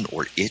someone,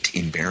 or it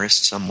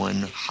embarrassed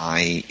someone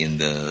high in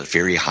the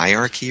fairy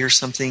hierarchy or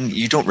something.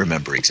 You don't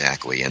remember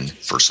exactly, and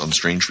for some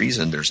strange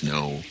reason, there's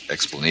no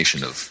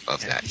explanation of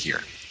that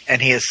here.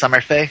 And he is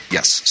Summer Fae?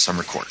 Yes,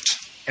 summer court.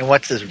 And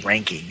what's his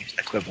ranking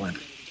equivalent?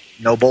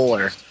 Noble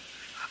or?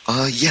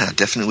 Yeah,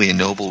 definitely a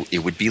noble. It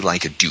would be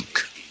like a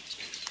duke.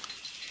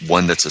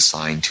 One that's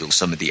assigned to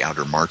some of the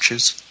outer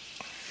marches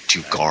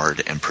to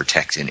guard and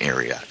protect an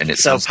area. And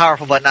it's so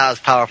powerful, but not as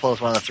powerful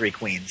as one of the three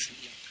queens.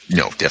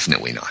 No,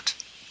 definitely not.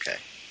 Okay.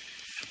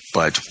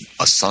 But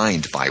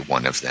assigned by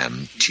one of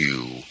them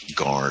to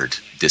guard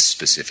this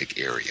specific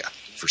area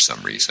for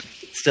some reason.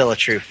 Still a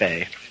true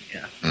Fae.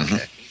 Yeah. Mm-hmm.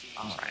 Okay.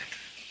 All right.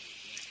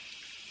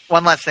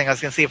 One last thing, I was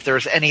going to see if there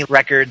was any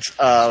records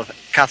of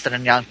Costa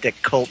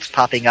d'Aniantic cults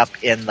popping up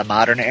in the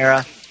modern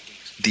era.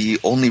 The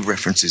only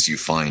references you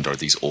find are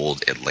these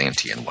old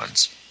Atlantean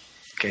ones.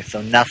 Okay,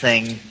 so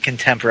nothing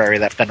contemporary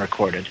that's been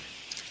recorded.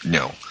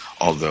 No,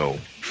 although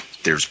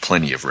there's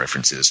plenty of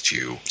references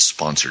to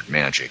sponsored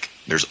magic.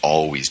 There's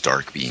always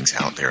dark beings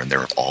out there, and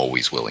they're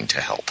always willing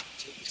to help.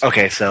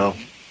 Okay, so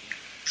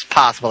it's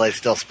possible they're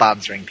still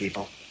sponsoring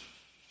people.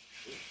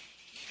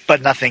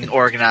 But nothing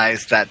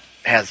organized that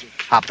has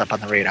popped up on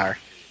the radar.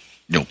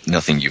 No,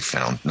 nothing you've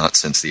found. Not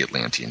since the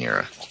Atlantean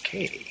era.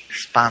 Okay.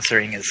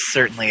 Sponsoring is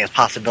certainly a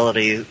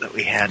possibility that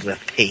we had with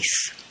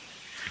Pace.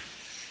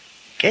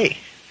 Okay.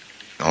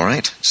 All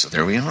right, so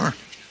there we are.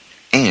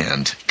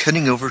 And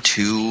cutting over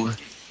to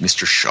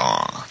Mr.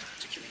 Shaw.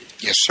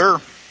 Yes,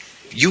 sir.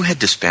 you had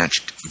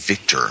dispatched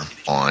Victor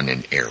on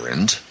an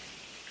errand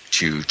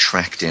to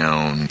track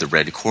down the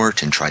Red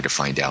Court and try to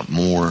find out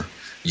more.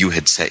 You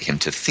had set him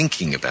to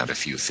thinking about a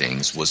few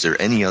things. Was there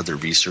any other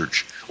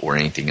research or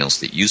anything else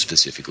that you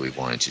specifically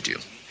wanted to do?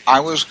 I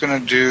was going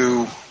to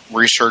do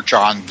research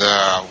on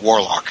the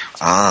Warlock.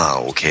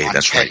 Ah, okay,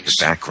 that's Pace. right, the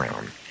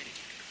background.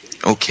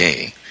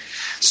 Okay,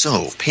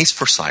 so Pace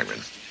for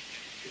Siren.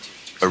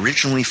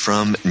 Originally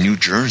from New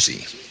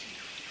Jersey.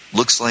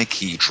 Looks like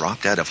he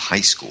dropped out of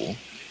high school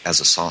as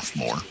a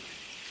sophomore.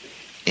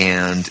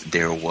 And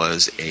there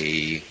was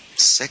a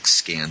sex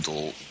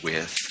scandal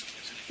with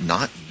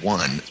not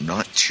one,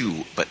 not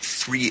two, but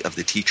 3 of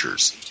the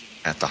teachers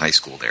at the high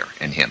school there,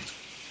 and him.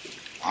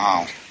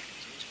 Wow.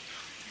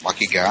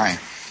 Lucky guy.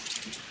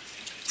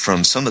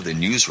 From some of the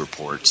news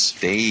reports,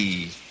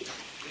 they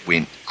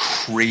went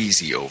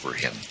crazy over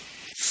him.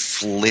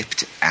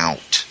 Flipped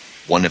out.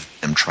 One of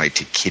them tried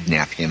to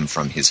kidnap him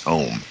from his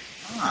home.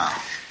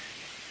 Ah.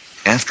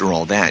 After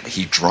all that,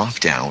 he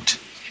dropped out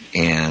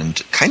and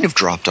kind of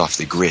dropped off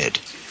the grid,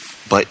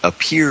 but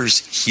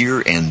appears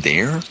here and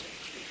there,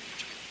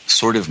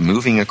 sort of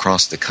moving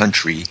across the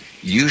country,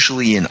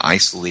 usually in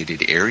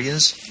isolated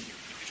areas,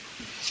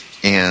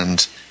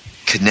 and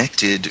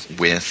connected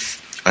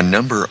with a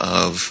number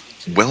of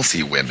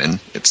wealthy women,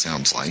 it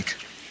sounds like.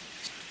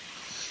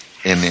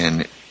 And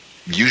then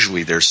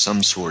usually there's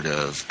some sort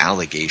of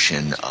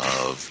allegation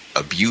of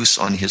abuse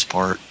on his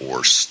part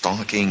or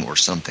stalking or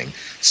something.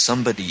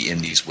 Somebody in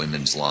these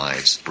women's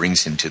lives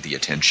brings him to the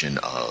attention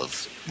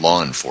of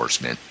law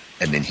enforcement,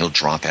 and then he'll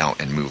drop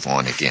out and move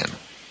on again.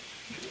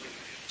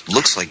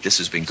 Looks like this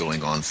has been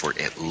going on for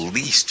at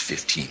least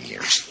 15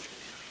 years.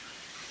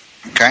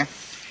 Okay.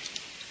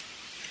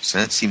 So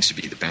that seems to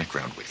be the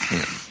background with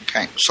him.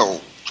 Okay,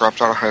 so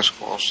dropped out of high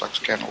school, sex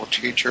scandal with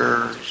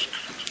teachers.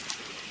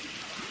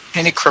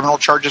 Any criminal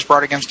charges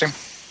brought against him?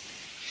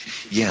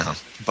 Yeah,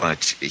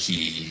 but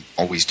he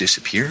always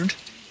disappeared,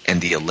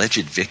 and the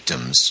alleged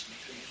victims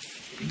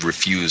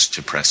refused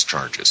to press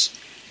charges.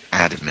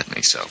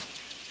 Adamantly so.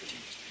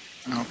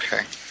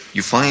 Okay.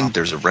 You find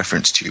there's a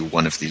reference to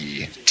one of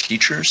the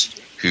teachers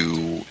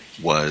who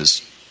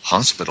was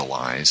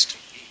hospitalized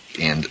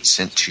and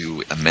sent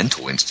to a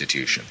mental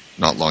institution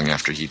not long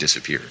after he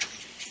disappeared.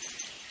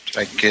 Did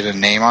I get a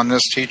name on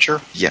this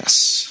teacher?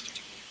 Yes.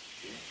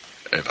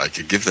 And I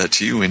could give that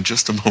to you in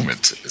just a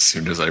moment, as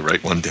soon as I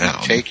write one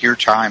down. Take your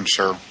time,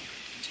 sir.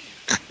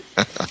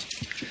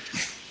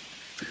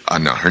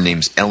 No, her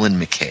name's Ellen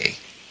McKay.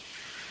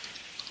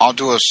 I'll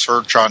do a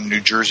search on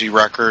New Jersey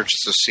records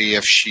to see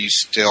if she's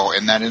still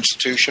in that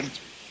institution.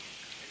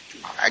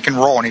 I can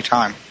roll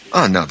anytime.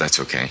 Oh, no, that's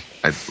okay.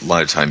 A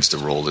lot of times the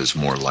role is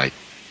more like,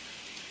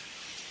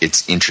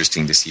 it's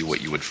interesting to see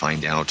what you would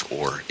find out,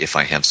 or if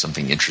I have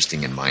something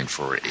interesting in mind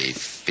for a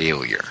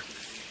failure.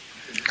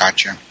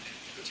 Gotcha.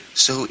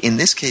 So in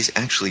this case,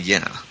 actually,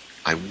 yeah,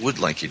 I would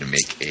like you to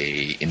make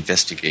a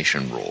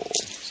investigation roll.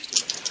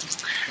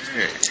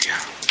 Okay.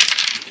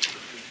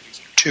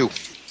 2.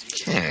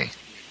 Okay.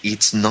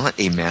 It's not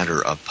a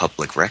matter of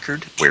public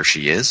record where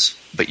she is,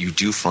 but you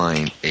do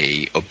find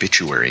a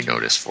obituary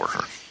notice for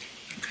her.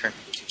 Okay.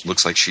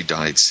 Looks like she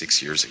died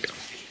 6 years ago.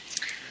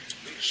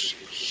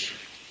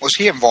 Was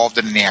he involved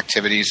in any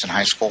activities in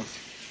high school?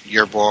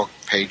 Yearbook,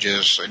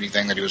 pages,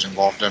 anything that he was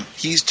involved in?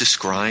 He's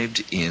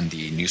described in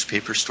the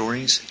newspaper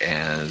stories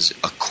as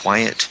a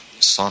quiet,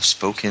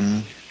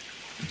 soft-spoken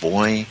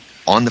boy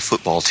on the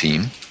football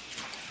team.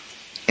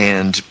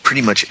 And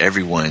pretty much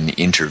everyone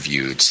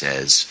interviewed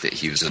says that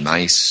he was a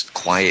nice,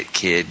 quiet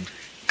kid,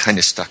 kind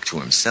of stuck to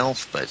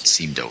himself, but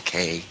seemed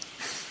okay.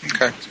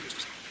 Okay.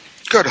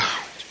 Good.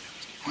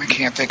 I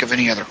can't think of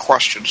any other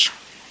questions.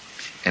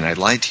 And I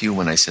lied to you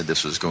when I said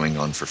this was going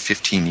on for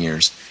 15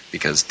 years,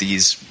 because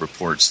these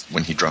reports,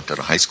 when he dropped out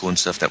of high school and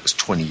stuff, that was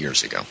 20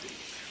 years ago.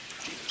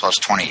 So it's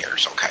 20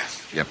 years, okay.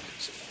 Yep.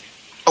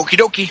 Okie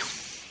dokie.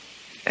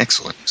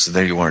 Excellent. So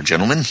there you are,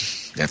 gentlemen.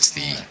 That's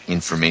the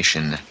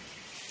information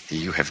that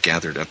you have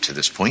gathered up to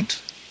this point.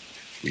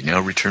 We now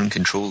return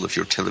control of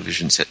your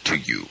television set to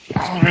you.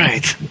 All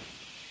right.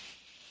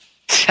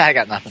 I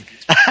got nothing.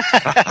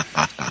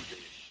 I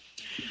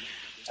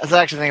was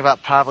actually thinking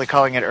about probably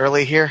calling it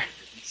early here,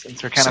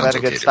 since we're kind of Sounds at a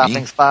good okay to stopping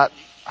me. spot.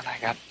 And I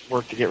got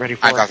work to get ready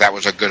for. I thought that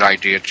was a good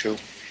idea, too.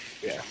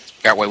 Yeah.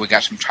 That way we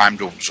got some time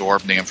to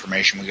absorb the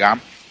information we got.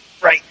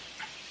 Right.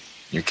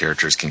 Your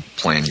characters can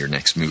plan your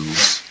next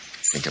moves,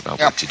 think about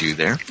Yep. what to do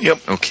there.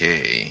 Yep.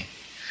 Okay.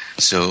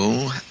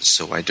 So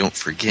I don't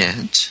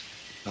forget,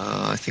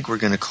 I think we're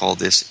going to call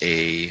this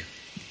a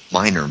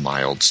minor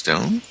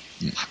milestone.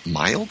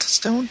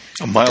 Milestone?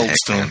 A mild Heck,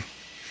 stone. man.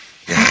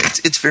 Yeah,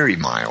 it's very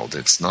mild.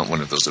 It's not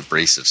one of those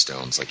abrasive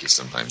stones like you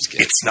sometimes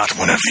get. It's not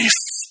one of these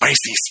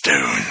spicy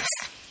stones.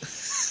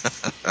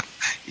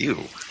 Ew.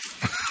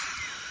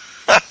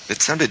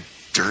 It sounded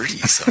dirty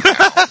somehow.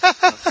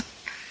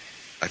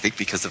 I think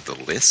because of the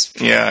lisp.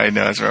 Yeah, I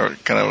know. That's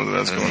kind of what I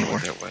was I don't going know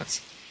what for. that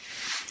was.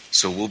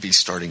 So we'll be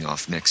starting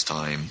off next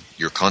time.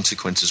 Your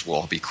consequences will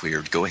all be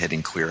cleared. Go ahead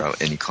and clear out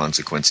any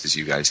consequences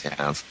you guys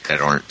have that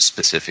aren't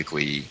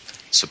specifically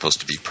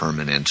supposed to be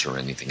permanent or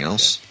anything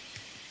else.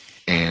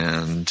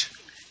 And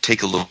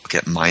take a look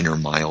at minor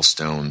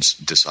milestones,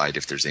 decide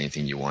if there's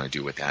anything you want to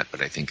do with that.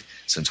 But I think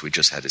since we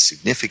just had a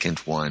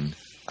significant one,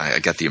 I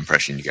got the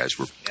impression you guys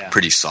were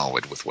pretty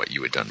solid with what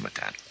you had done with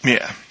that.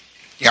 Yeah.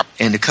 Yep.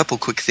 And a couple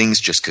quick things,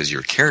 just because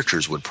your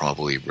characters would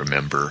probably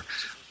remember.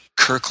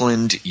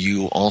 Kirkland,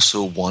 you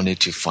also wanted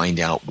to find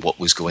out what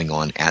was going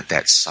on at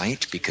that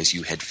site because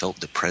you had felt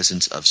the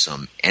presence of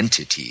some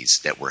entities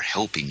that were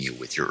helping you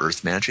with your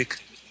earth magic.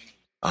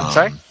 I'm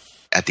sorry?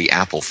 At the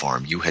apple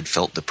farm, you had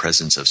felt the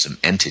presence of some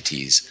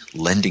entities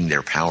lending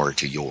their power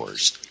to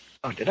yours.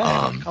 Oh, did I?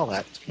 I don't recall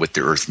that. With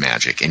the earth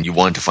magic, and you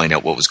wanted to find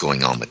out what was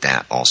going on with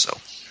that also.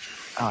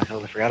 Oh, I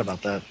totally forgot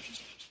about that.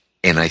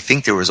 And I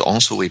think there was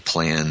also a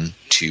plan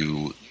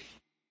to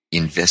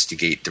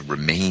investigate the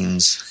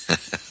remains.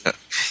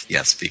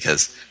 Yes,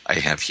 because I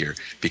have here,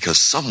 because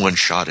someone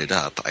shot it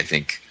up. I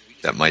think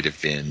that might have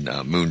been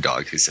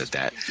Moondog who said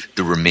that.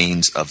 The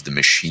remains of the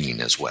machine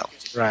as well.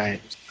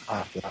 Right. I'll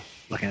have to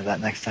look into that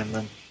next time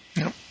then.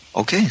 Yep.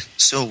 Okay,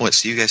 so what,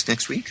 see you guys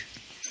next week?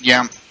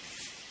 Yeah.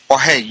 Well,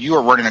 hey, you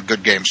are running a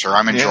good game, sir.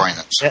 I'm enjoying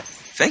this. Yeah.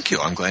 Thank you,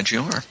 I'm glad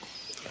you are.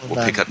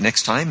 We'll pick up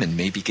next time and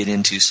maybe get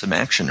into some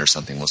action or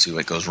something. We'll see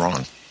what goes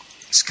wrong.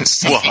 Because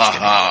something's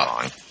getting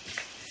wrong.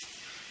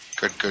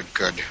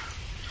 Good.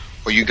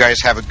 Well, you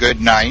guys have a good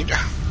night.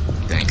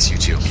 Thanks, you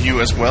too. You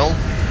as well.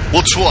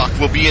 We'll talk.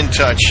 We'll be in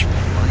touch. We'll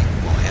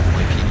have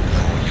my people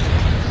call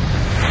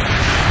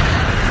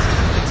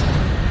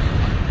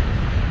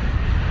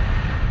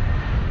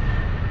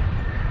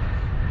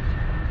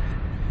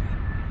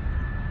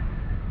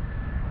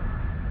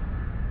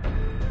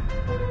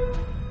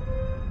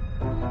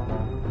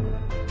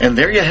you. And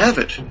there you have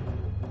it.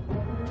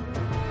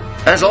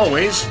 As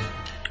always,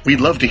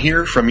 we'd love to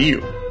hear from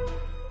you.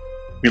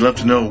 We'd love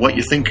to know what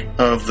you think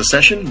of the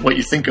session, what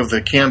you think of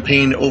the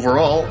campaign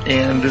overall,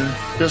 and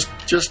just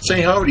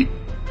say howdy.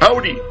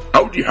 Howdy.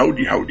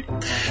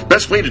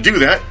 Best way to do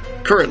that,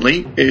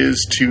 currently,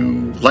 is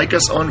to like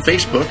us on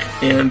Facebook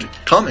and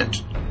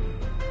comment.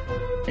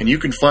 And you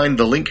can find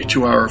the link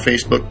to our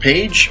Facebook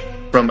page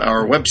from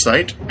our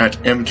website at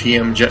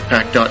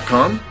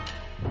mtmjetpack.com.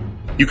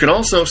 You can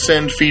also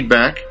send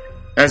feedback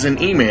as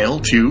an email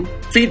to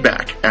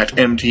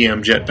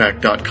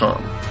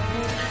feedback@mtmjetpack.com.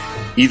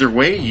 Either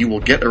way, you will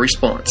get a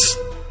response,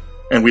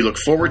 and we look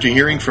forward to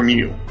hearing from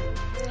you.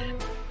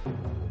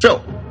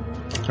 So,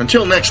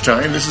 until next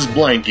time, this is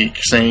Blind Geek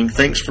saying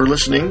thanks for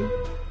listening,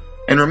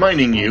 and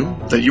reminding you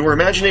that your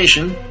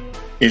imagination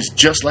is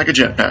just like a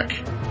jetpack.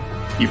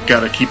 You've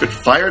got to keep it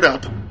fired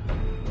up,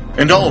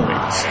 and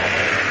always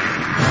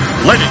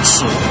let it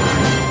soar.